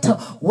target,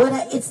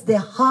 whether it's the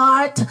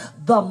heart,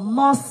 the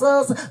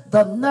muscles,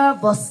 the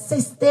nervous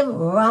system,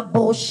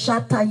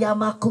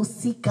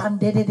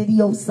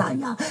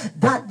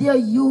 that they're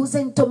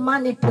using to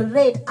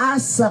manipulate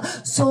us.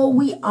 So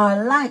we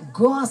are like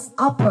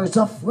grasshoppers,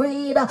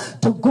 afraid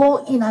to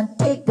go in and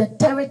take the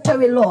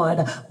territory,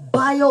 Lord.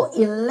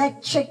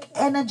 Bioelectric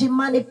energy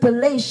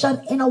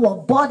manipulation in our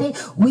body,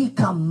 we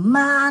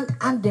command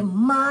and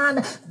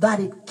demand that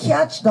it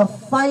catch the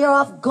fire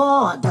of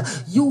God.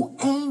 You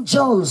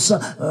angels,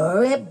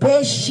 that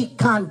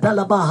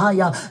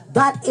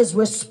is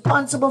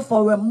responsible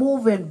for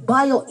removing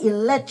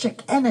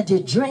bioelectric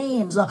energy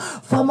drains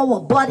from our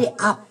body,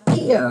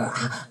 appear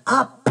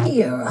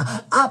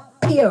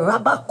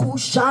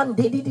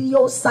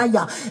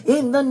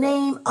in the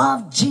name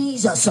of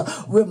Jesus.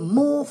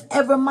 Remove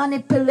every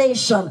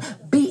manipulation,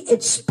 be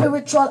it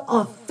spiritual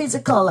or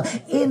physical,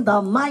 in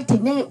the mighty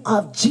name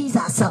of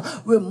Jesus.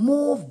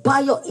 Remove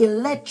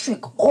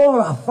bioelectric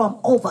aura from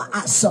over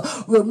us.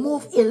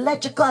 Remove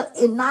electrical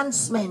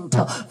enhancement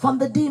from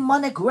the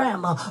demonic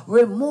realm.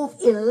 Remove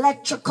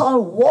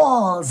electrical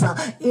walls,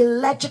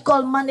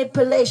 electrical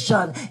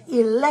manipulation,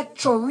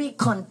 electro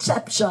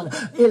reconception,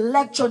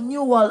 electro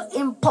neural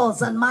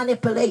impulse and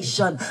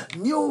manipulation,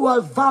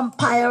 neural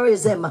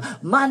vampirism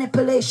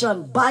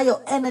manipulation,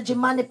 bioenergy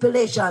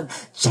manipulation,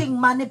 Qing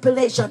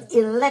manipulation,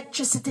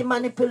 electricity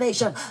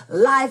manipulation,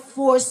 life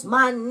force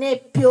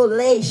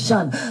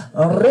manipulation.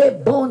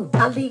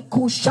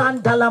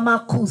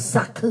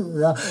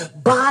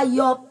 By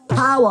your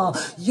power,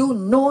 you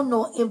know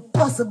no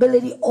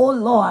impossibility, oh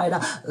Lord.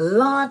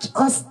 Launch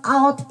us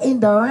out in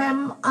the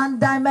realm and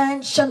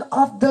dimension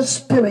of the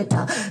Spirit.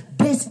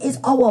 This is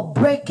our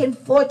breaking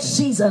forth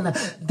season.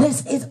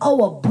 This is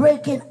our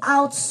breaking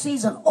out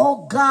season.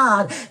 Oh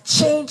God,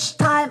 change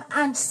time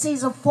and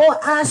season for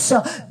us.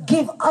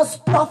 Give us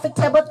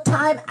profitable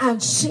time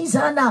and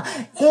season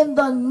in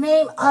the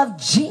name of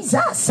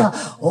Jesus.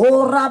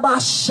 Oh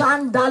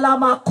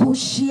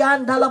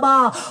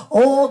Rabashandalamakushiandalaba.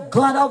 Oh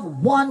God of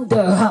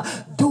wonder,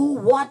 do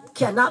what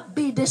cannot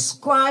be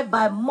described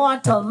by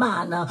mortal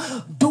man.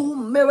 Do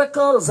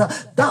miracles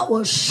that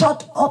will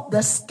shut up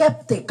the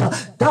skeptic,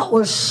 that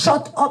will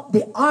shut up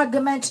the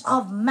arguments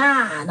of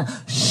man.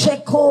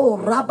 Sheko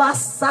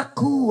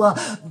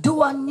Rabasaku,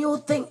 do a new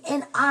thing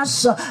in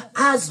us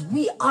as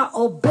we are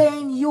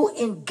obeying you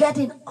in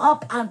getting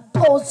up and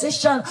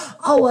position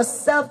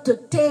ourselves to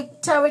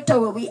take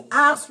territory. We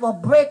ask for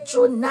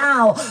breakthrough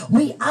now.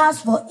 We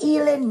ask for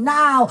healing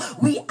now.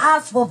 We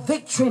ask for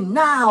victory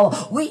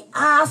now. We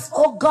ask,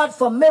 oh God,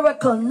 for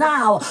miracle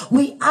now.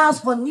 We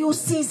ask for new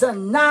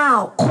season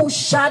now.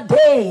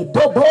 Kushade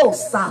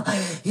Dobosa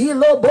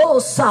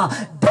Ilobosa.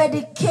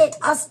 Dedicate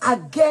us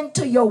again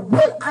to your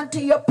will and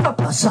to your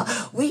purpose.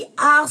 We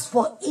ask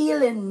for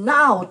healing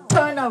now,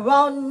 turn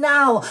around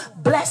now,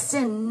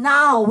 blessing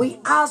now. We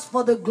ask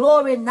for the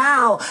glory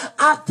now.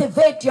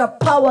 Activate your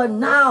power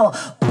now.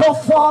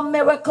 Perform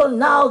miracle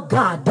now,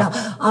 God.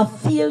 I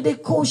feel the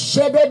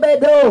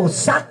kushedebedo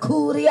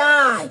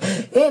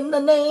sakuriai in the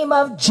name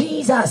of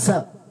Jesus.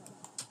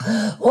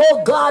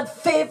 Oh God,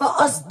 favor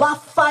us by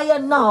fire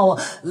now.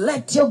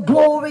 Let your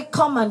glory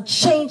come and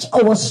change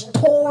our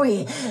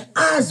story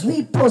as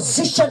we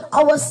position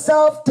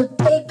ourselves to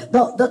take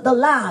the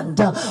land.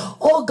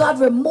 Oh God,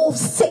 remove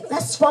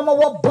sickness from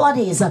our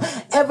bodies.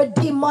 Every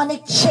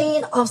demonic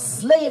chain of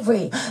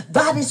slavery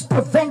that is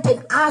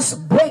preventing us,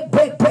 break.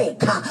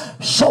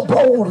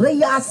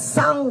 Shoboria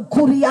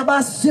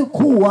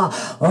sankuriabasukua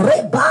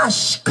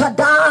rebash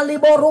kadali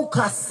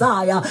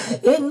borukasaya.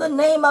 In the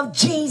name of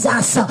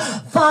Jesus,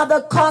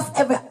 Father, cause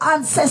every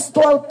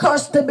ancestral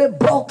curse to be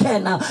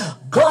broken.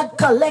 God,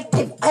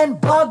 collective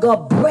embargo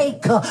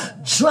break,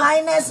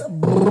 dryness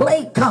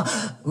break,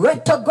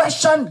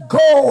 retrogression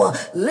go,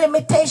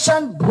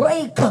 limitation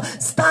break,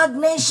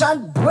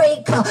 stagnation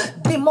break,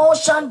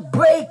 demotion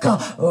break,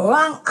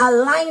 wrong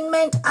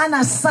alignment and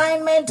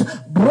assignment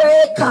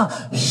break.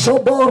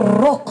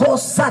 Shoboroko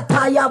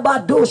sataya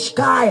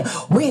badushkai.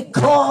 We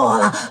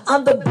call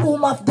on the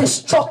boom of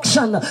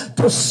destruction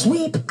to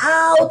sweep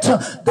out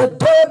the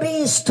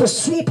derbies, to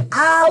sweep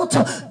out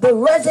the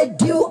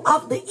residue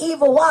of the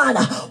evil one.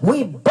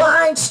 We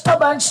bind blind,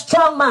 stubborn,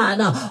 strong man,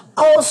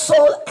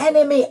 household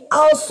enemy,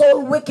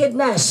 household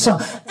wickedness,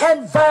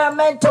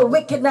 environmental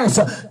wickedness,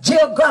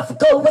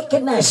 geographical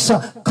wickedness,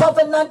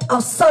 covenant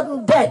of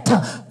sudden death,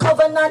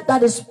 covenant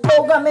that is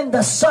programming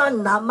the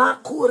sun,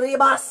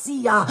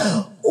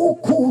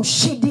 Uku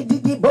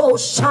shididibo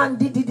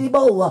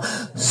shandidibo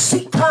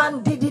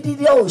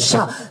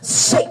sikandididosha,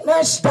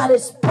 sickness that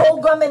is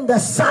programming the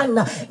sun,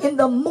 in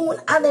the moon,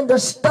 and in the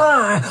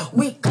star.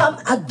 We come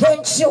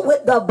against you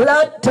with the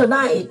blood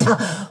tonight.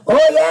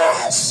 Oh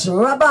yes,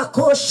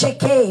 Rabako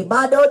sheke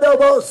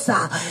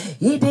badodobosa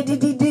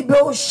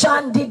idididibo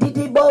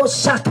shandidibo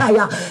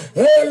shakaya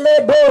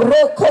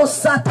eleboroko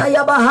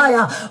sataya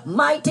bahaya.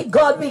 Mighty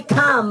God, we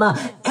come.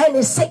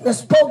 Any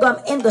sickness program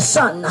in the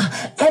sun,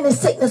 any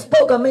sickness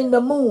program in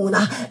the moon,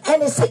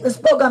 any sickness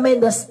program in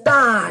the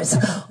stars.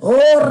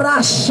 Oh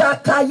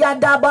Rashaka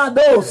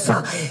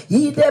Yadabadosa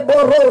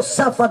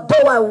Ideborosa. For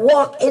though I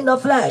walk in the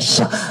flesh,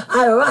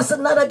 I wrestle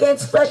not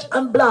against flesh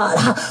and blood.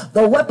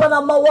 The weapon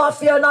of my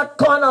warfare not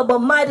carnal, but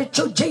mighty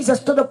through Jesus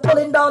to the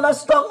pulling down of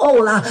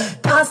stronghold,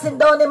 casting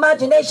down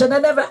imagination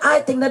and every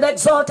high thing that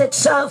exalts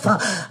itself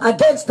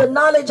against the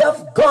knowledge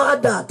of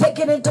God,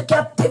 taking into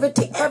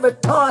captivity every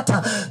thought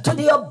to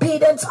the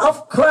obedience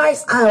of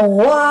Christ. I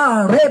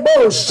war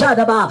Rebo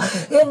Shadaba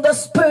in the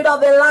spirit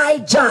of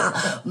Elijah.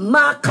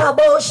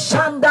 Makabo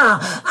Shanda.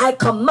 I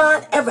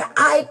command every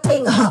high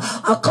thing,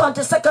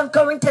 according to 2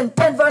 Corinthians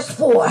 10 verse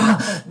 4,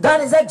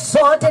 that is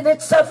exalting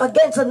itself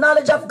against the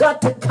knowledge of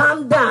God to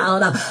come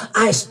down.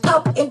 I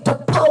stop into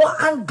power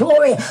and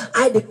glory.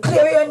 I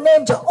declare your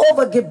name,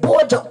 Jehovah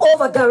Gibor,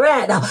 Jehovah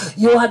Gared.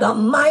 You are the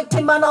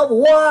mighty man of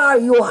war.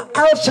 You are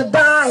El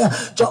Shaddai,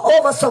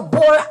 Jehovah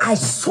Sabor. I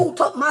suit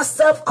up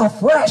myself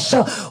afresh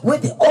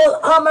with the whole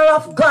armor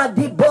of God.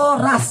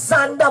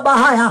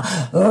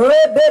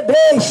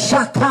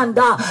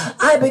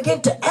 I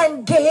begin to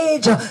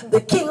engage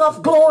the King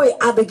of Glory.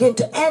 I begin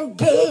to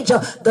engage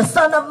the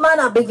Son of Man.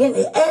 I begin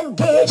to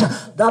engage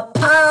the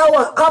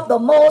power of the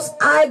Most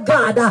High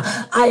God.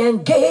 I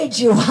engage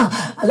you.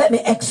 Let me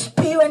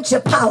experience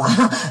your power.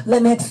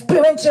 Let me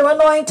experience your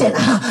anointing.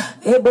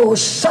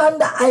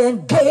 I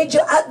engage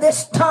you at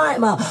this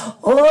time.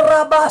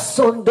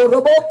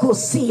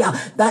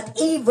 That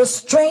evil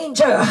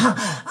stranger,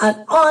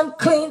 an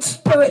unclean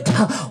spirit,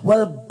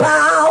 will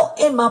bow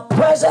in my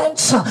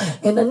presence.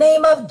 In the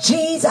name of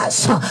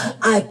Jesus,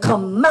 I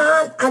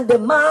command and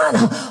demand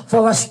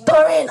for a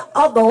stirring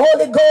of the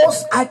Holy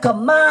Ghost. I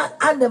command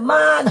and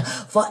demand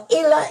for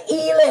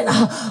healing,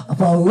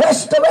 for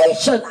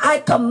restoration. I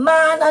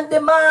command and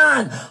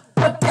demand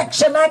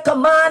protection. I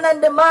command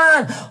and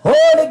demand,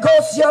 Holy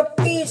Ghost, your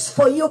peace,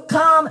 for you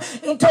come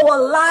into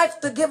our life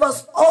to give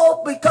us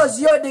hope,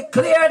 because you're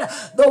declared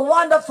the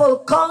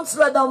wonderful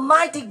counselor, the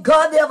mighty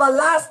God, the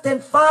everlasting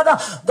Father,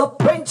 the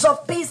Prince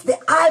of Peace, the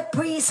high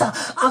priest,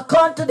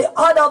 according to the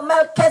order of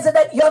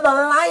Melchizedek. You're the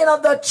Lion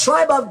of the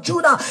tribe of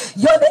Judah.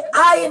 You're the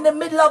eye in the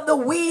middle of the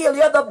wheel.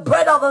 You're the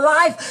bread of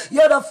life.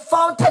 You're the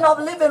fountain of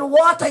living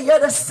water. You're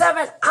the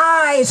seven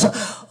eyes,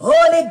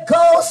 Holy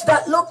Ghost,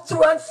 that look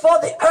through and for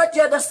the earth.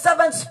 You're the seventh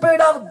Spirit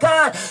of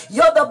God.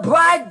 You're the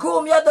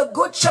bridegroom. You're the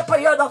good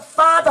shepherd. You're the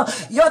Father.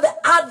 You're the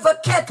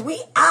advocate.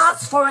 We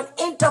ask for an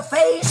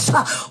interface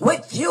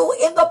with you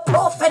in the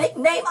prophetic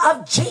name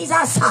of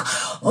Jesus.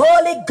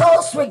 Holy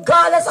Ghost,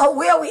 regardless of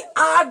where we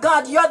are,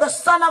 God, you're the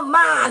Son of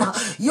Man.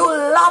 You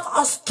love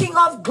us, King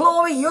of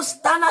Glory. You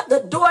stand at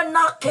the door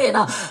knocking,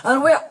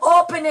 and we're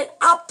opening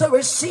up to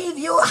receive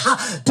you,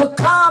 to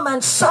come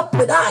and sup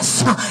with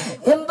us.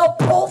 In the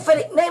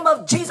prophetic name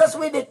of Jesus,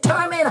 we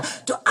determine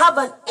to have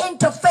an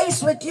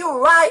interface with you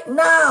right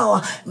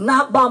now,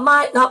 not by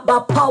might, not by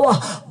power,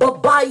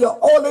 but by your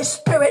Holy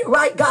Spirit,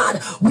 right, God?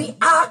 We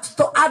ask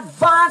to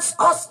advance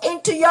us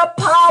into your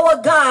power,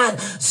 God.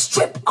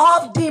 Strip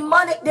off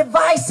demonic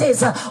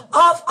devices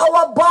off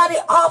our body,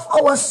 off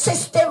our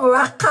system.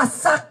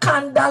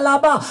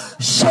 Rakasakandalaba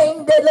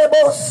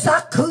Shendelebo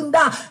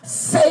Sakunda.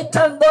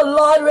 Satan, the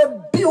Lord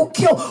rebuke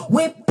you.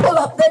 We pull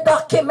up the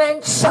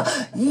documents,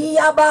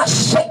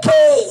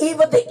 Yabasheke,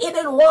 even the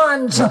hidden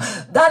ones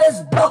that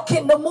is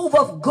blocking the move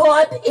of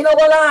God in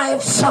our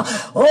lives.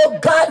 Oh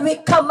God, we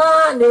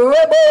command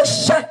Rebo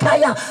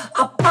Shakaya,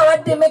 a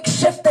paradigmic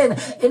shifting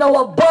in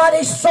our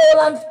body,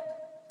 soul,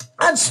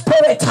 and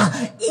spirit.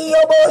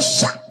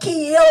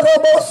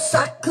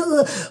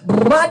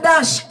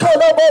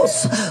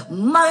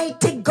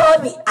 Mighty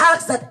God, we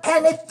ask that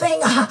anything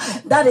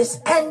that is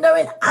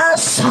hindering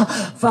us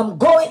from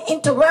going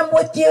into realm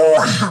with you,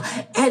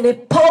 any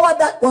power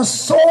that was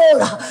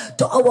sold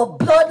to our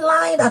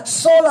bloodline, that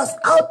sold us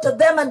out to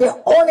them, and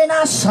they're owning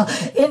us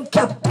in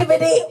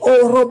captivity,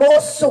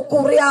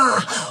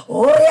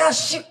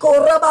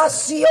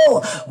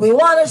 we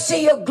want to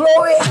see your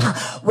glory.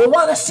 We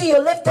want to see you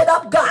lifted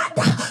up, God.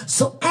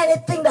 So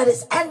anything that that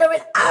is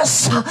entering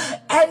us,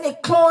 any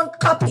clone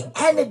copy,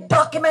 any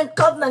document,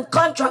 covenant,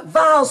 contract,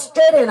 vows,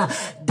 trading,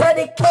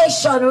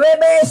 dedication,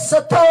 Rebe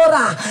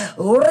Satora,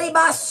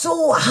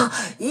 Ribasu,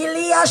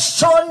 Ilia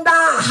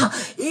Shonda,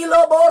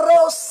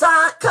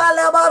 Iloborosa,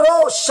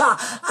 Kalabarosha.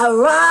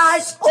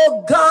 Arise,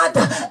 O God,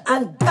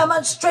 and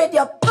demonstrate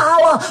your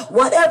power,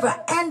 whatever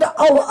end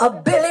our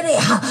ability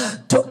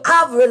to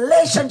have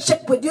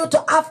relationship with you,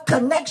 to have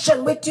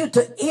connection with you,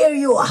 to hear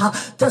you,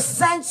 to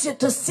sense you,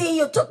 to see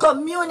you, to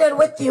communion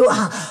with you.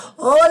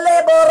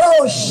 Ole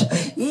Borosh,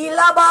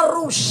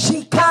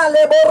 Ilabarush,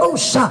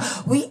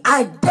 Ikaleborusha. We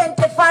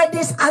identify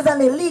this as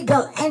an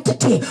illegal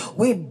entity.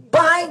 We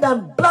bind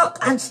and block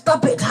and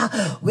stop it.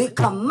 We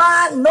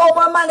command no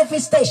more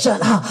manifestation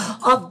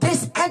of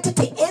this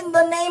entity in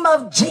the name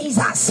of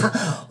Jesus.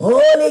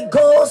 Holy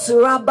Ghost,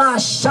 Rabba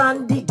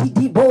Shandi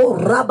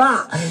Didibo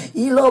Rabba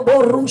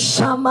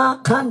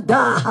Iloborushama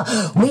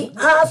Kanda. We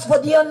ask for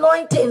the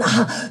anointing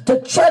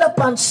to tread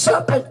upon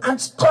serpent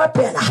and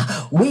scorpion.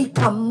 We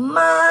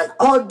command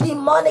all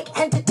demonic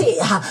entity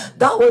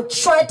that will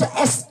try to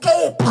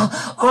escape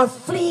or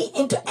flee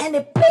into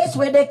any place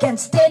where they can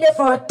stay there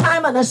for a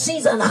time and a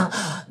season,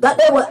 that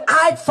they will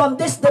hide from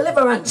this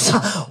deliverance.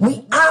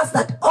 We ask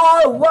that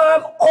all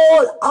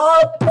wormhole,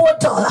 all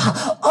portal,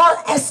 all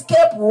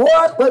escape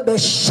work will be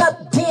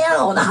shut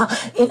down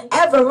in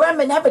every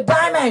realm, in every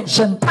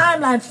dimension,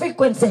 timeline,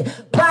 frequency,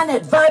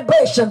 planet,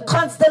 vibration,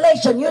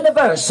 constellation,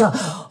 universe.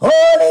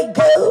 Holy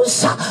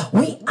Ghost,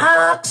 we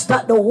ask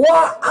that the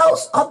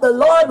warehouse of the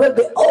Lord will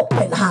be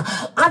open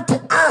unto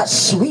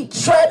us. We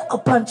tread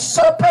upon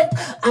serpent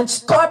and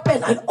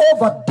scorpion and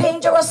over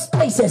dangerous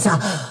places.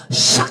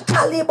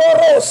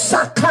 Shakaliboro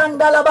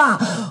sakandalaba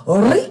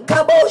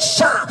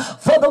rikabosha.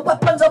 For the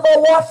weapons of our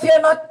warfare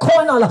not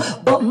carnal,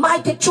 but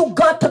mighty through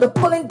God to the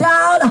pulling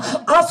down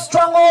of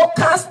stronghold,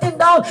 casting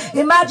down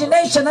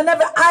imagination and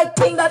every high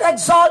thing that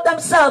exalt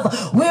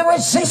themselves. We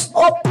resist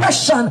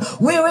oppression.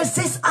 We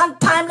resist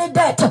untimely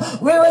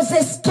death. We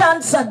resist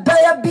cancer,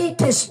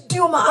 diabetes,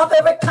 tumor of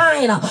every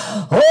kind.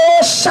 Oh,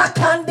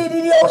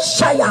 Shakandidio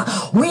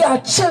Shaya. We are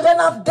children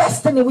of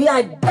destiny. We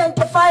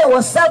identify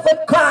ourselves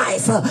with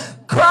Christ.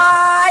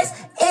 Christ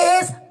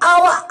is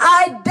our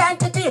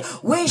identity.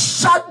 We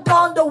shut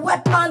down the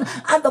weapon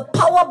and the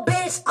power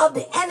base of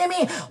the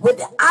enemy with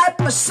the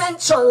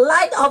hypersensual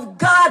light of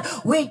God.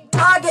 We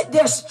target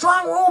their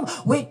strong room.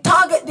 We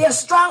target their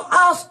strong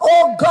house.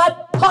 Oh God,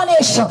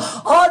 punish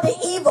all the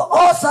evil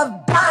hosts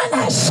of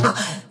darkness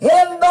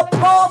in the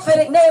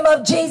prophetic name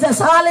of Jesus.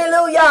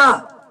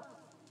 Hallelujah.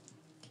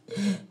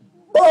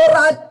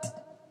 Borat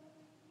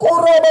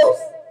Kurobos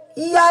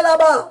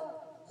Yalaba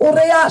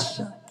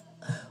Ureasha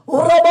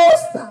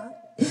Urobosa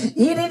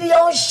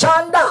Iridion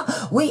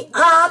Shanda. We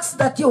ask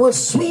that you will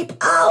sweep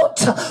out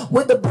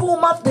with the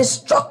broom of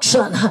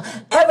destruction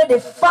every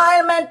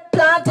defilement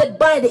planted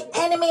by the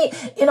enemy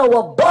in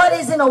our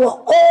bodies, in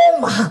our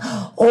home.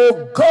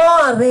 Oh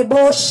God,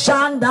 Rebo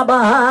Shanda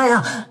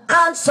Bahaya.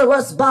 Answer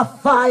us by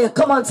fire.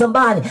 Come on,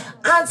 somebody.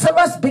 Answer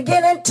us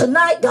beginning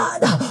tonight,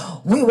 God.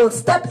 We will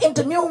step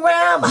into new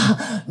realm,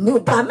 new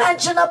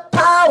dimension of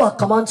power.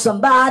 Come on,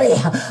 somebody.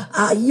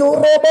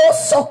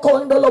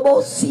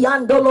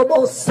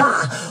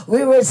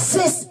 We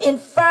resist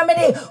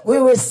infirmity. We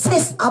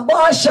resist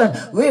abortion.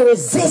 We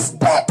resist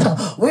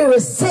death. We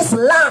resist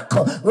lack.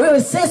 We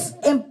resist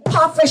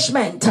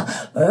impoverishment.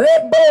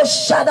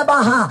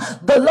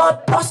 The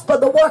Lord prosper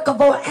the work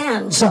of our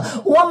hands.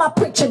 Who am I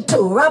preaching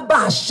to?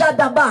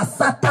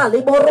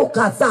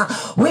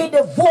 We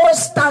divorce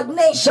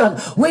stagnation.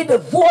 We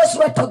divorce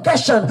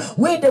retrogression.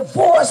 We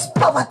divorce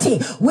poverty.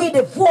 We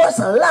divorce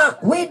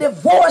lack. We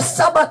divorce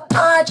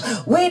sabotage.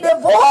 We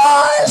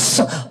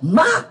divorce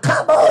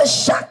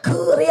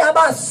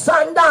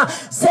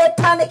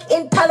satanic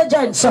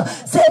intelligence,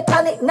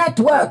 satanic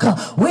network.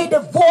 We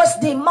divorce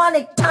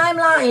demonic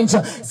timelines,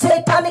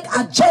 satanic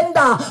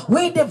agenda.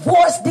 We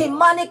divorce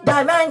demonic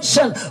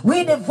dimension.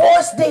 We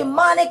divorce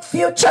demonic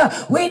future.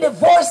 We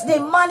divorce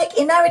demonic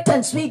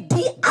inheritance. We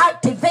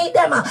deactivate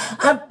them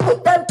and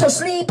put them to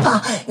sleep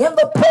in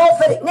the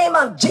prophetic name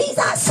of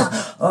Jesus.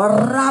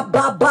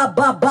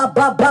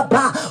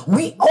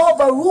 We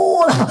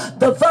overrule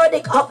the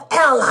verdict of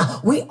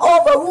hell. We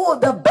overrule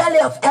the belly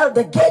of hell,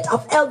 the gate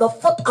of hell, the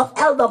foot of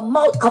hell, the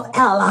mouth of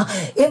hell.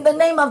 In the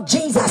name of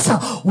Jesus,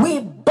 we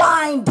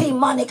bind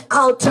demonic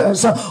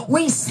altars.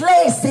 We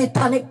slay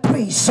satanic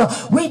priests.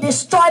 We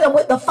destroy them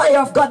with the fire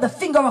of God, the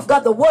finger of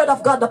God, the word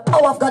of God, the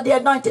power of God, the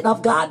anointing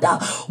of God.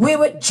 We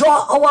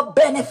withdraw our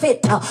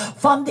benefit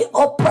from the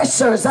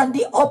oppressors and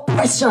the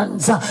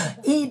oppressions.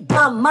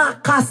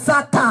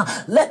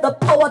 Let the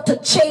power to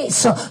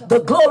chase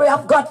the glory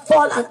of God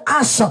fall on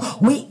us.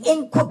 We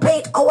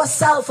incubate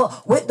ourselves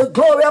with the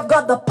glory of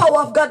God, the power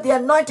of God, the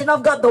anointing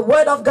of God, the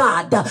word of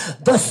God,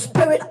 the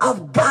spirit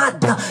of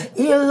God.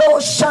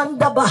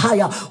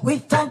 We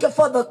thank you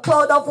for the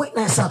cloud of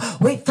witness.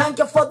 We thank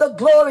you for the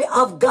glory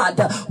of God.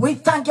 We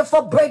thank you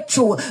for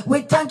breakthrough.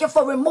 We thank you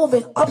for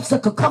removing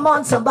obstacle. Come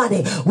on,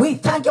 somebody. We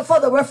thank you for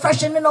the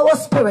refreshing in our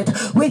spirit.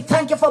 We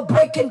thank you for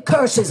breaking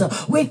curses.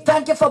 We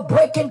thank you for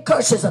breaking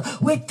curses.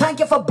 We thank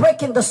you for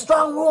breaking the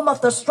strong room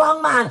of the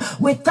strong man.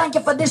 We thank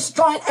you for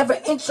destroying every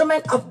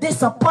instrument of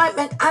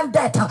disappointment and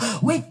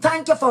death. We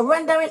thank you for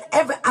rendering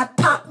every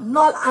attack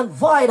null and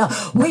void.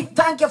 We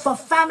thank you for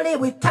family.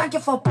 We thank you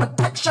for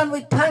protection.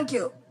 We thank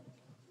you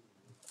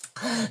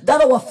that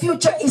our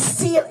future is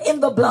sealed in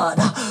the blood.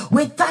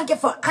 We thank you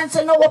for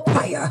answering our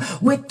prayer.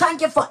 We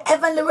thank you for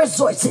heavenly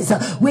resources.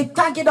 We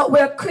thank you that we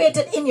are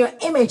created in your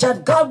image,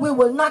 and God, we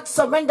will not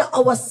surrender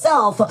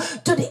ourselves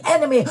to the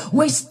enemy.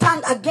 We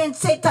stand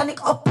against satanic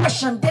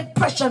oppression,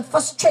 depression,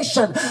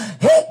 frustration. In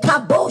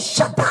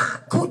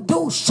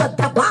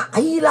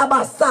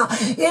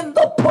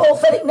the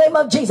prophetic name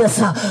of Jesus,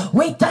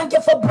 we thank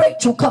you for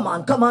breakthrough. Come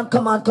on, come on,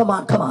 come on, come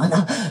on, come on.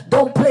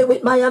 Don't play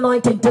with my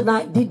anointing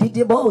tonight.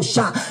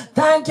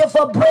 Thank you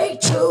for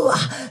breakthrough.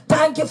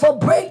 Thank you for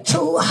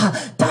breakthrough.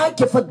 Thank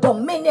you for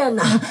dominion.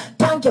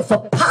 Thank you for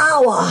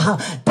power.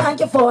 Thank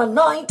you for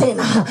anointing.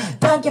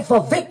 Thank you for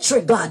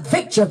victory, God.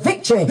 Victory,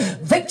 victory,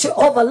 victory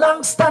over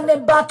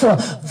long-standing battle.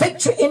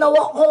 Victory in our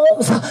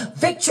homes.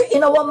 Victory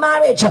in our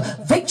marriage.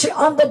 Victory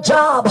on the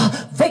job.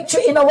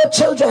 Victory in our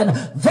children.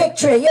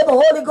 Victory. Yeah,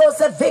 the Holy Ghost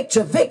said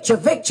victory, victory,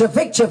 victory,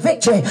 victory,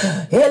 victory.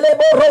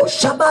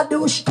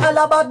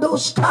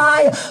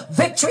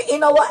 Victory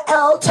in our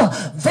health.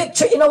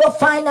 Victory in our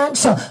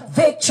finance.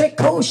 Victory.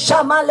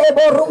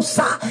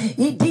 Kushamaleborusa.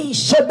 Idi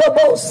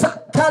shebobosa.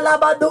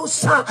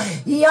 Kalabadusa.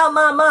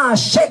 Yamama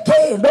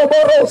sheke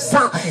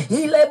loborosa.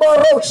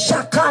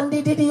 Ileborosha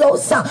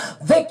kandidiosa.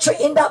 Victory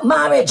in that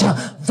marriage.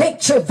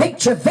 Victory,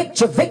 victory,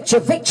 victory, victory,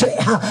 victory.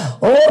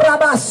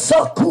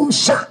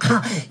 Orabasokusha.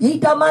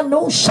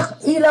 Idamanusha.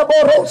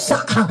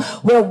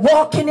 Ilaborosa. We're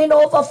walking in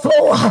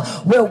overflow.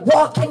 We're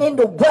walking in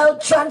the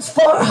wealth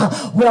transfer.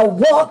 We're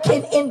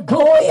walking in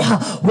glory.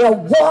 We're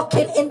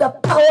walking in the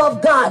power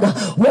of God.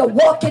 We're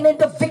walking in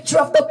the victory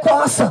of the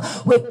cross.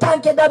 We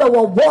thank you that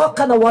our walk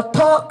and our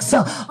talks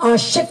are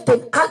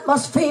shifting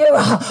atmosphere.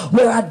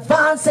 We're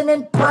advancing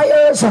in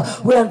prayers.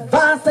 We're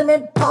advancing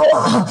in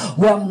power.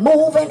 We're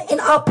moving in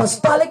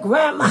apostolic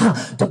realm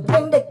to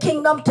bring the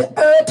kingdom to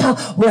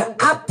earth. We're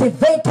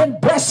activating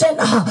blessing.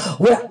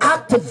 We're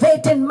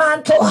activating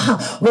mantle.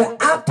 We're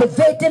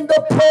activating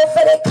the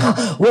prophetic.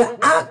 We're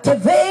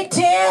activating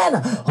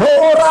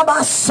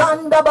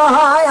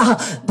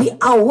the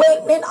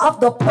awakening of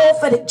the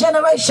prophetic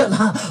generation.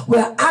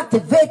 We're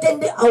activating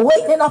the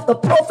awakening of the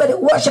prophetic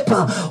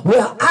worshiper.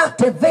 We're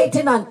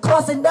activating and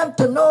causing them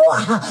to know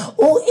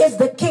who is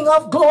the King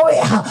of glory.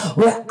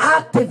 We're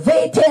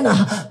activating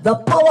the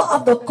power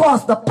of the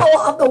cross, the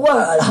power of the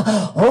word.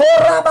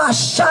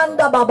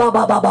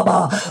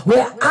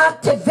 We're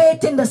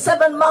activating the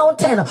seven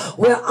mountain.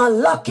 We're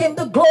unlocking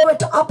the glory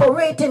to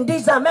operate in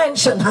this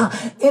dimension.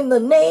 In the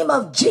name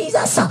of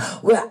Jesus,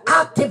 we're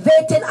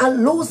activating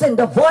and losing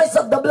the voice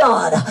of the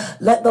blood.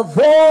 Let the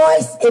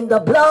voice in the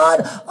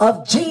blood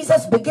of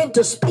Jesus begin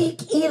to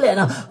speak healing,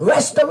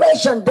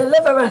 restoration,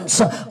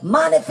 deliverance,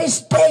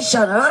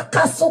 manifestation.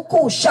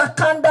 Rakasuku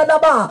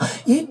shakandadaba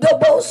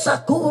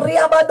idobosa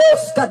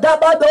kuriabadoska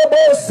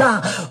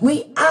dabadobosa.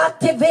 We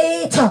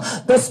activate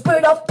the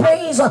spirit of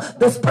praise,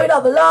 the spirit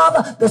of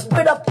love, the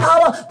spirit of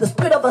power, the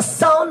spirit of a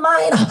sound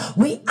mind.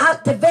 We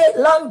activate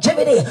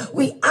longevity.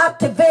 We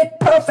activate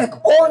perfect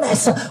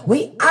wholeness.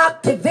 We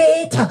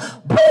activate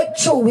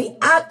breakthrough. We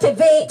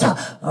activate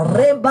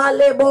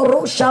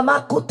Rebaleborusha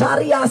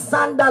Makutaria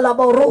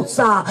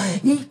Sandalaborosa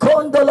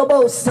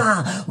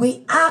Ikondolobosa.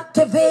 We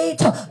activate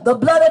the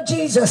blood of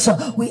Jesus.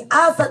 We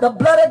ask that the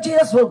blood of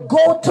Jesus will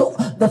go to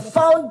the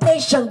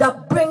foundation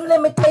that bring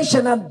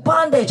limitation and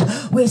bondage.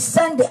 We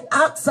send the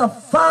axe of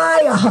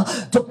fire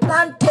to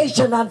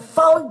plantation and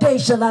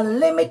foundation and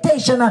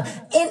limitation and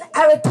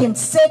inheriting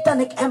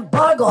satanic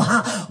embargo.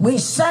 We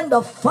send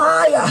the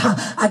fire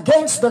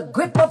against the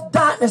grip of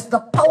darkness, the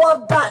power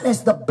of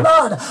darkness, the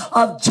blood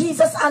of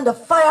Jesus and the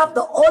fire of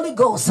the Holy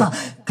Ghost.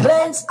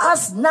 Cleanse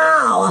us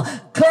now.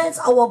 Cleanse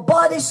our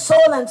body,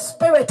 soul, and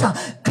spirit.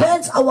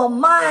 Cleanse our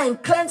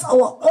mind. Cleanse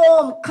our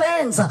home.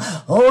 Cleanse.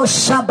 Oh,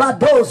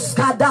 Shabados,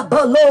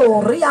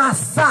 Kadabalo,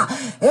 Riasa.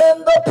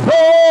 In the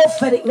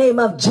prophetic name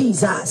of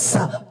Jesus.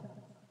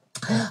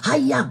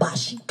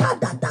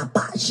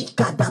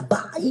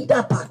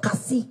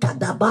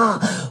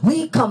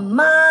 We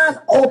command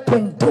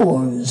open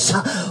doors.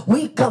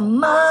 We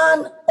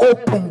command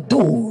open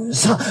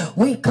doors.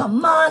 We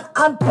command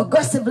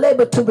unprogressive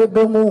labor to be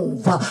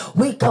removed.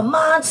 We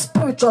command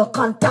spiritual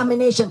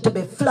contamination to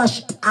be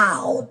flushed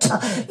out.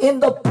 In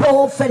the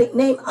prophetic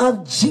name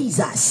of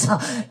Jesus.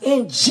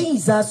 In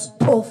Jesus'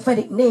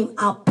 prophetic name,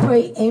 I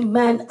pray.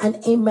 Amen and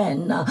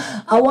amen.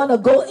 I want to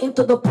go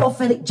into the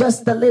prophetic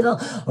just a little.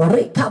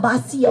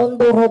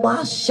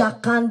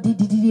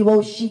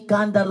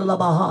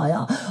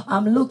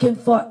 I'm looking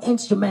for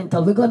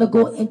instrumental. We're going to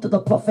go into the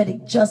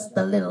prophetic just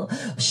a little.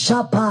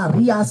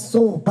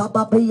 Shabariaso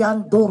Baba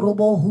Briando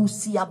Robo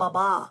Husia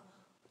Baba.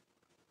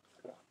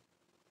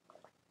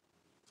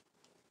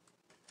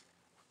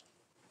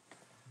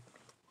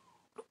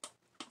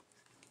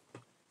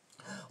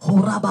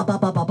 Hora ba ba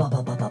ba ba ba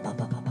ba ba ba ba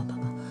ba ba ba.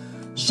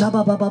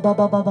 Shaba ba ba ba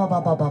ba ba ba ba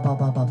ba ba ba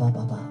ba ba ba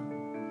ba ba.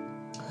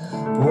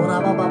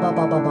 Hora ba ba ba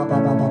ba ba ba ba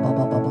ba ba ba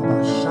ba ba ba.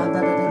 Shanda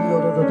da da yo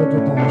do do do do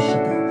do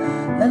shaka.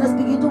 Let us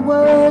begin to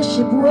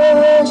worship,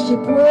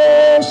 worship,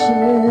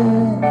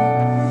 worship.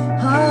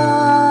 Ha.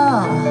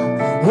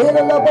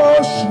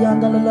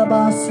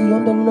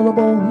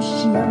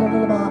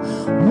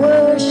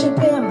 Worship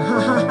him. Ha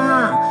ha ha.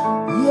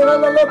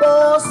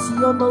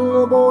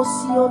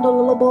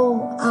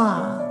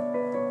 Ah.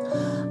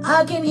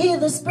 I can hear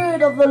the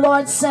Spirit of the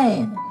Lord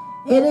saying,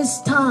 it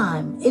is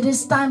time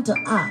to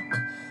act.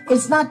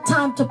 It's not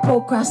time to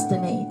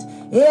procrastinate.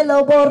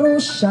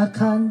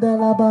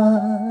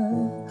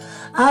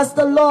 Ask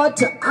the Lord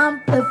to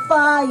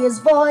amplify his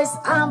voice,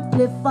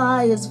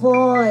 amplify his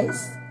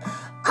voice,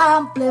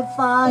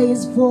 amplify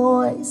his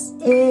voice.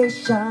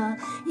 Esha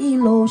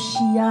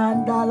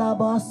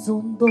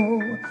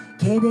iloshiandalabasundo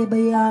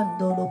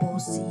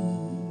kedebeandolobosi.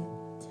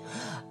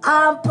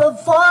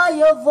 Amplify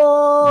your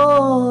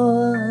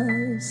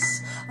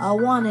voice. I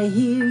want to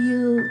hear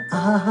you.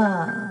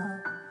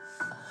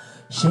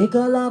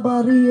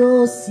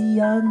 Shekalabario si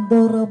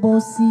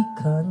andorobosi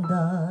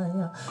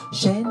kandaya.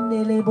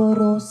 Shendele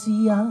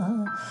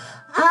borosia.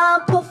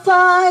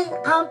 Amplify,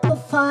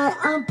 amplify,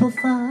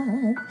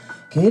 amplify.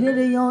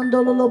 Kerere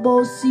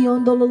yondololobosi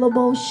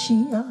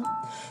yondololoboshia.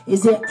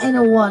 Is there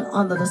anyone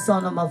under the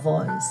sound of my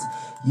voice?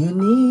 You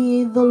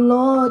need the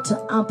Lord to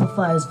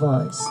amplify his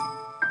voice.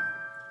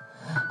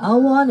 I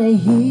want to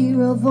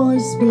hear a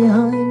voice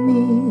behind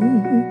me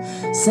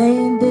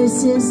saying,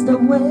 this is the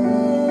way.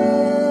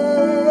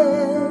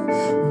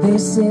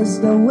 This is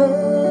the way,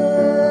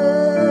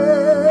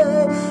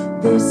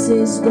 this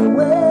is the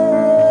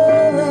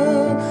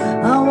way.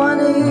 I want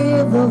to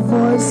hear the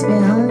voice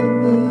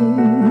behind me.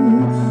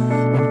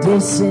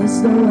 This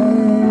is the way,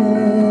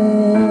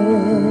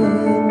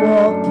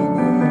 walking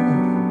in.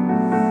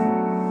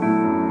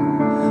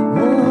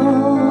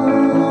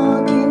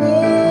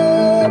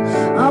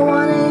 I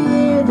want to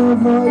hear the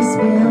voice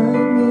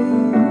behind me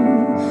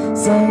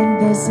saying,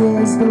 this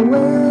is the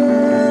way.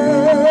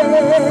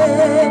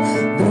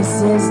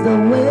 This is the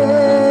way.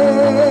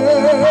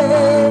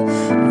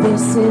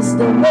 This is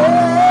the way.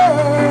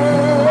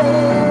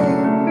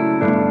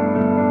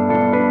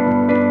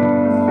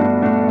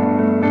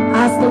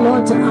 Ask the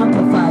Lord to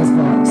amplify his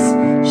voice.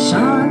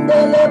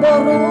 Shandele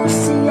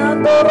borusi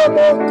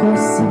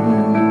andorobokusi.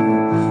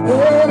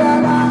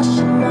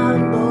 Eralashi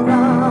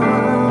andora.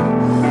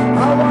 I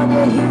want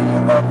to hear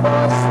the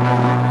voice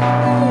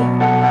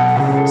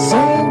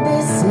saying,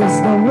 this is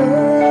the way.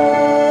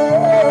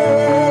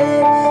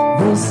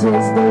 This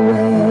is the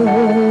way,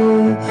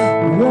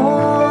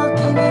 walk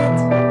in it.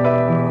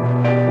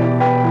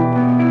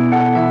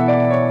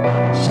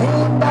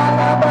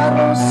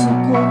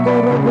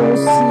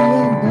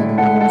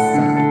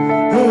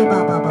 Hey,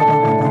 Baba, Baba,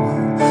 Baba.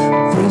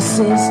 This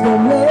is the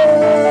way.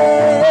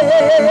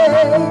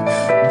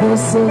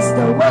 This is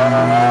the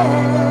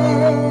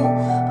way.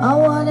 I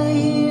want to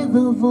hear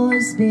the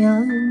voice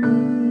behind me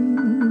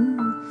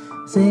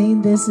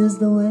saying, this is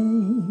the way.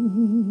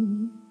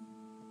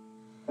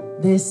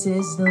 This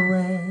is the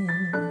way.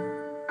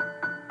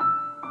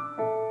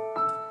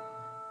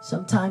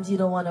 Sometimes you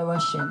don't want to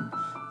rush him.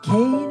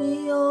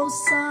 Kerio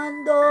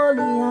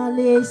sandolia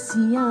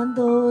lesi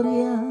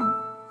andoria.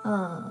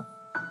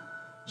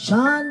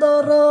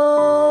 Shandoro.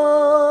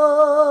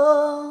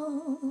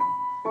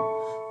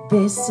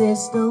 This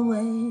is the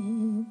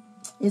way.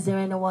 Is there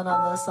anyone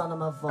on the sound of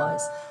my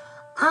voice?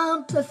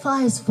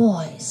 Amplify his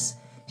voice.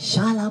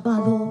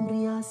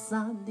 Shalabaloria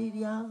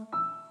sandiria.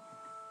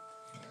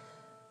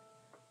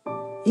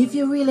 If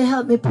you really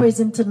help me praise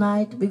him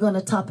tonight, we're going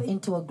to tap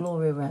into a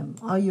glory realm.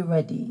 Are you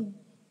ready?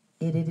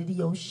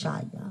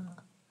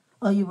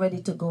 Are you ready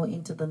to go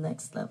into the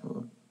next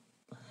level?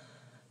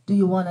 Do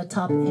you want to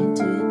tap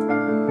into it?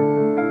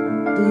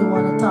 Do you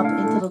want to tap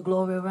into the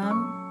glory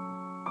realm?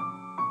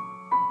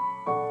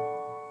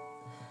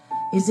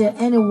 Is there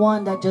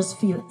anyone that just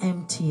feel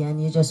empty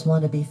and you just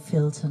want to be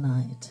filled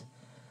tonight?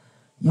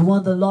 You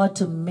want the Lord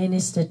to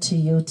minister to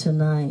you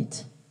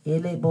tonight?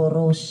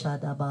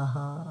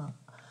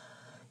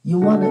 You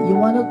want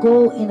to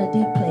go in a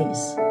deep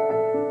place.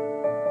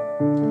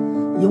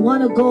 You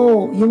want to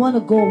go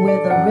where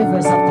the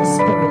rivers of the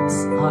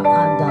spirits are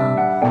under.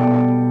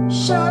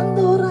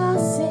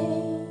 Shandorase.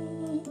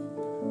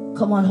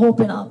 Come on,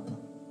 open up.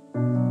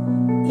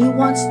 He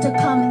wants to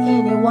come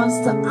in. He wants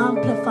to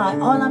amplify.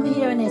 All I'm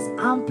hearing is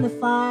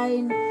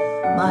amplifying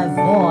my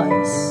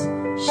voice.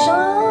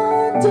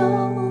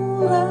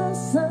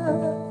 Shandorase.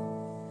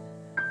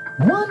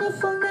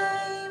 Wonderful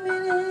name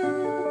it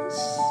is.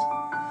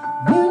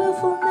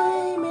 Beautiful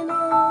name it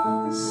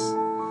is.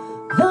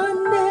 The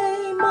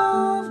name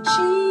of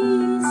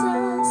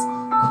Jesus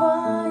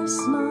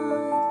Christ my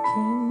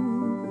King.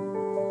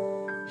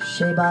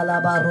 Shebala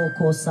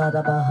Baroko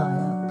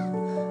Sadabahaya.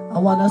 I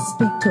want to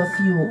speak to a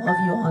few of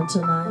you on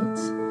tonight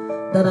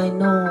that I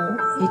know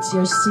it's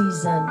your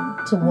season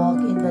to walk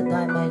in the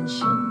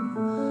dimension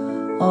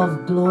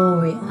of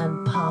glory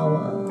and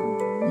power.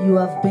 You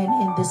have been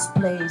in this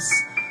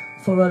place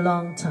for a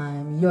long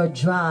time. You're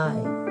dry.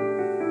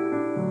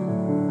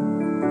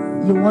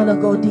 You want to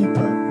go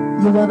deeper.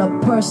 You want a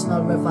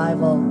personal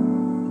revival.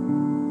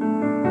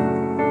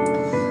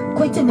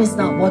 Quitting is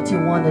not what you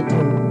want to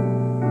do,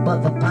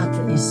 but the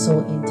battle is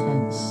so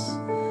intense.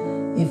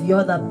 If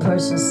you're that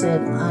person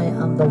said, I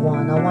am the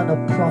one, I want to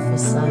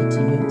prophesy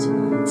to you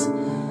tonight.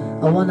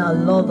 I want to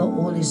allow the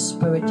Holy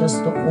Spirit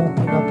just to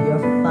open up your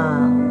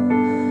file.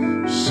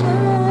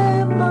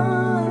 Share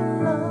my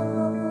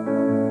love,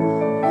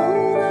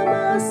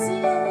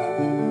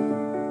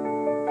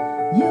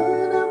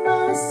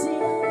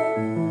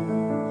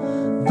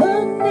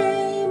 the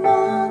name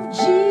of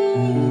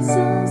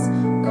Jesus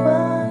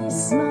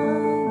Christ,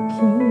 my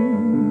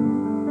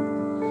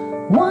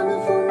King.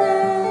 Wonderful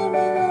name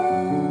it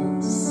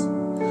is.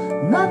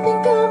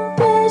 Nothing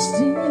compares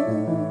to you.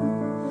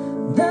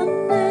 The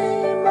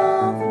name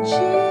of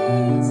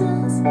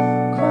Jesus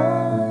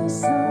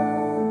Christ,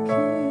 our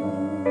King.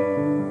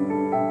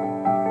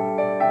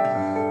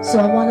 So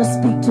I want to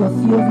speak to a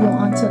few of you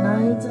on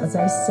tonight. As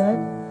I said,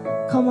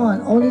 come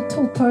on, only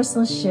 2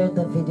 persons shared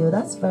the video.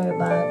 That's very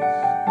bad.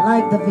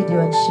 Like the video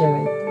and share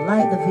it.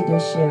 Like the video,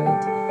 share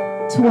it.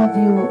 2 of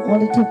you,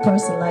 only 2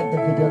 persons like the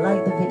video.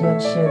 Like the video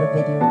and share the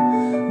video.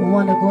 We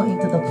want to go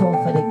into the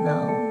prophetic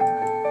now.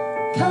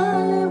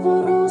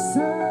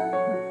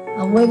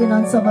 I'm waiting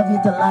on some of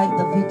you to like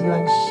the video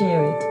and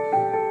share it.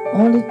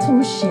 Only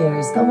 2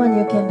 shares. Come on,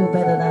 you can do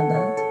better than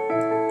that.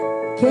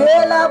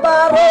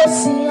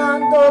 Kelabarosi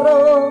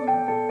andoro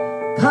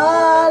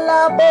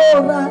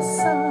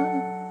kalaborasa.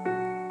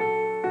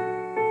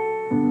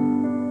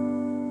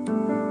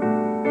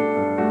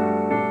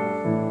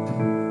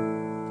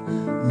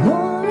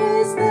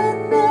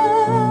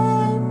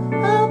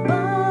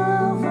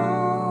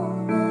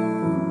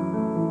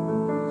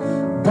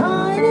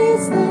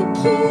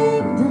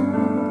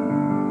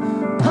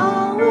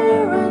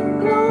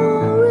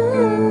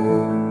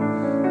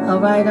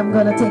 Alright, I'm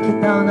going to take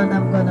it down and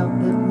I'm going to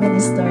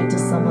minister to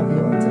some of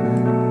you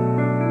tonight.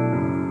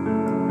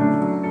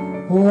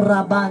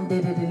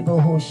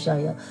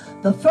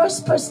 The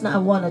first person I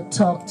want to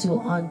talk to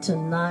on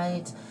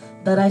tonight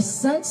that I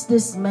sense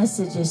this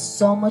message is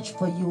so much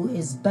for you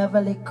is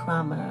Beverly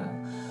Kramer.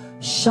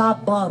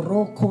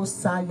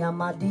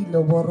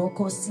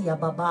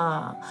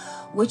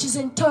 Which is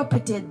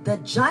interpreted, the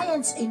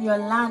giants in your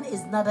land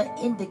is not an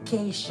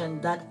indication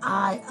that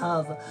I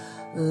have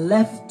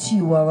left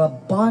you or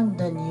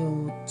abandoned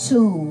you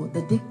to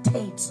the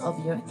dictates of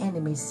your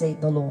enemies, say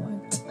the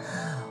Lord.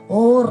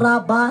 Oh,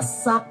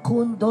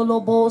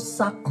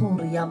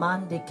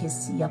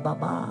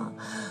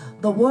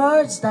 the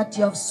words that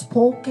you have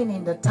spoken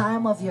in the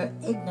time of your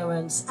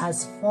ignorance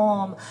has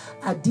formed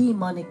a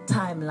demonic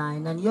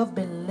timeline, and you have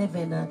been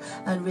living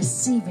and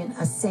receiving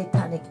a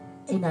satanic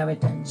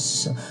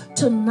inheritance.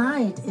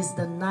 Tonight is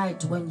the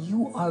night when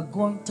you are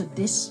going to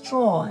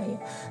destroy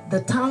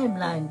the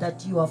timeline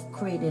that you have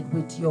created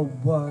with your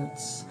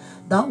words.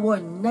 That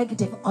word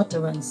negative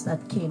utterance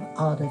that came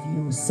out of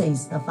you,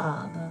 says the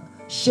Father.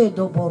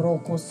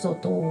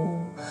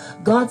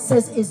 God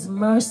says his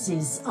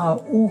mercies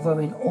are over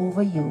and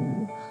over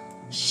you.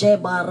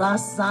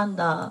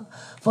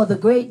 For the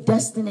great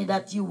destiny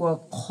that you were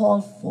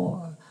called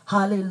for,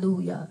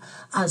 hallelujah,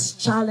 has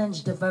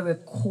challenged the very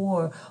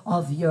core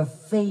of your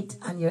faith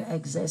and your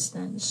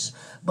existence.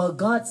 But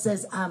God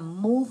says, I'm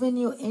moving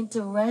you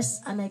into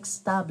rest and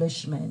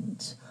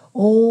establishment.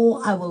 Oh,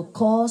 I will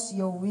cause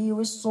your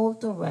weary soul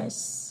to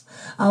rest.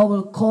 I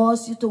will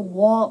cause you to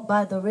walk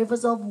by the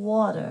rivers of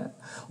water,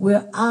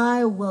 where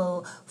I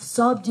will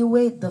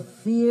subdue the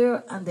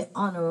fear and the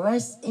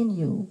unrest in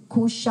you.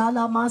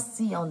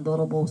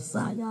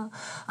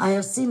 I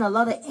have seen a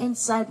lot of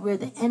insight where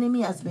the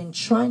enemy has been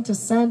trying to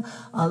send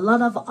a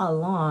lot of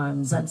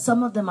alarms, and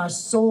some of them are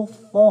so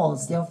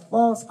false. They're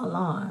false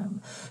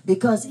alarm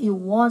because he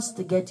wants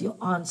to get you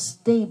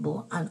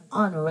unstable and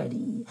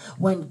unready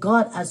when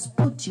God has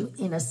put you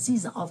in a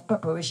season of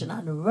preparation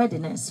and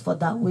readiness for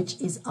that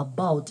which is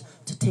about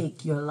to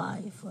take your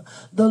life.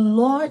 The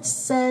Lord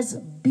says,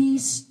 be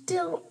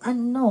still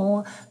and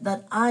know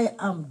that I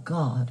am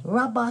God.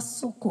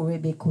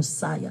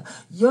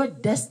 Your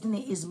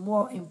destiny is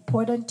more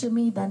important to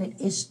me than it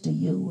is to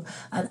you.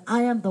 And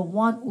I am the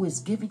one who is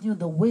giving you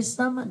the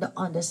wisdom and the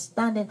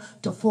understanding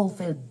to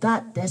fulfill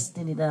that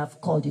destiny that I've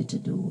called you to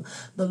do.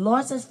 The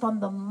Lord says from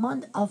the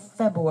month of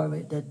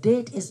February, the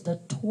date is the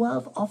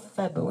 12th of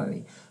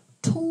February,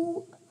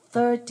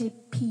 2:30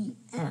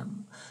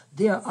 p.m.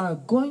 there are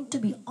going to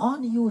be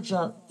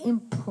unusual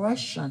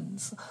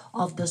impressions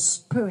of the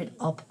Spirit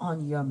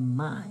upon your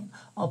mind,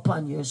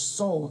 upon your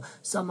soul.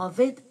 Some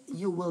of it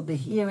you will be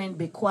hearing,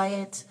 be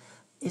quiet.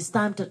 It's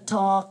time to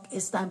talk.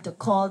 It's time to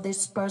call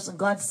this person.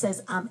 God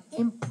says, I'm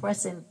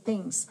impressing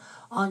things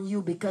on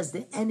you because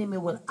the enemy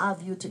will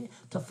have you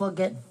to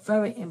forget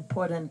very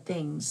important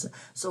things.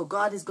 So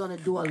God is going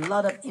to do a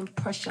lot of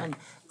impression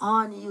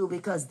on you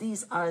because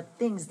these are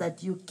things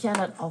that you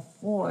cannot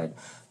afford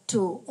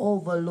to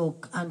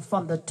overlook. And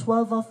from the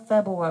 12th of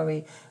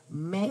February,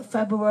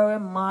 February,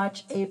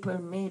 March, April,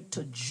 May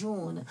to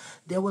June,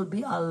 there will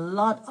be a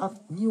lot of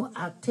new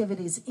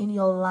activities in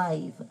your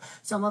life.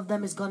 Some of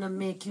them is going to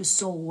make you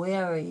so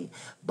weary.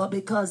 But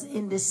because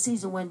in this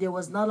season when there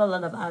was not a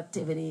lot of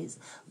activities,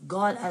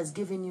 God has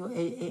given you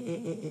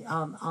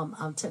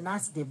a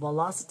tenacity,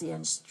 velocity,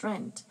 and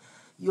strength.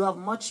 You have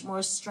much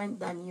more strength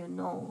than you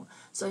know.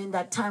 So in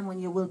that time when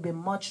you will be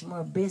much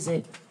more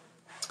busy,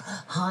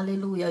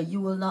 hallelujah,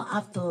 you will not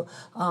have to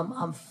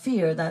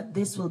fear that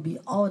this will be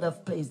out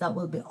of place, that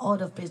will be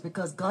out of place,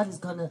 because God is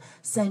going to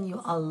send you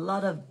a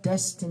lot of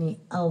destiny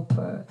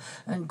helper.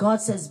 And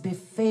God says, be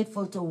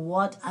faithful to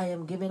what I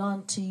am giving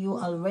unto you.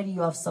 Already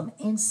you have some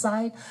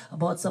insight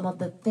about some of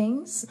the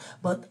things,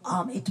 but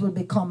it will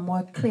become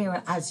more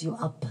clearer as you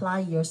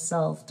apply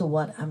yourself to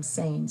what I'm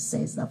saying,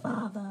 says the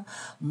Father.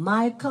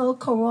 Michael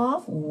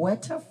Karoff,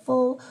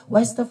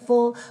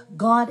 Westerful,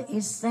 God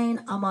is saying,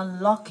 I'm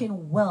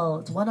unlocking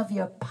wealth. One of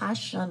your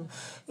passion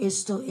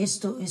is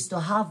to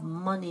have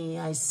money.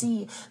 I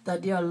see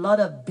that there are a lot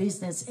of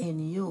business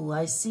in you.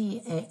 I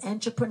see an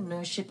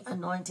entrepreneurship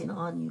anointing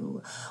on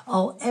you.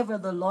 However,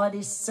 the Lord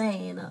is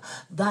saying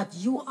that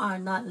you are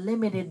not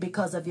limited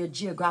because of your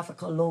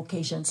geographical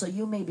location. So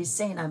you may be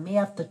saying, I may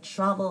have to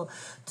travel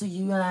to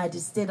United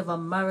States of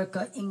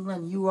America,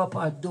 England, Europe,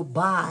 or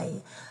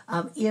Dubai.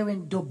 I'm here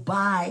in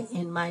Dubai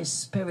in my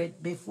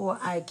spirit before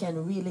I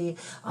can really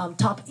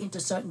tap into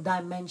certain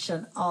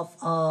dimension of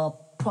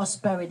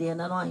prosperity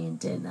and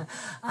anointing.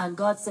 And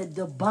God said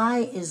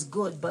Dubai is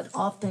good, but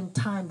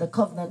oftentimes the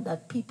covenant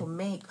that people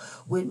make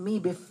with me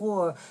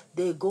before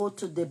they go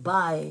to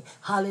Dubai,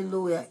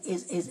 hallelujah,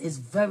 is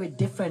very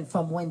different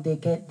from when they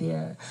get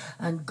there.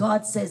 And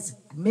God says,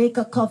 make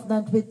a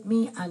covenant with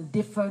me and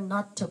differ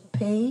not to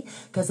pay,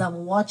 because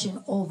I'm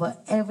watching over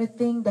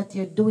everything that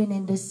you're doing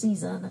in this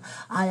season.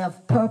 I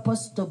have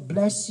purpose to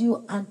bless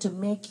you and to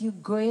make you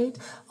great.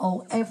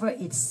 However,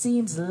 it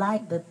seems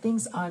like the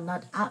things are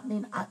not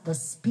happening at the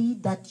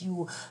speed that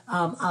you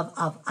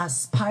have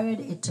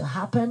aspired it to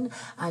happen.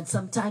 And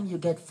sometimes you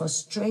get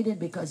frustrated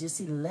because you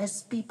see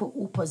less people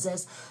who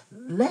possess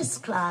less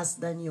class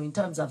than you in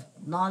terms of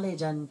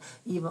knowledge and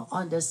even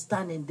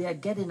understanding. They're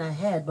getting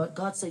ahead, but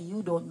God said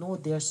you don't know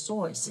their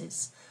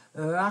sources.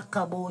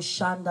 Rakabo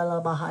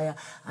Shandala Bahaya.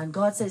 And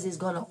God says he's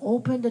going to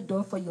open the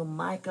door for you,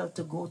 Michael,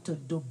 to go to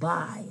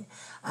Dubai.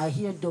 I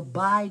hear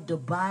Dubai,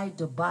 Dubai,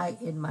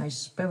 Dubai in my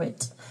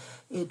spirit.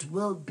 It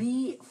will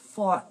be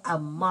for a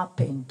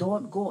mopping.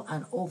 Don't go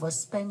and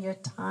overspend your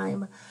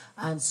time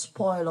and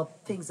spoil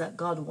up things that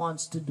God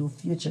wants to do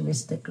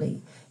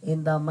futuristically,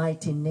 in the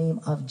mighty name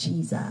of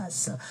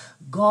Jesus.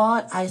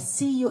 God, I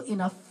see you in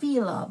a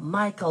field,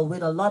 Michael,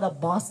 with a lot of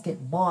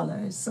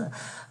basketballers.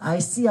 I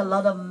see a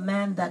lot of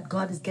men that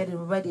God is getting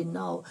ready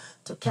now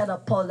to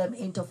catapult them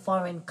into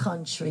foreign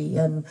country.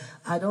 And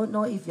I don't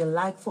know if you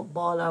like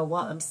football or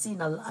what. I'm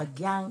seeing a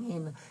gang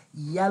in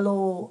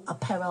yellow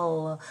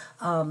apparel.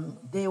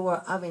 They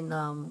were having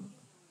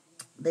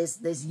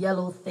this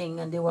yellow thing,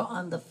 and they were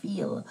on the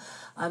field.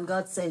 And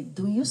God said,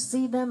 do you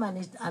see them?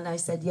 And I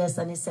said, yes.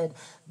 And he said,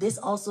 this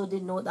also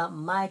denote that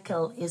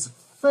Michael is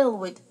filled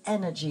with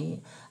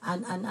energy,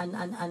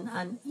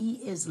 and he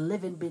is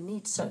living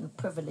beneath certain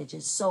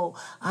privileges. So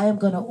I am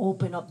going to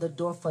open up the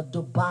door for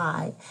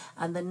Dubai,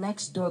 and the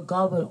next door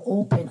God will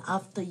open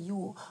after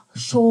you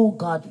show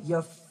God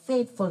your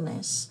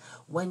faithfulness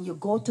when you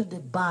go to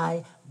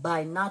Dubai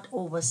by not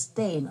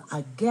overstaying.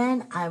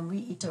 Again, I'm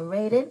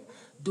reiterating,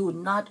 do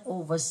not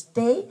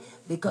overstay,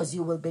 because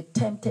you will be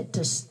tempted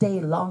to stay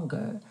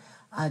longer.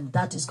 And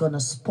that is going to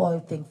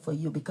spoil things for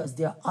you, because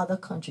there are other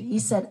countries. He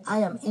said, I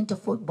am into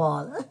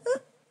football.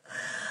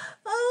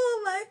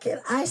 Oh, my kid.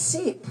 I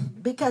see,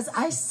 because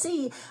I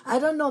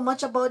don't know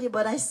much about you,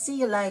 but I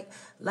see like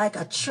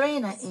a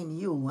trainer in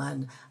you.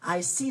 And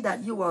I see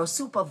that you were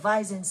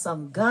supervising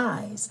some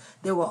guys.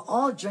 They were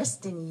all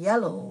dressed in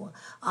yellow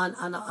on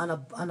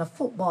a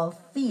football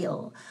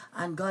field.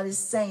 And God is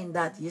saying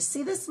that, you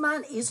see, this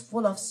man is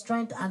full of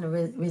strength and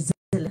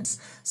resilience.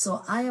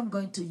 So I am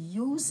going to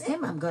use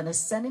him. I'm going to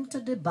send him to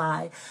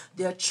Dubai.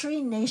 There are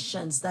 3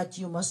 nations that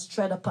you must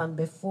tread upon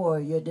before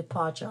your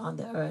departure on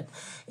the earth.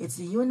 It's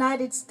the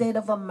United States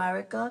of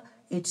America,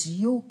 it's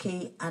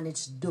UK, and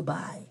it's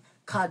Dubai.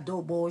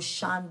 Kadobo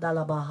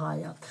Shandala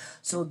Bahaya.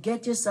 So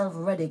get yourself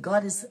ready.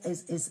 God is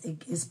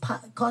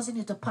causing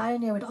you to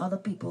pioneer with other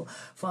people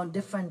from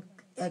different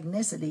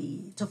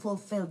ethnicity to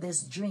fulfill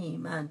this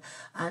dream. And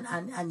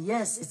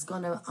yes, it's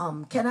gonna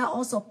can I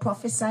also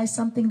prophesy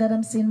something that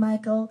I'm seeing,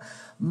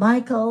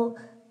 Michael,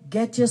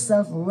 get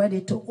yourself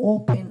ready to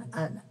open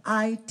an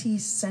IT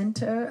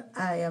center.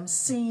 I am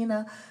seeing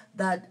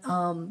that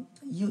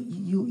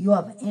you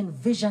have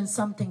envisioned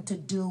something to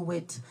do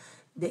with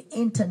the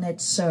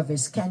internet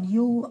service. Can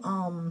you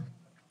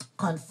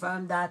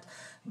confirm that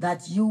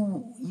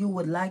you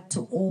would like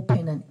to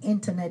open an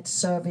internet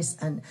service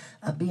and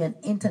be an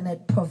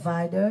internet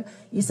provider?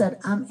 He said,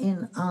 I'm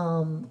in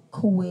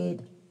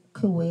Kuwait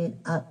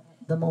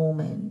the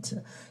moment.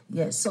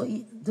 Yes. So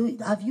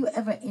have you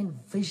ever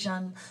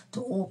envisioned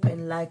to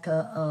open like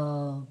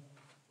a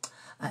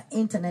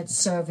internet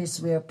service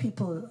where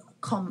people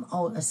come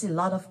out? I see a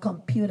lot of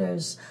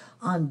computers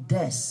on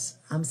desks.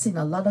 I'm seeing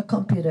a lot of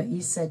computer.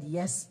 He said,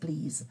 yes,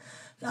 please.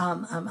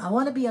 I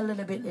want to be a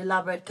little bit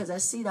elaborate because I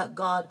see that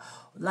God,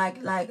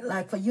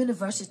 like for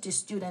university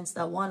students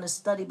that want to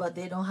study but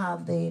they don't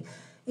have the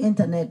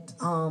internet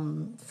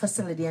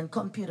facility and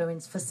computer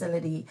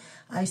facility,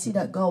 I see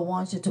that God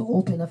wants you to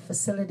open a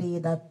facility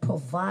that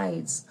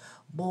provides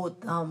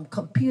both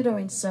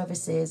computering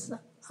services,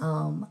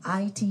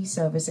 IT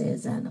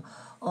services, and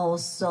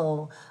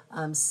also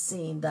I'm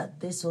seeing that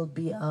this will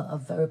be a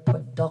very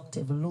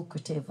productive,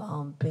 lucrative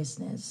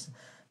business.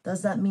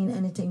 Does that mean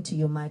anything to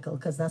you, Michael?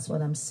 Because that's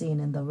what I'm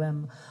seeing in the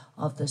realm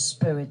of the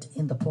Spirit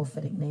in the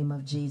prophetic name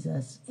of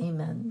Jesus.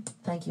 Amen.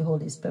 Thank you,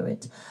 Holy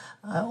Spirit.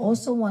 I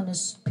also want to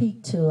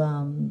speak to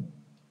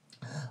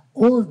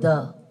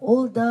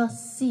Ulda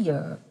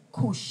Seer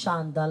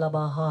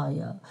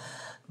Kushandalabahaya.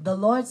 The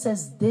Lord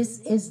says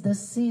this is the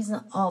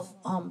season of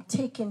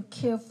taking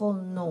careful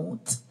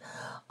note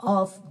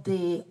of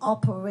the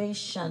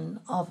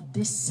operation of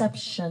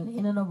deception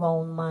in and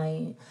around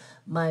my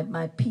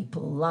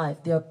people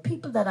life. There are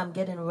people that I'm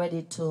getting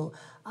ready to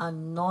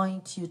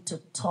anoint you to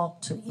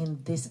talk to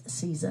in this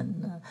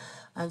season.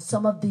 And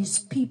some of these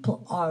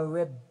people are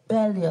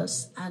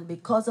rebellious, and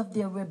because of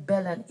their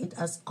rebellion, it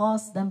has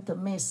caused them to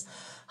miss,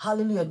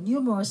 hallelujah,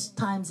 numerous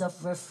times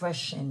of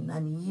refreshing.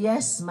 And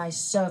yes, my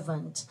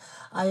servant,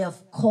 I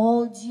have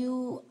called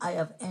you, I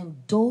have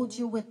endowed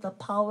you with the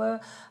power,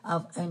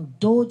 I've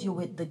endowed you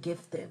with the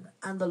gifting.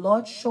 And the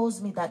Lord shows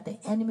me that the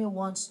enemy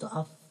wants to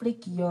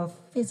afflict your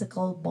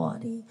physical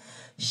body.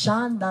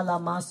 Can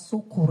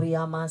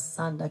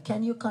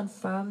you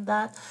confirm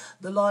that?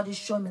 The Lord is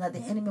showing me that the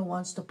enemy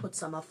wants to put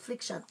some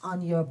affliction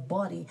on your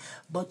body,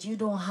 but you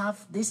don't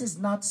have, this is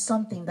not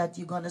something that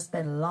you're going to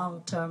spend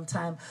long-term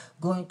time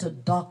going to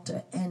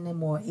doctor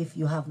anymore. If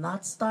you have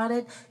not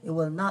started, it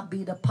will not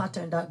be the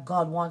pattern that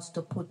God wants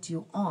to put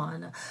you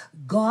on.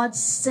 God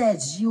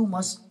says you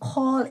must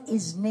call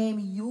his name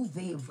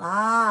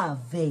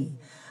Yuvevave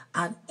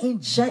and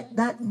inject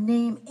that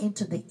name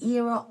into the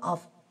era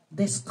of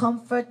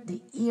discomfort, the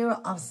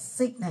era of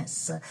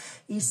sickness.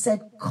 He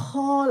said,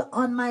 call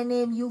on my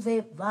name,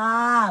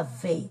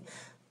 Yuvevave.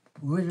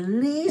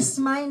 Release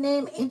my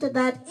name into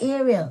that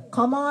area.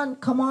 Come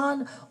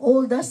on,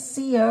 Ulda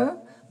Seer,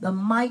 the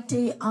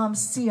mighty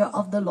seer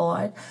of the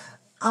Lord.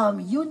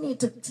 You need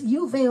to,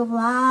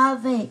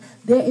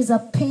 there is a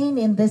pain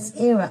in this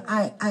era.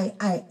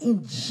 I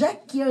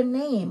inject your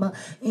name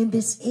in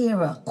this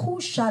era.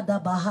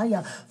 Kushada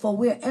Bahaya. For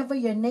wherever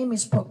your name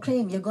is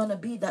proclaimed, you're going to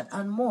be that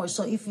and more.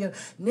 So if your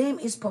name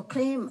is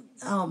proclaimed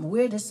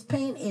where this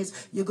pain is,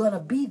 you're going to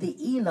be the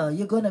healer.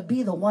 You're going to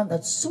be the one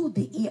that soothes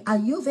the ear.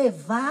 Every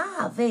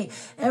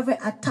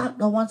attack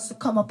that wants to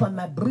come upon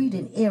my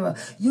breathing area.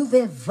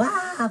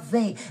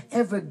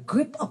 Every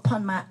grip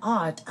upon my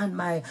heart and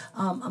my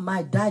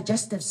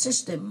digestive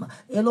system.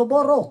 I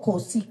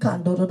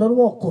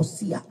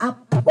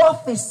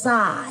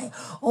prophesy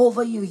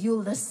over you,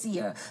 Ulda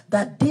Seer,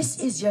 that this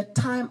is your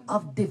time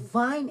of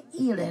divine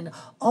healing.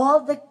 All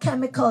the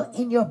chemical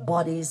in your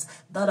bodies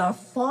that are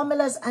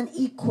formulas and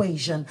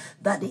equation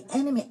that the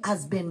enemy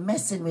has been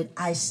messing with,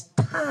 I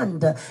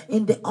stand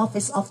in the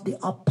office of the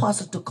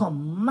apostle to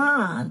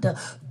command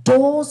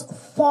those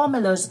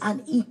formulas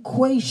and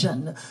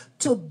equation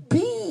to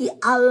be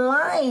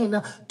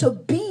aligned, to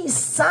be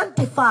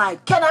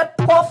sanctified. Can I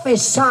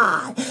prophesy?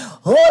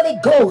 Holy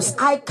Ghost,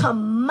 I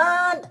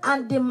command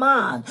and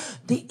demand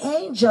the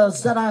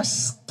angels that are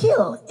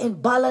skilled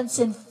in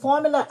balancing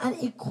formula and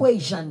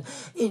equation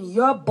in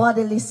your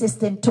bodily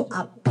system to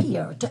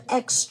appear, to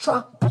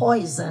extract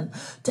poison,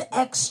 to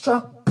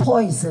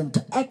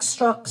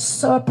extract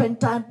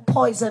serpentine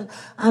poison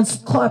and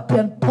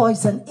scorpion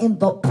poison in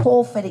the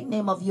prophetic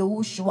name of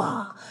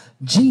Yahushua,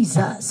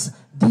 Jesus,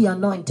 the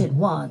anointed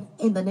one,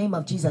 in the name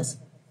of Jesus.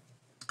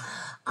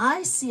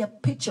 I see a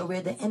picture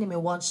where the enemy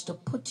wants to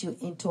put you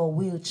into a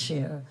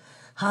wheelchair.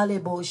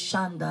 Halibo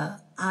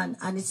Shanda, and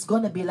it's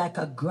going to be like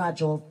a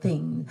gradual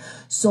thing.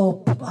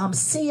 So,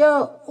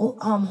 seer,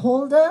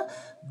 holder,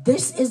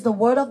 this is the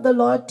word of the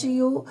Lord to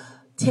you.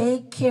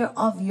 Take care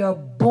of your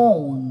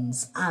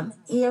bones. I'm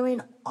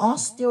hearing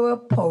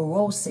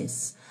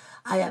osteoporosis.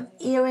 I am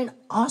hearing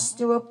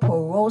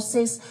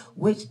osteoporosis,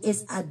 which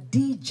is a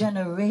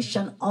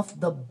degeneration of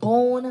the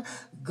bone.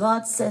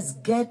 God says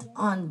get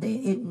on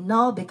it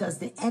now because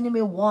the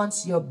enemy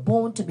wants your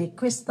bone to be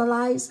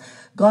crystallized.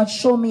 God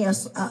showed me a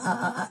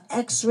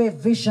x-ray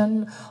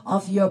vision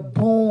of your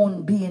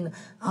bone being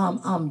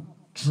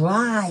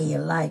dry,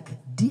 like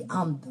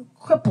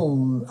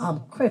crippled,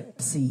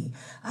 cripsy.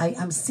 I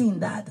am seeing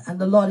that, and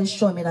the Lord is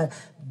showing me that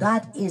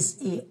that is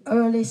a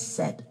early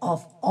set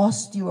of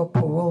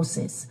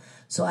osteoporosis.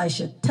 So I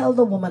should tell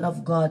the woman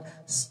of God,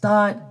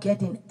 start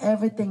getting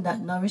everything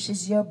that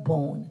nourishes your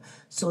bone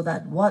so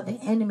that what the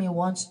enemy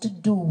wants to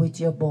do with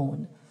your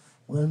bone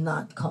will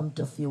not come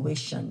to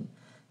fruition.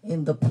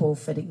 in the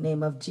prophetic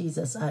name of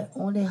Jesus. I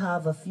only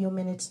have a few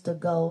minutes to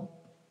go.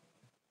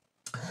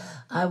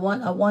 I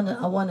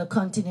want to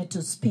continue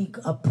to speak.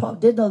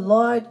 Did the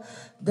Lord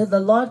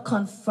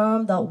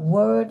confirm that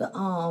word,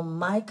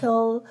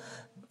 Michael?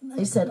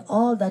 He said,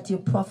 all that you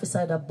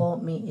prophesied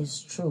about me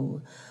is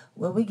true.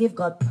 Well, we give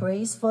God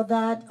praise for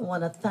that. I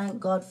want to thank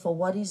God for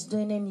what he's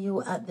doing in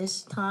you at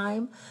this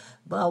time.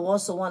 But I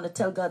also want to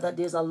tell God that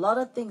there's a lot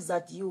of things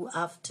that you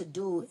have to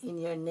do in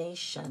your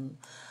nation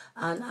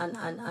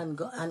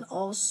and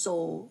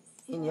also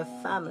in your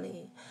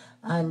family.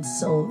 And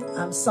so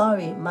I'm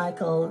sorry,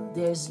 Michael,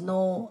 there's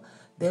no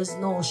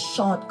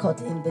shortcut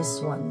in this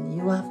one.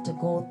 You have to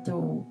go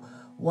through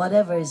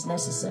whatever is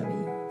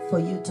necessary for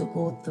you to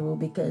go through,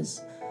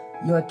 because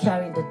you're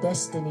carrying the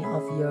destiny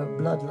of your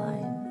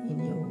bloodline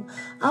in you.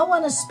 I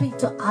want to speak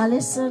to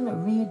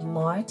Allison Reed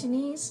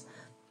Martinez.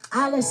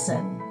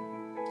 Allison,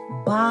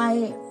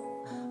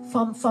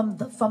 from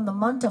the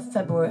month of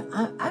February,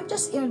 I'm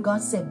just hearing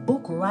God say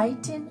book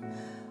writing.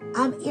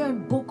 I'm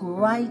hearing book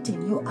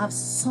writing. You have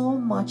so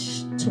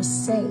much to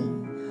say.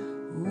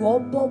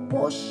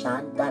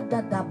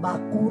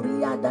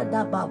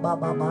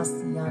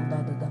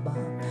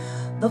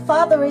 The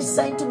Father is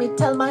saying to me,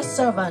 tell my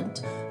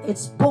servant,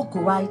 it's book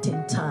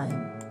writing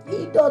time.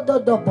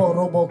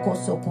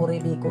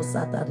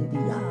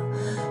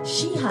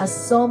 She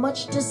has so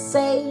much to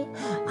say,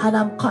 and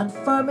I'm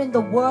confirming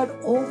the word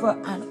over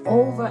and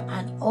over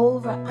and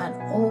over and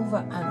over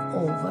and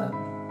over.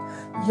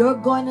 You're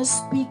going to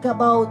speak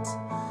about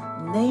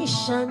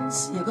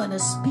nations. You're going to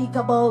speak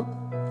about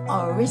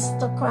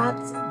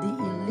aristocrats, the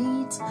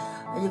elite.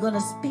 And you're going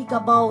to speak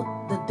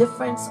about the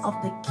difference of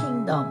the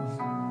kingdom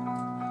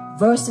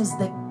versus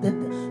the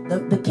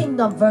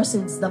kingdom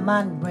versus the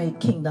man-made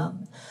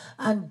kingdom.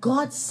 And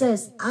God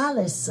says,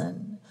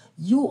 Allison,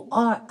 you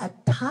are a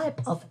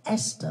type of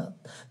Esther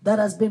that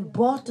has been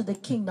brought to the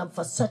kingdom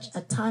for such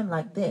a time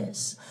like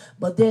this.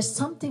 But there's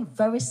something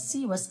very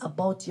serious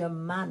about your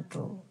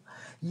mantle.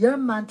 Your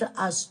mantle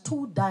has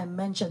two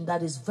dimensions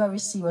that is very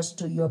serious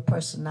to your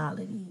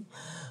personality.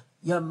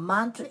 Your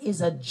mantle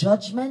is a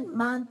judgment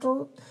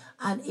mantle,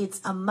 and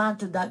it's a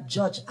mantle that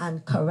judge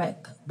and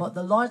correct. But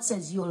the Lord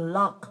says you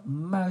lack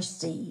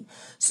mercy.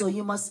 So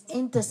you must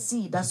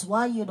intercede. That's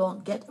why you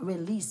don't get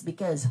released,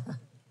 because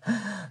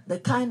the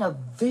kind of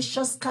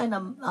vicious kind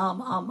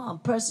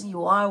of person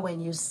you are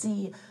when you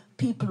see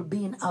people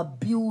being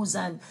abused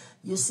and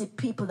you see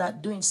people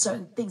that doing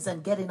certain things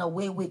and getting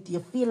away with, you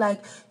feel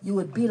like you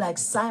would be like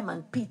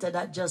Simon Peter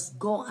that just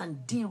go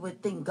and deal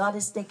with things. God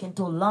is taking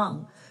too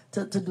long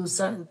to do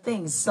certain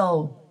things.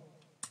 So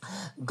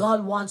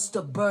God wants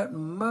to birth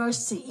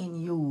mercy in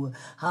you,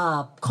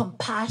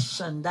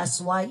 compassion.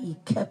 That's why he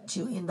kept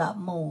you in that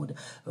mode.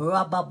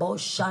 Rababo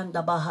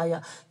Shanda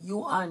Bahaya.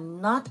 You are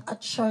not a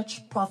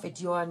church prophet.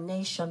 You are a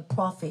nation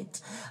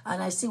prophet.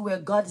 And I see where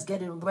God is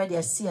getting ready.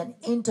 I see an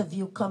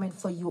interview coming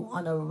for you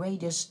on a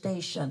radio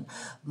station.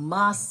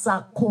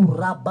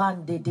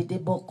 Masakurabande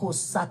Dideboko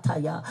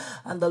Sataya.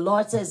 And the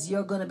Lord says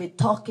you're going to be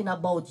talking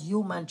about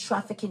human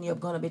trafficking. You're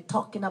going to be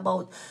talking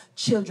about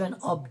children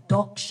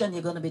abduction.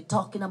 You're going to be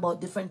talking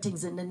about different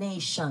things in the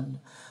nation.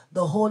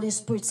 The Holy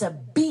Spirit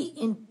said, be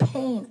in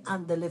pain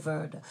and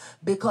delivered,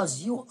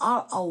 because you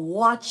are a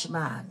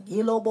watchman.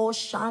 And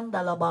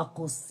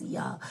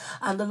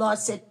the Lord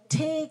said,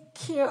 take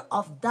care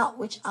of that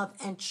which I've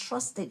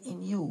entrusted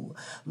in you.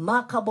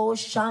 Makabo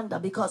Shanda,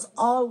 because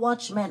all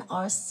watchmen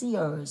are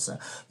seers.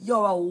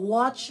 You're a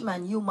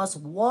watchman. You must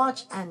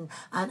watch and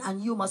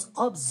you must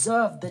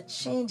observe the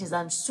changes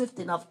and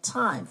shifting of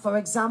time. For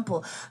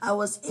example, I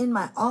was in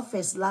my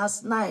office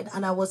last night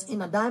and I was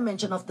in a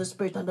dimension of the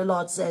Spirit, and the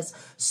Lord says,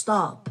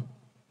 stop.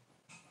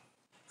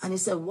 And he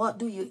said, what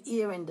do you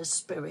hear in the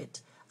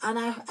Spirit? And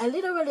I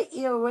literally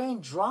hear rain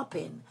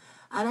dropping.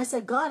 And I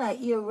said, God, I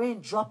hear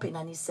rain dropping.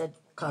 And he said,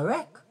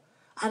 correct.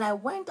 And I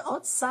went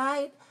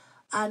outside,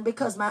 and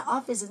because my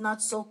office is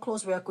not so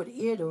close where I could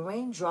hear the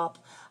raindrop,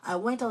 I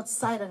went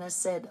outside and I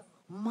said,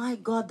 my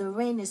God, the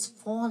rain is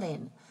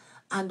falling.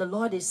 And the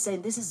Lord is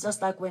saying, this is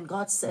just like when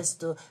God says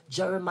to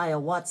Jeremiah,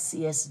 what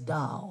seest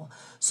thou?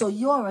 So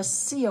you're a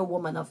seer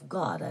woman of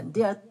God, and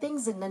there are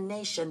things in the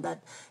nation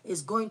that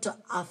is going to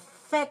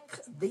affect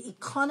the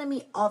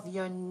economy of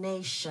your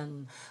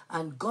nation.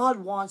 And God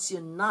wants you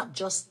not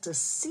just to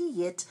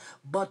see it,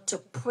 but to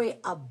pray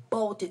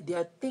about it. There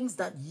are things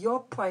that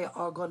your prayer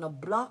are going to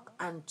block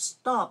and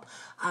stop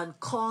and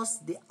cause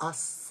the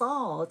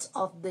assault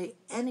of the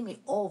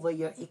enemy over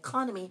your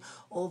economy,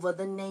 over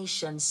the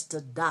nations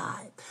to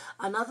die.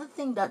 Another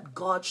thing that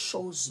God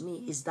shows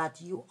me is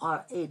that you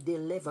are a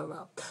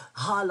deliverer.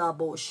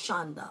 Halabo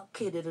Shanda,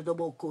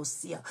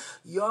 Kededobokosia.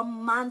 Your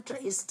mantra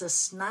is to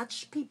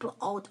snatch people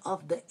out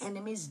of the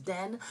enemy's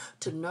den,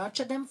 to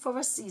nurture them for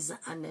a season,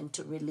 and then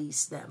to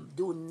release them.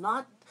 Do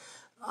not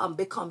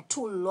become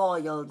too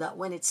loyal, that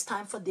when it's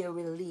time for their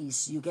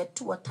release, you get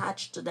too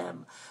attached to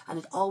them, and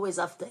it always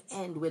have to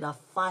end with a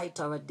fight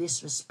or a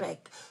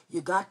disrespect.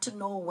 You got to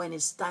know when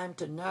it's time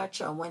to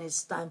nurture and when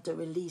it's time to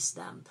release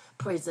them.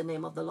 Praise the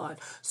name of the Lord.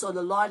 So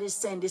the Lord is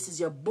saying this is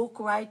your book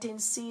writing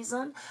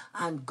season,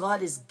 and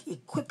God is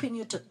equipping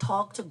you to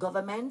talk to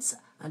governments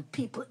and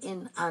people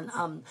in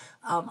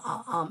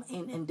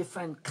in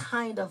different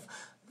kind of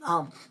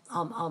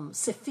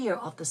sphere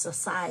of the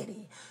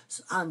society.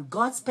 And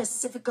God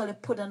specifically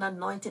put an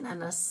anointing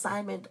and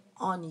assignment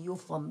on you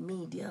for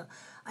media.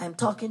 I am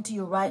talking to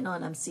you right now,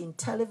 and I'm seeing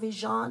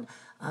television.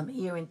 I'm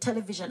hearing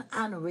television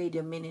and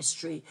radio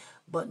ministry.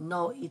 But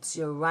now it's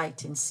your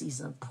writing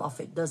season,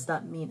 prophet. Does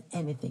that mean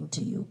anything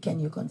to you? Can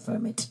you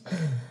confirm it?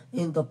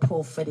 In the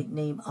prophetic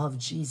name of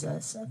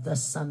Jesus, the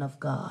Son of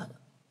God.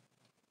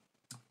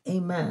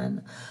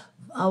 Amen.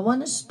 I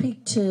want to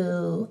speak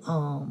to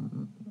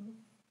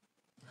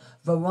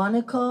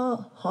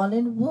Veronica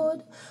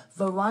Hollinwood.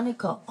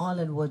 Veronica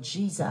Hollinwood,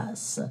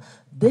 Jesus.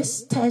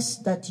 This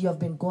test that you have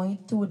been going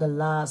through the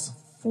last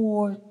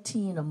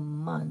 14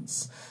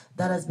 months,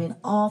 that has been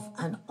off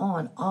and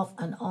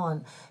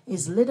on,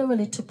 is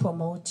literally to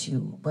promote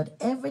you. But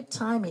every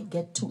time it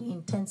gets too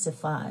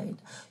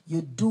intensified,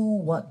 you do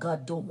what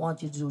God don't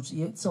want you to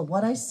do. So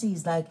what I see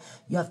is like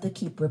you have to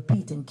keep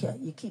repeating.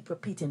 You keep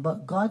repeating.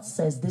 But God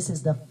says this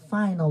is the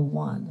final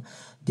one.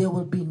 There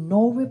will be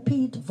no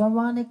repeat,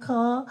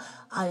 Veronica.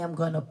 I am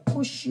going to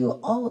push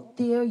you out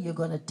there. You're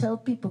going to tell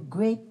people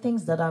great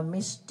things that are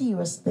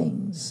mysterious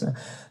things.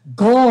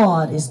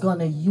 God is going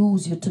to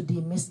use you to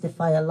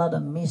demystify a lot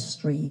of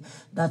mystery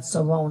that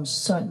surrounds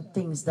certain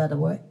things that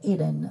were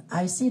hidden.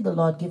 I see the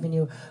Lord giving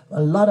you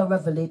a lot of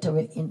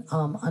revelatory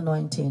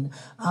anointing.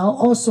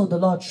 Also, the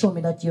Lord showed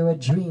me that you're a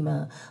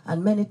dreamer.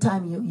 And many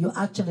times you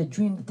actually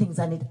dream things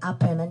and it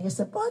happened. And you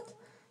say, what?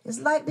 It's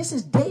like this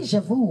is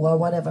deja vu or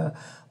whatever,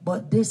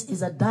 but this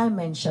is a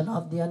dimension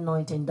of the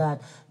anointing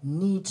that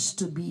needs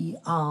to be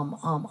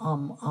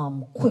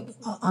quick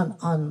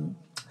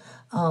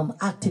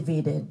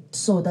activated,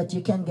 so that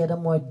you can get a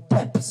more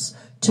depths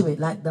to it,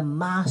 like the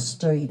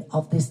mastery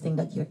of this thing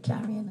that you're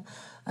carrying.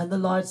 And the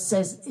Lord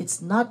says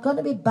it's not going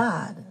to be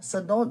bad,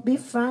 so don't be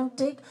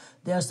frantic.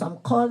 There's some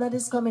call that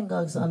is coming.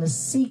 God's going to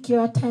seek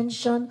your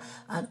attention,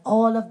 and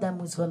all of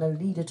them is going to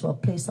lead you to a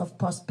place of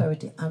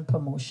prosperity and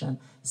promotion,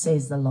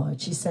 says the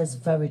Lord. She says,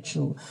 very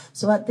true.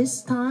 So at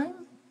this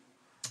time,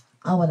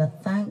 I want to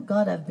thank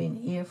God. I've been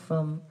here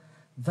from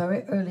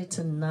very early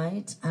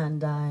tonight,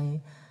 and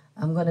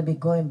I'm going to be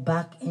going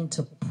back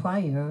into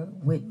prayer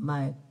with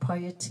my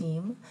prayer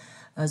team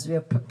as we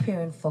are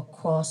preparing for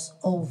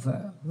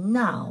crossover.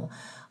 Now,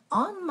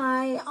 on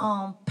my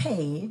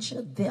page,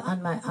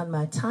 on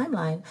my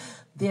timeline,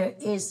 there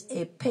is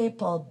a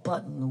PayPal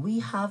button. We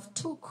have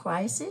two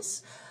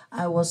crises.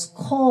 I was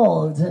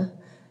called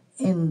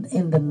in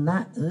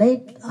the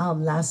late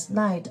last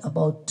night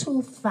about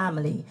two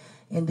family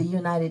in the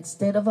United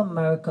States of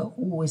America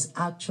who is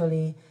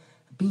actually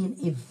being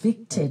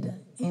evicted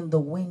in the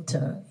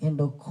winter, in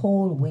the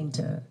cold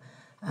winter.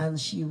 And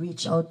she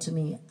reached out to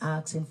me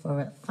asking for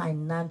a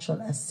financial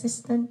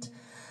assistance.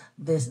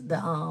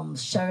 The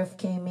sheriff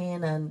came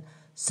in and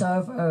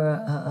served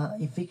her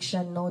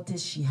eviction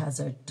notice. She has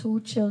her 2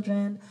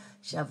 children.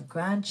 She has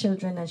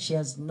grandchildren, and she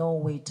has no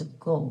way to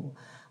go.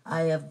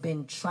 I have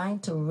been trying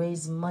to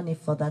raise money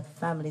for that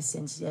family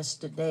since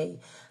yesterday,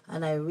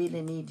 and I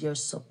really need your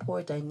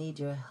support. I need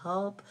your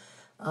help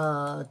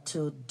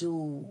to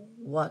do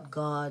what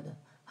God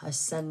has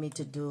sent me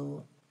to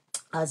do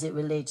as it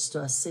relates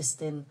to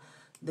assisting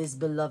this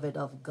beloved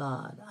of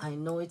God. I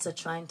know it's a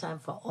trying time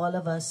for all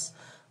of us,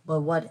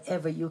 but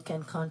whatever you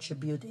can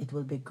contribute, it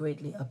will be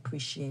greatly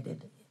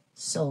appreciated.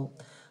 So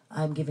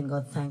I'm giving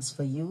God thanks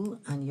for you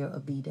and your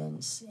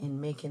obedience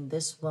in making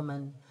this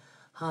woman,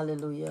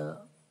 hallelujah,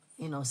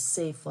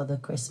 safe for the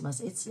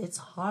Christmas. It's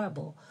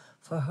horrible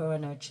for her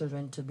and her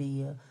children to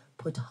be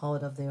put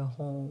out of their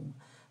home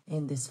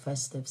in this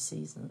festive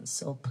season.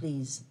 So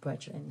please,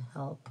 brethren,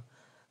 help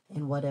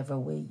in whatever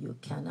way you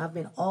can. I've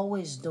been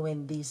always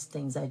doing these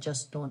things. I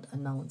just don't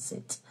announce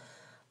it.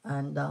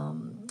 And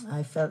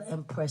I felt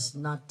impressed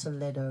not to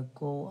let her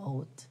go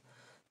out.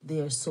 They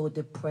are so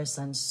depressed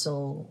and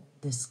so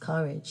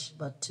discouraged,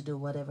 but to do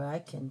whatever I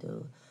can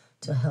do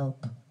to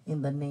help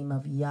in the name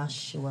of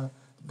Yahshua,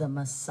 the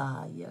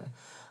Messiah.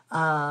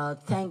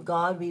 Thank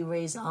God we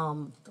raised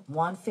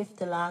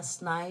 $150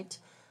 last night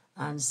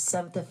and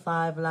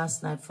 $75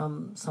 last night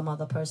from some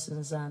other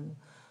persons, and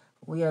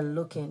we are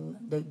looking,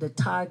 the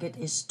target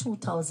is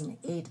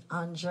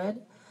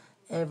 2,800.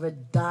 Every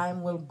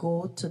dime will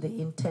go to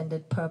the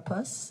intended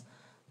purpose.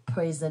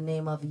 Praise the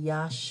name of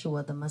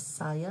Yahshua the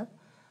Messiah.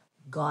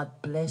 God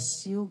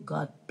bless you.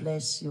 God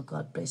bless you.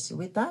 God bless you.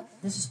 With that,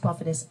 this is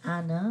Prophetess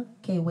Anna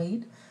K.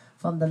 Wade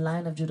from the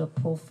Line of Judah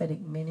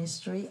Prophetic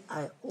Ministry.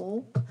 I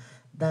hope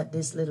that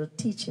this little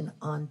teaching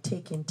on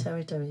taking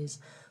territories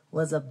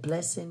was a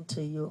blessing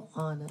to you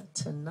on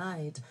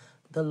tonight.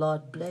 The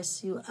Lord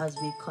bless you as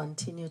we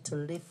continue to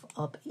lift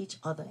up each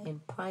other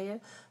in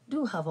prayer.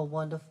 Do have a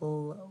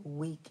wonderful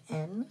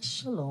weekend.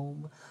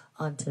 Shalom.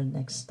 Until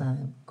next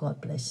time,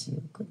 God bless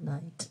you. Good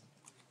night.